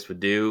that place would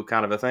do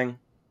kind of a thing.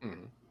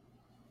 Mhm.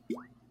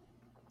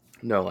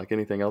 No, like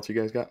anything else you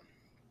guys got?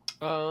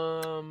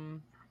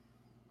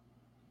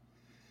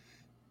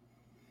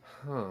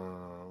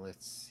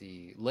 Let's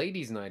see.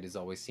 Ladies' night has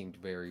always seemed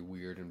very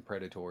weird and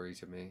predatory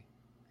to me.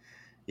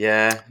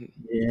 Yeah.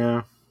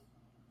 Yeah.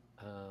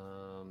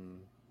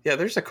 Yeah,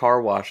 there's a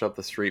car wash up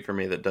the street for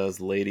me that does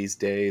ladies'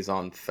 days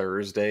on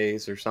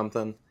Thursdays or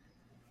something.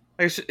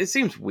 Like, it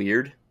seems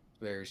weird.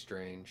 Very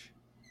strange.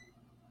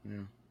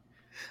 Yeah.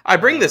 I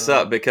bring this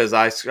up because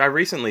I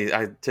recently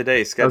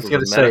today scheduled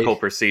a medical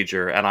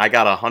procedure and I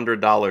got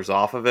 $100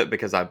 off of it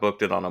because I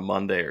booked it on a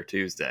Monday or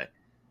Tuesday.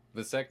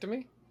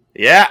 Vasectomy?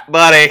 Yeah,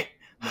 buddy,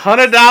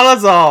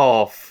 $100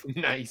 off.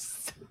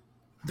 Nice.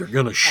 They're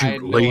gonna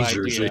shoot no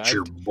lasers idea. at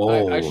your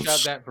balls. I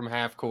shot that from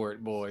half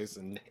court, boys,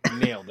 and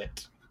nailed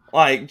it.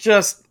 Like,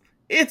 just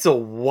it's a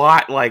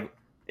what? Like,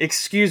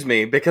 excuse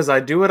me, because I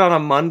do it on a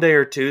Monday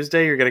or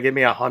Tuesday, you're gonna give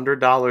me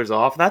 $100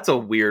 off? That's a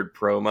weird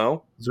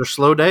promo. These are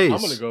slow days.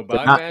 I'm gonna go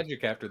buy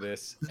magic after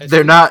this.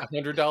 They're not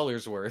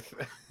 $100 worth.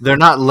 They're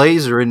not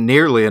lasering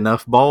nearly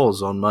enough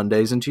balls on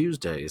Mondays and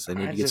Tuesdays. They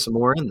need to get some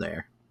more in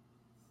there.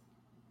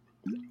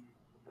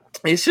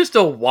 It's just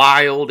a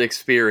wild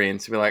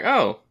experience to be like,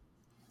 oh,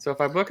 so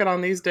if I book it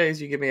on these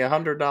days, you give me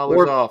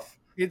 $100 off.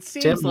 It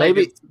seems Tim, like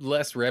maybe it's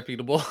less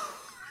reputable.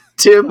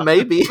 Tim,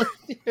 maybe.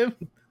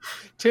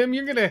 Tim,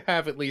 you're gonna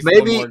have at least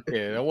one more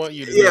kid. I want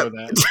you to know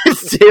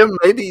that. Tim,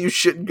 maybe you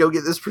shouldn't go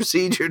get this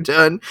procedure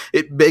done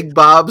at Big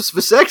Bob's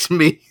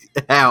vasectomy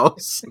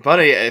house.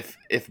 Buddy, if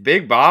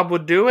Big Bob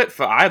would do it,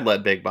 I'd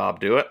let Big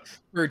Bob do it.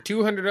 For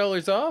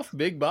 $200 off,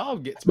 Big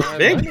Bob gets my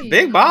money.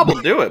 Big Bob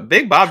will do it.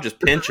 Big Bob just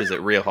pinches it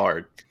real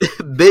hard.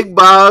 Big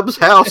Bob's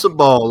house of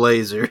ball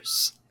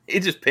lasers. He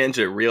just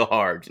pinches it real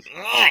hard.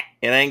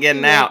 It ain't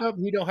getting out.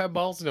 He don't have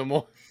balls no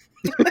more.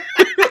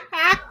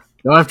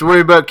 Don't have to worry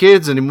about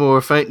kids anymore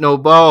if ain't no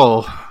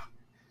ball.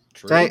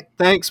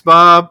 Thanks,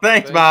 Bob.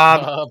 Thanks,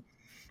 Bob.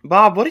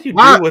 Bob, what do you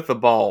do with the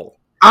ball?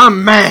 I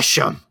mash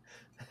them.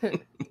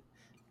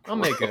 I'll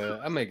make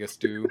a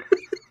stew.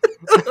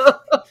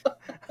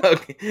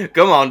 Okay,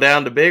 come on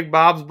down to Big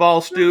Bob's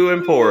Ball Stew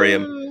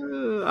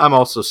Emporium. I'm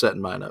also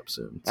setting mine up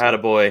soon. So.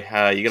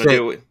 Attaboy. You gonna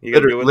do it? You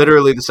gonna do it?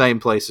 Literally the same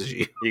place as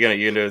you. You gonna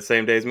do it the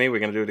same day as me? We're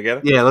gonna do it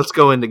together? Yeah, let's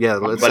go in together.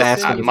 Let's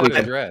ask them if we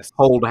can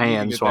hold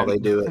hands while they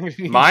do it.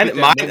 Mine.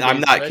 I'm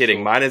not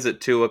kidding. Mine is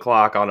at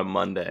 2:00 on a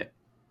Monday.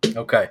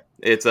 Okay.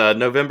 It's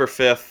November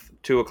 5th,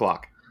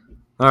 2:00.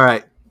 All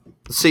right.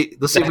 Let's see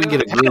if we can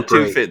get a group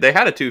rate. They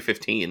had a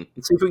 2:15.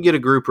 Let's see if we can get a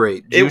group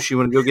rate. Juice, you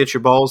want to go get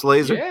your balls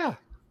lasered? Yeah.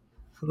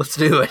 Let's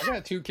do it. I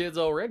got 2 kids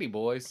already,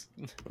 boys.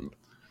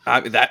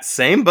 That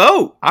same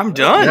boat. I'm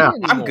done. Yeah.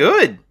 I'm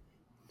good.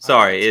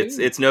 Sorry,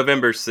 it's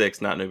November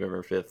 6th, not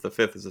November 5th. The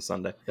 5th is a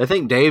Sunday. I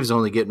think Dave's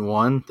only getting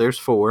 1. There's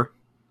 4.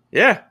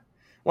 Yeah.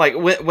 Like,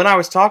 when I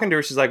was talking to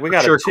her, she's like, we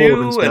got a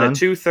 2 and a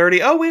 2:30.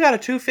 Oh, we got a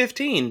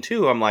 2:15,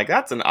 too. I'm like,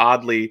 that's an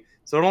oddly...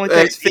 So it only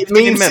takes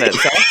 15 minutes.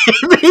 Huh?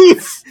 It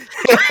means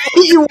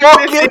you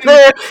walk in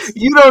there,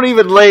 you don't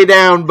even lay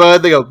down,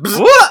 bud. They go,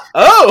 what?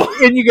 Oh!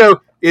 And you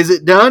go, is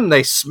it done?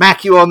 They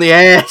smack you on the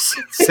ass,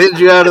 send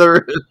you out of the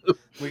room.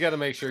 We got to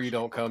make sure you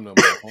don't come no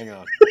more. Hang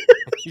on.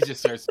 He just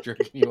starts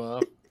jerking you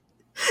off.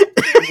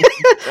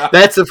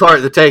 That's the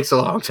part that takes a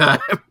long time.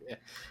 Yeah.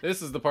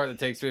 This is the part that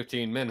takes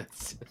 15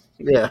 minutes.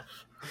 Yeah.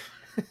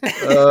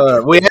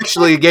 We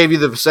actually gave you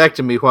the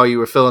vasectomy while you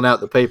were filling out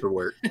the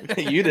paperwork.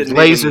 You didn't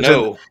even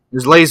know.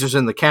 There's lasers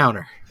in the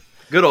counter.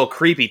 Good old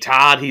creepy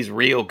Todd. He's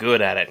real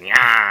good at it.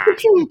 Yeah.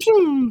 Pew,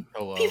 pew.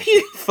 Hello. Pew,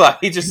 pew. Fuck.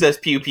 He just says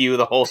pew pew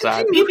the whole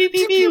time. Pew, pew,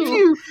 pew, pew.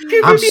 Pew,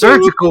 pew, I'm pew,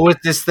 surgical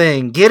with this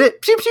thing. Get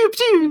it? Pew pew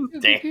pew.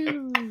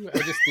 Damn. I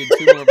just did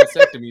 2 more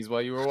vasectomies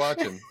while you were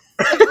watching.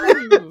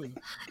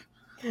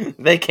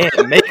 They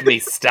can't make me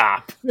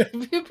stop.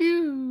 Pew,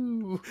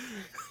 pew.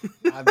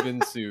 I've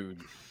been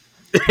sued.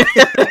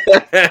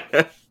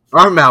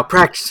 Our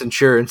malpractice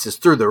insurance is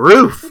through the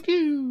roof.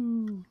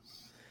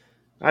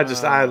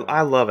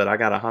 I love it. I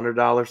got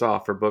 $100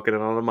 off for booking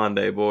it on a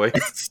Monday, boy.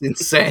 It's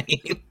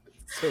insane.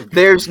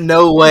 There's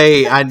no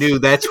way I knew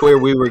that's where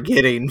we were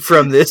getting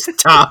from this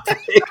topic.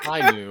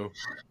 I knew.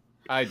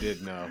 I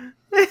did know.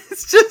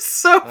 It's just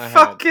so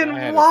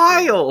fucking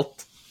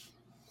wild.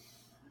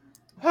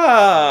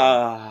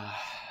 I'm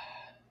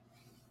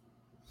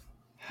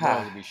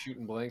going to be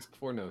shooting blanks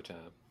before no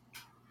time.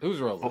 Who's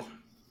rolling?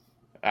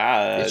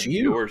 It's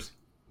yours.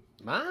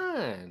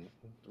 Mine.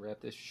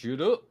 Wrap this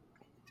shit up.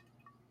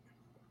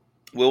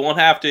 We won't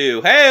have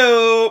to.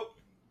 Hey!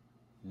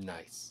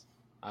 Nice.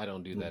 I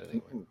don't do that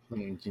anyway.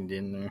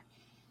 In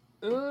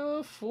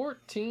there.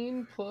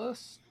 14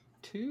 plus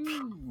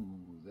 2.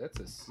 That's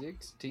a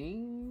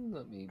 16.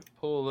 Let me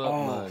pull up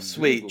my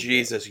sweet Google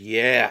Jesus,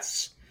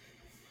 yes.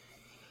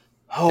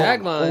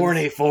 Taglines. I'm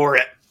horny for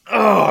it.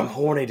 Oh, I'm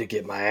horny to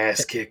get my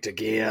ass kicked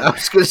again. I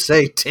was going to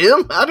say,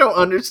 Tim, I don't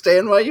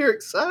understand why you're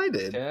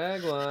excited.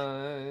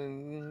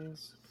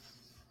 Taglines.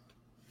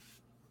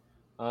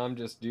 I'm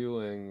just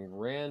doing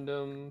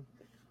random.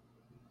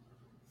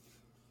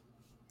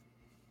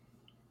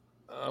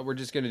 We're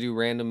just going to do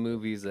random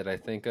movies that I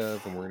think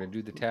of, and we're going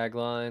to do the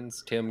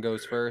taglines. Tim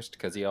goes first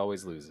because he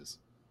always loses.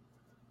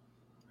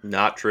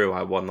 Not true.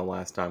 I won the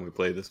last time we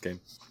played this game.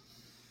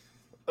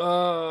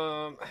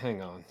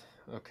 Hang on.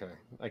 Okay,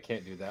 I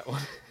can't do that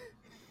one.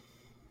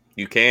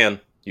 You can.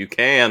 You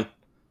can.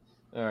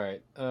 All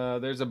right.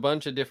 There's a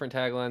bunch of different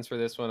taglines for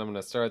this one. I'm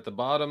going to start at the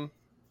bottom.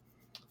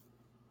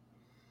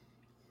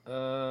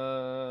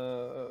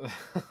 A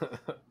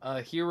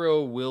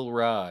Hero Will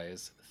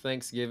Rise.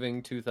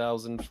 Thanksgiving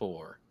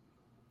 2004.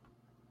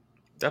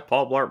 Is that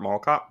Paul Blart Mall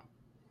Cop?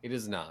 It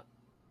is not.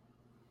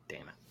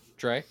 Damn it.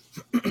 Trey?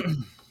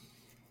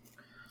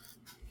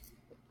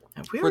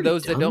 For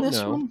those that don't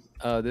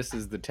know, this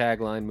is the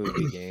tagline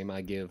movie game.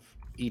 I give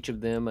each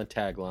of them a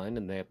tagline,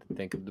 and they have to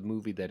think of the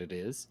movie that it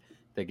is.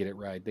 They get it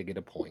right, they get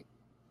a point.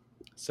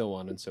 So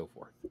on and so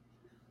forth.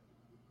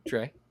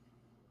 Trey?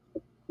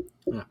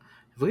 Have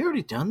we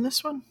already done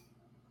this one?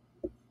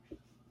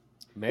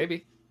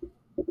 Maybe.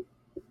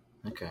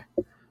 Okay.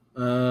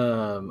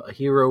 A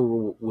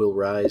Hero Will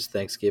Rise,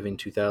 Thanksgiving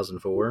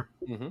 2004.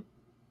 Mm-hmm.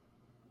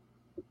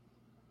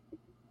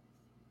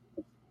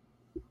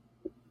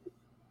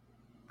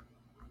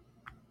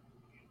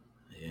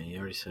 Yeah, you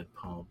already said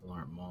Paul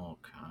Blart Mall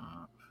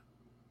Cop.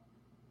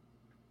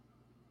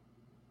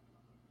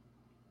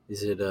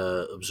 Is it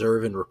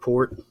Observe and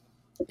Report?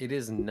 It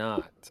is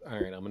not. All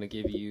right, I'm going to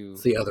give you...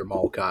 It's the other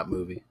Mall Cop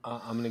movie.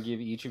 I'm going to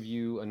give each of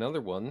you another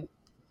one.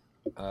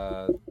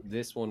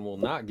 This one will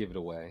not give it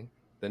away.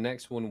 The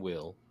next one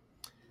will.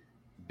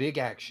 Big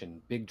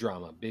action, big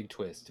drama, big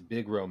twist,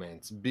 big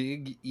romance,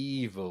 big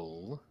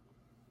evil.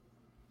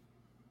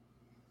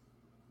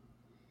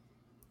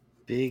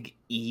 Big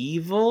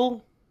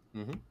Evil?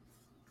 Mm-hmm.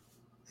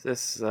 Is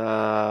this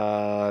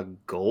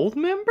Gold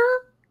Member?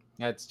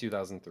 That's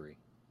 2003.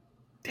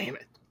 Damn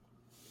it.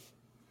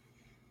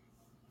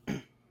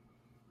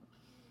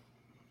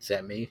 Is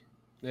that me?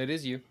 It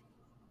is you.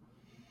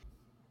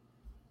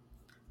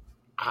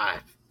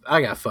 I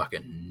got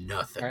fucking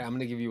nothing. All right, I'm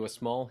going to give you a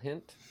small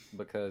hint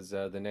because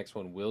the next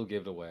one will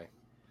give it away.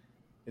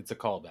 It's a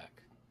callback.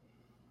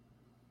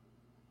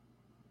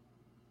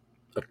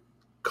 A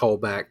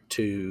callback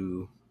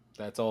to...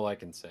 That's all I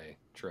can say,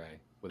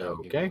 Trey,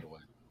 without giving it away.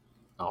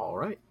 All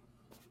right.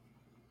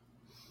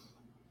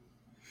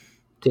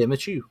 Tim,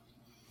 it's you.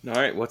 All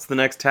right, what's the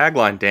next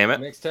tagline, damn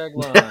it? Next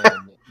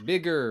tagline.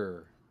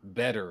 Bigger,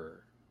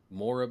 better,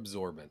 more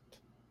absorbent.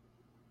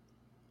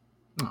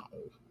 Oh.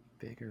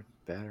 Bigger,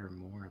 better,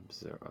 more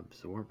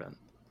absorbent.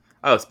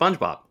 Oh,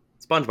 SpongeBob.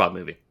 SpongeBob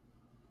movie.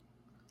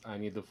 I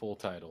need the full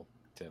title,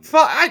 Tim.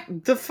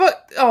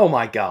 Oh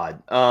my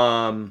god.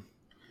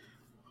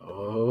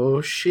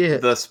 Oh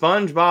shit. The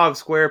SpongeBob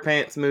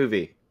SquarePants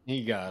movie.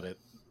 He got it.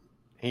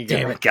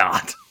 Damn it,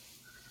 God.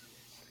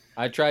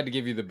 I tried to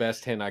give you the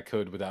best hint I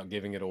could without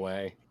giving it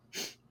away,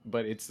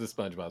 but it's the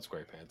SpongeBob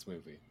SquarePants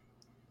movie.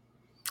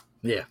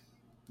 Yeah.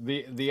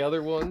 The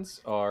other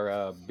ones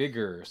are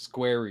bigger,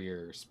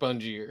 squarier,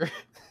 spongier.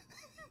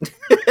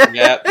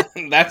 Yeah,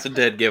 that's a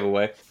dead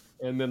giveaway.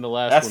 And then the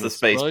last that's one the is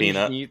Space Sponge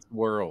Peanut. Meets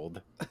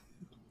World.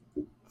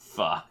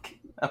 Fuck.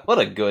 What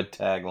a good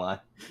tagline.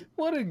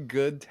 What a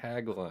good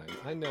tagline.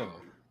 I know.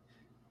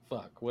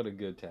 Fuck, what a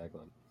good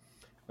tagline.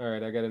 All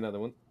right, I got another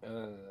one.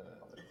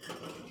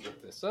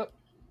 Get this up.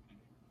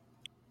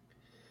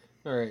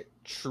 All right,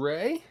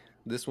 Trey,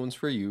 this one's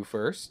for you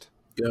first.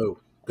 Go.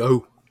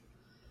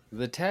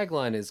 The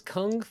tagline is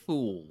Kung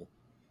Fool.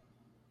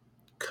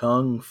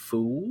 Kung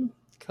Fu?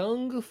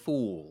 Kung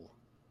Fool.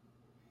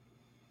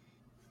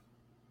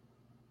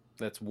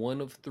 That's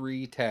one of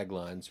 3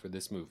 taglines for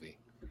this movie.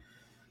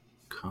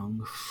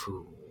 Kung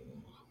Fu.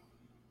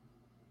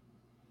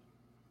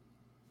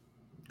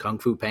 Kung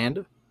Fu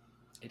Panda?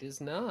 It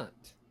is not.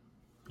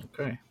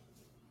 Okay.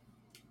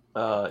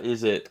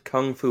 Is it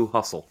Kung Fu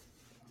Hustle?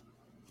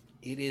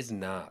 It is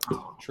not.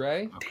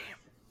 Trey? Damn.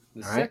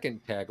 The All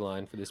second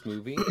tagline for this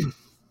movie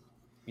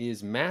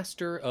is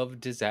Master of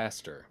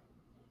Disaster.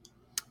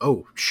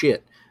 Oh,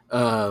 shit.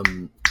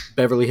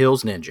 Beverly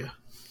Hills Ninja.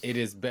 It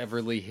is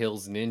Beverly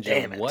Hills Ninja.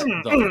 Damn it. What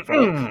the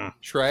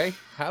fuck? Trey,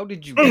 how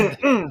did you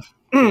get that?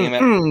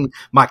 Damn it.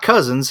 My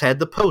cousins had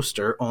the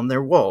poster on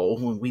their wall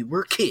when we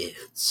were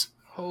kids.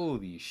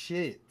 Holy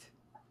shit.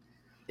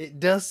 It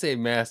does say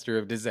Master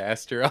of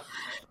Disaster.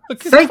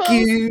 Thank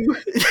you.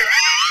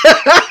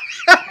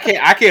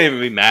 I can't even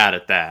be mad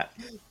at that.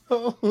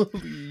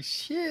 Holy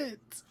shit.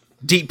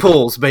 Deep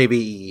pulls,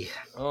 baby.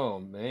 Oh,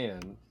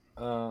 man.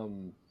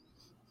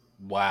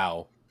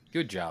 Wow.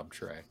 Good job,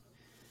 Trey.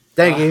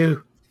 Thank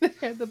you. They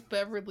had the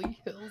Beverly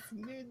Hills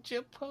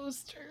Ninja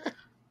poster.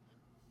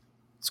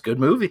 It's a good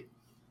movie.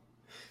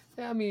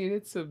 I mean,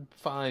 it's a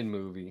fine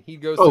movie. He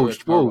goes through a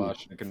car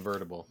wash in a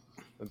convertible.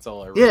 That's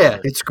all I remember. Yeah,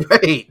 it's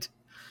great.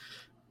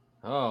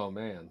 Oh,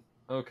 man.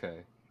 Okay.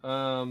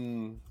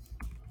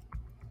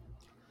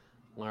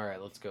 All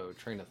right, let's go.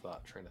 Train of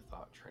thought.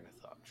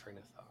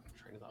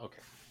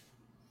 Okay.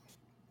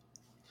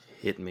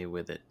 Hit me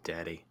with it,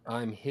 Daddy.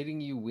 I'm hitting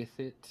you with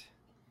it.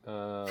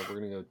 We're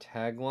going to go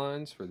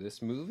taglines for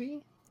this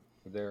movie.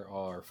 There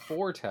are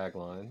 4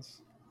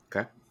 taglines.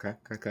 Okay.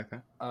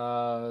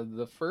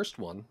 The first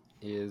one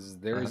is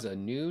there's a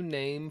new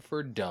name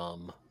for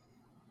dumb.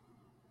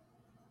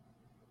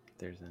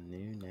 There's a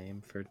new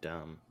name for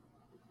dumb.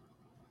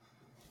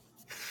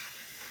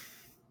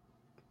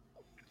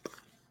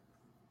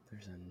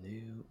 There's a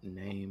new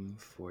name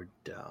for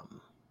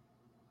dumb.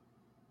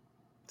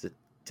 Is it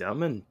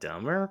Dumb and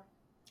Dumber?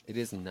 It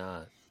is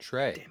not.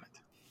 Trey. Damn it.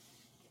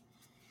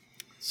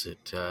 Is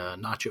it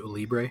Nacho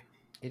Libre?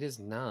 It is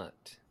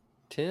not.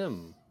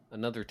 Tim.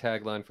 Another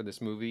tagline for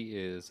this movie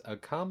is a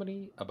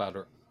comedy about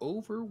an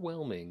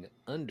overwhelming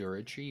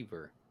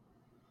underachiever.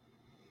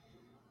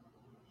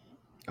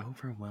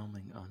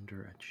 Overwhelming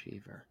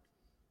underachiever.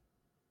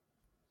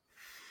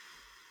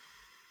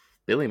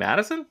 Billy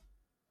Madison?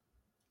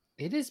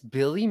 It is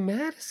Billy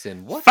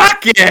Madison. What?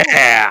 Fuck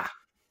yeah!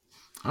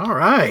 All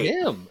right.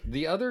 Tim.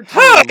 The other 2.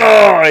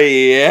 Oh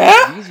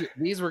yeah!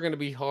 These were going to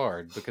be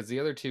hard because the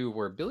other 2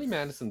 were Billy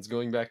Madison's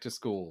going back to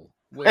school.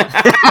 Wait. And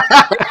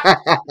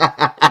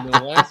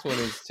the last one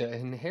is to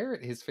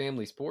inherit his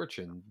family's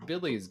fortune.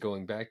 Billy is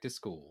going back to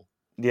school.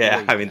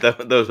 Yeah, I mean,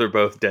 those are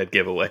both dead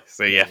giveaways,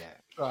 so yeah.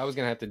 So I was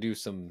going to have to do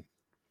some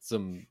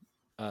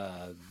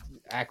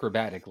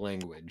acrobatic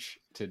language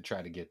to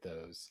try to get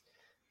those.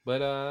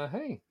 But,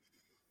 hey,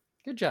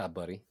 good job,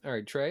 buddy. All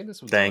right, Trey,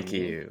 this was Thank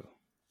you.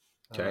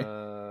 Okay.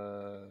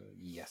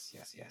 Yes.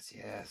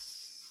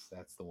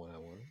 That's the one I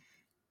wanted.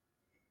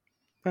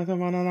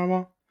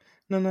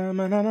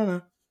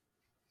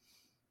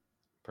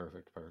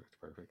 Perfect. All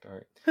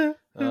right.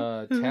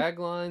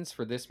 Taglines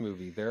for this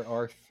movie. There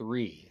are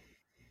 3.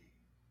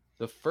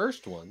 The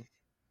first one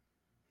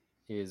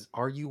is,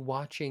 are you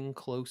watching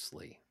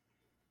closely?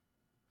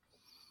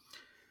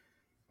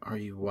 Are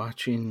you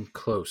watching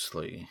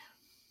closely?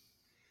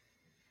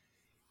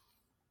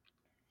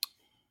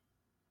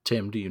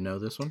 Tim, do you know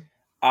this one?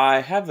 I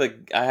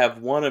have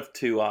one of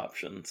 2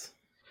 options.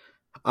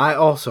 I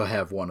also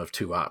have one of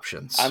 2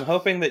 options. I'm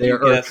hoping that you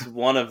guess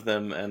one of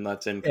them and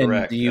that's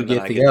incorrect. And you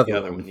get then the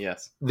other one.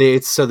 Yes.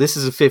 So this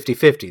is a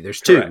 50-50.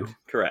 There's 2.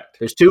 Correct.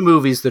 There's 2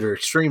 movies that are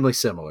extremely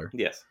similar.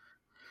 Yes.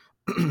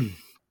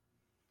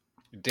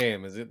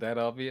 Damn, is it that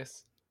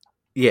obvious?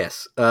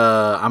 Yes.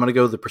 I'm going to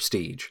go The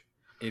Prestige.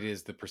 It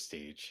is The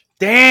Prestige.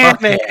 Damn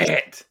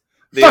it!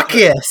 Fuck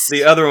yes!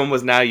 The other one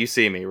was Now You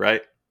See Me,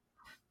 right?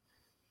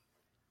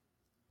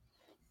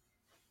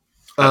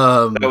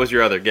 That was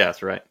your other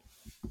guess, right?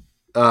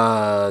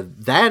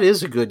 That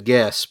is a good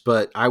guess,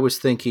 but I was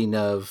thinking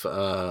of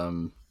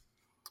the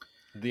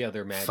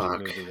other magic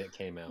movie that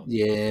came out.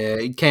 Yeah,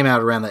 it came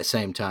out around that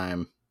same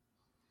time.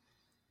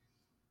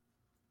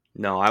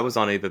 No, I was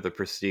on either The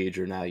Prestige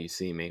or Now You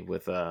See Me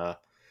with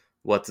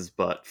what's his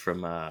butt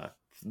from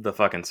the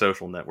fucking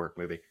Social Network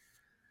movie.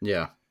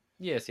 Yeah.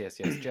 Yes.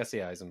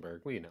 Jesse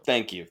Eisenberg. We know.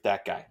 Thank you,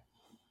 that guy.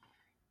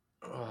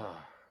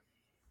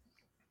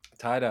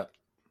 Tied up.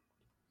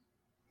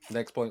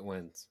 Next point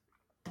wins.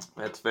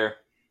 That's fair.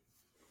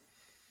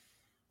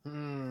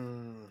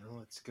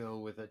 Let's go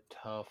with a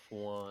tough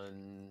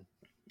one.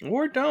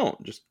 Or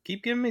don't. Just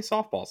keep giving me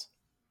softballs.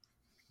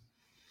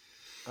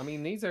 I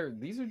mean, these have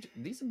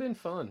been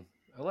fun.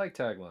 I like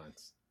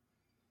taglines.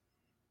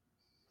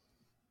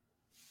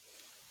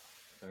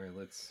 All right,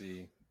 let's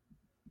see.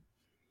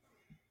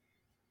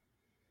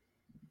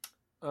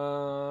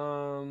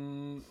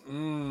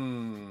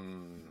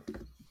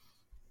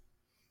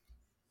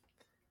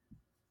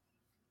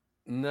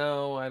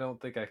 No, I don't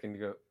think I can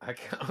go. I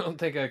don't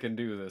think I can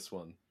do this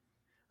one.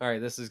 All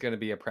right, this is going to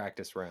be a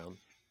practice round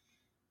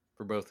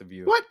for both of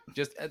you. What?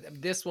 Just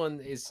this one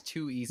is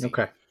too easy.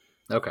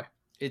 Okay.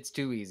 It's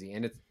too easy,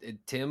 and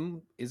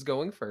Tim is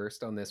going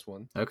first on this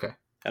one. Okay.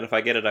 And if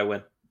I get it, I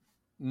win.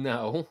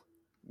 No,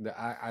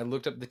 I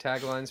looked up the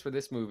taglines for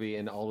this movie,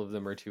 and all of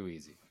them are too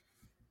easy.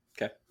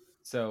 Okay.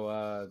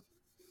 So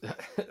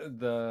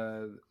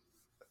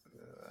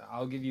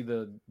I'll give you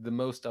the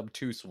most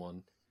obtuse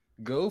one.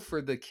 Go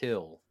for the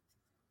kill.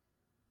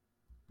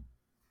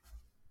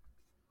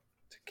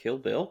 To Kill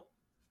Bill?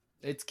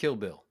 It's Kill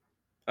Bill.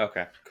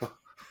 Okay, cool.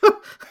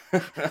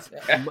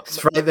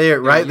 It's right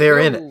there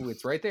in it.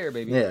 It's right there,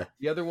 baby. Yeah.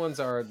 The other ones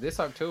are this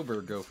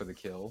October, Go for the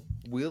Kill.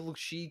 Will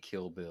She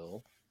Kill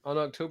Bill? On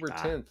October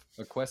 10th,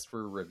 A Quest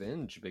for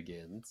Revenge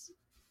begins.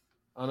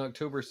 On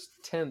October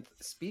 10th,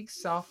 Speak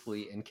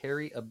Softly and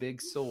Carry a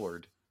Big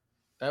Sword.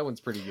 That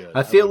one's pretty good.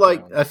 I feel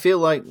like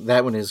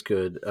that one is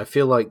good. I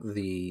feel like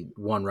the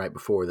one right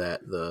before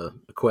that, the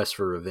Quest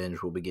for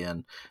Revenge will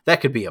begin.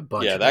 That could be a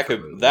bunch. Yeah, of that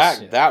could movies.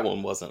 that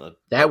one wasn't a.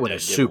 That one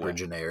is super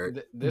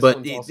generic.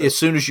 But as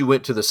soon as you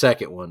went to the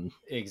second one,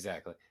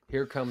 exactly.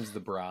 Here Comes the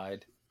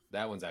Bride.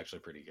 That one's actually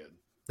pretty good.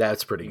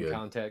 That's pretty good.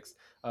 Context.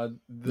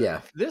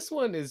 Yeah. This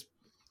one is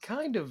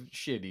kind of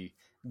shitty.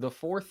 The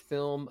fourth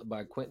film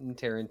by Quentin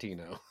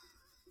Tarantino.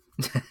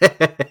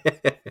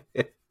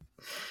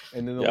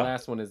 And then the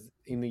last one is,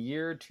 in the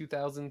year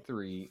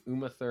 2003,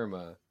 Uma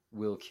Thurman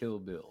will kill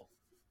Bill.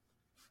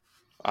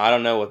 I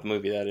don't know what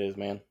movie that is,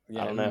 man.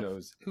 Yeah, I don't who know.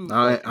 knows?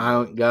 I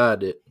don't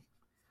got it.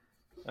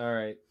 All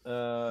right.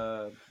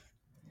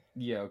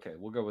 Yeah, okay.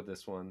 We'll go with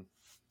this one.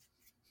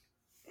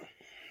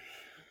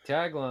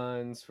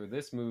 Taglines for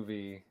this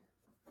movie: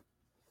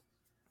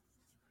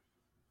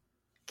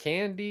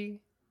 candy,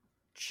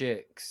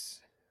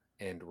 chicks,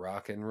 and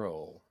rock and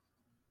roll.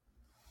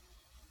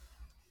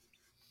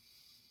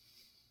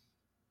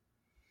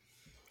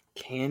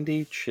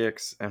 Candy,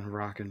 chicks, and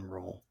rock and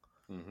roll.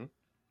 Mm-hmm.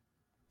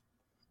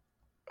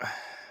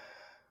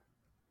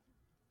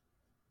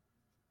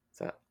 Is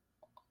that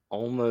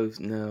almost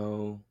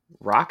no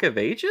Rock of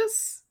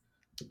Ages?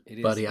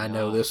 Buddy, I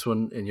know this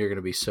one, and you're going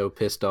to be so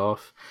pissed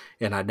off,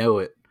 and I know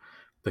it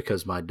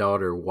because my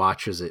daughter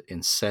watches it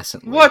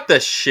incessantly. What the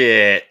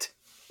shit?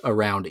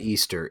 Around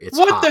Easter, it's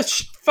what Hop. the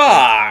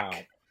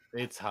fuck?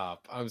 It's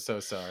Hop. I'm so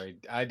sorry.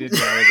 I didn't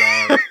know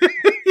that.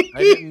 I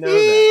didn't know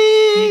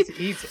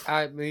that.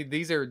 I mean,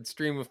 these are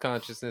stream of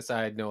consciousness.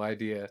 I had no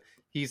idea.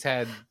 He's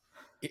had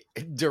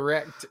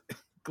direct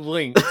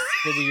links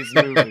to these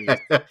movies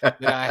that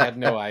I had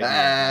no idea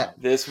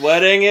about. This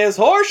wedding is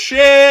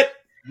horseshit.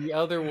 The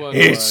other one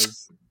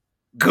was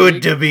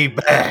good to be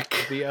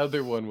back. The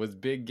other one was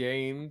Big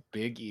Game,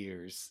 Big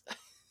Ears.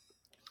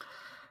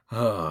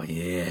 Oh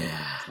yeah.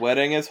 This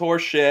wedding is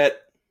horseshit.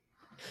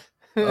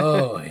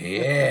 Oh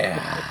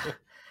yeah.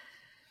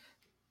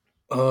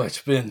 Oh,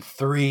 it's been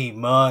 3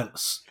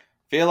 months.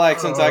 Feel like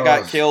since I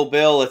got Kill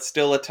Bill, it's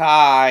still a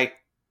tie.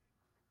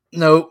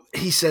 Nope,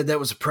 he said that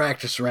was a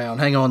practice round.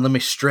 Hang on, let me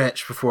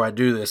stretch before I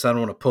do this. I don't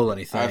want to pull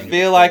anything. I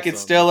feel like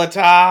it's still a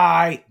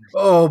tie.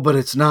 Oh, but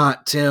it's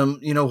not, Tim.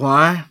 You know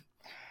why?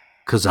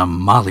 Because I'm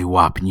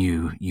mollywopping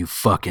you, you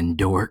fucking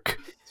dork.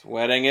 This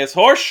wedding is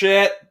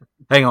horseshit.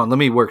 Hang on, let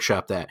me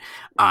workshop that.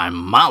 I'm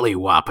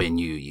mollywopping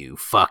you, you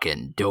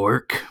fucking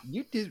dork.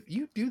 You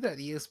do that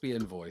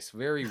ESPN voice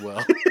very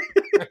well.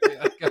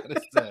 I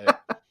gotta say.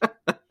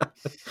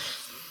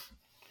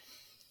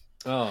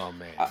 Oh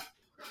man.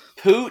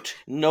 Poot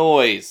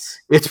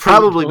noise. It's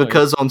probably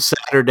because on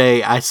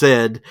Saturday I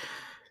said,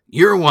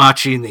 "You're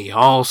watching the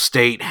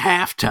All-State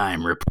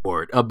halftime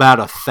report" about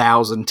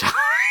 1,000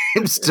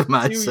 times to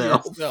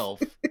myself.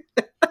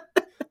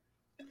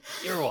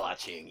 You're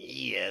watching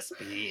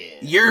ESPN.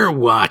 You're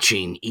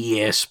watching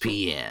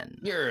ESPN.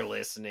 You're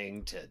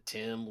listening to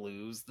Tim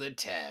lose the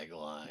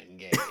tagline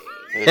game.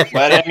 This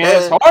wedding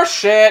is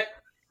horseshit.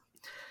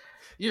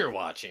 You're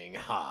watching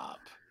Hop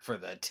for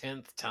the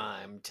 10th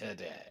time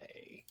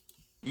today.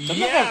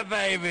 Yeah,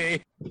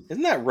 baby.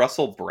 Isn't that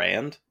Russell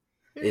Brand?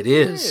 It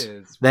is.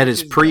 That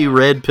is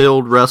pre-red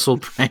pilled Russell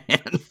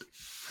Brand.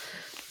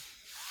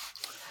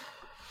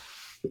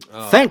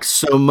 Thanks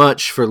so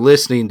much for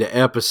listening to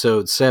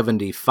episode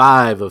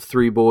 75 of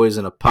Three Boys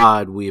in a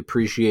Pod. We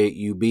appreciate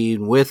you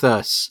being with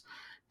us.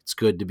 It's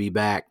good to be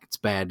back. It's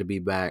bad to be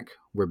back.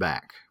 We're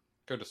back.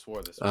 Could have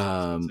swore this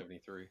was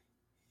 73.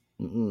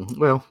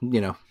 Well,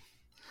 you know,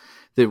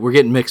 we're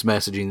getting mixed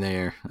messaging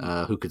there.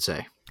 Who could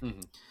say?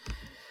 Mm-hmm.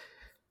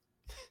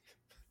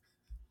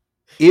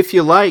 If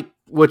you like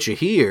what you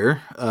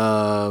hear,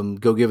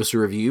 go give us a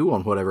review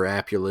on whatever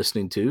app you're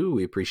listening to.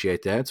 We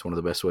appreciate that. It's one of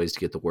the best ways to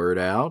get the word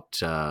out.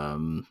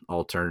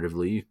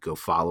 Alternatively, go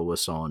follow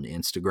us on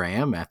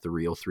Instagram at The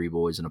Real Three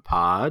Boys in a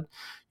Pod.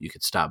 You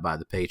could stop by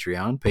the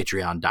Patreon,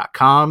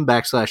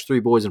 patreon.com/Three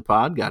Boys in a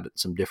Pod. Got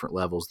some different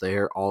levels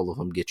there. All of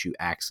them get you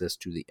access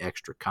to the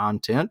extra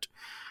content.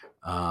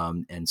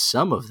 And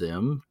some of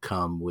them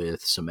come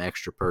with some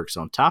extra perks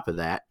on top of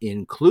that,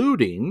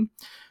 including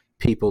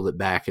people that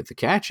back at the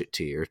Catch It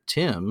tier.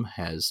 Tim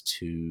has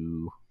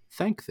to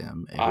thank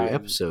them every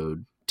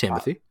episode.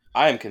 Timothy?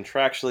 I am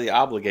contractually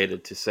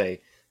obligated to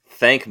say,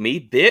 thank me,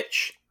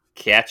 bitch.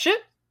 Catch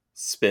it.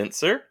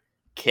 Spencer.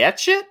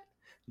 Catch it.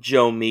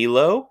 Joe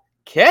Milo.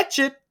 Catch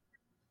it.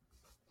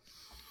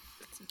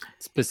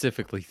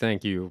 Specifically,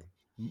 thank you.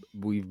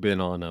 We've been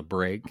on a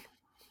break.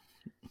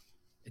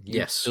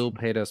 You still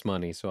paid us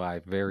money, so I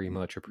very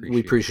much appreciate it.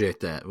 We appreciate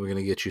that. We're going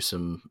to get you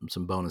some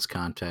bonus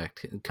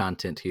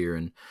content here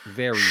in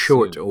very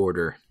short soon.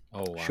 Order.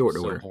 Oh, short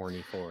I'm order. So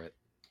horny for it.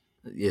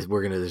 Yes,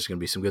 there's going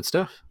to be some good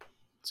stuff.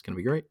 It's going to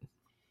be great.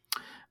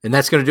 And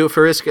that's going to do it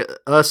for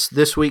us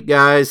this week,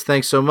 guys.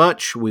 Thanks so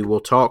much. We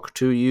will talk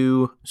to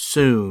you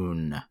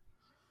soon.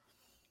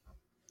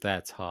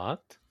 That's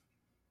hot.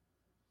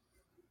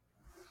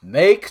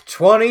 Make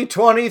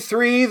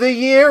 2023 the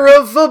year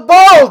of the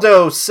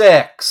Baldo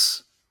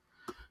sex.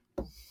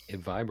 It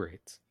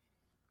vibrates.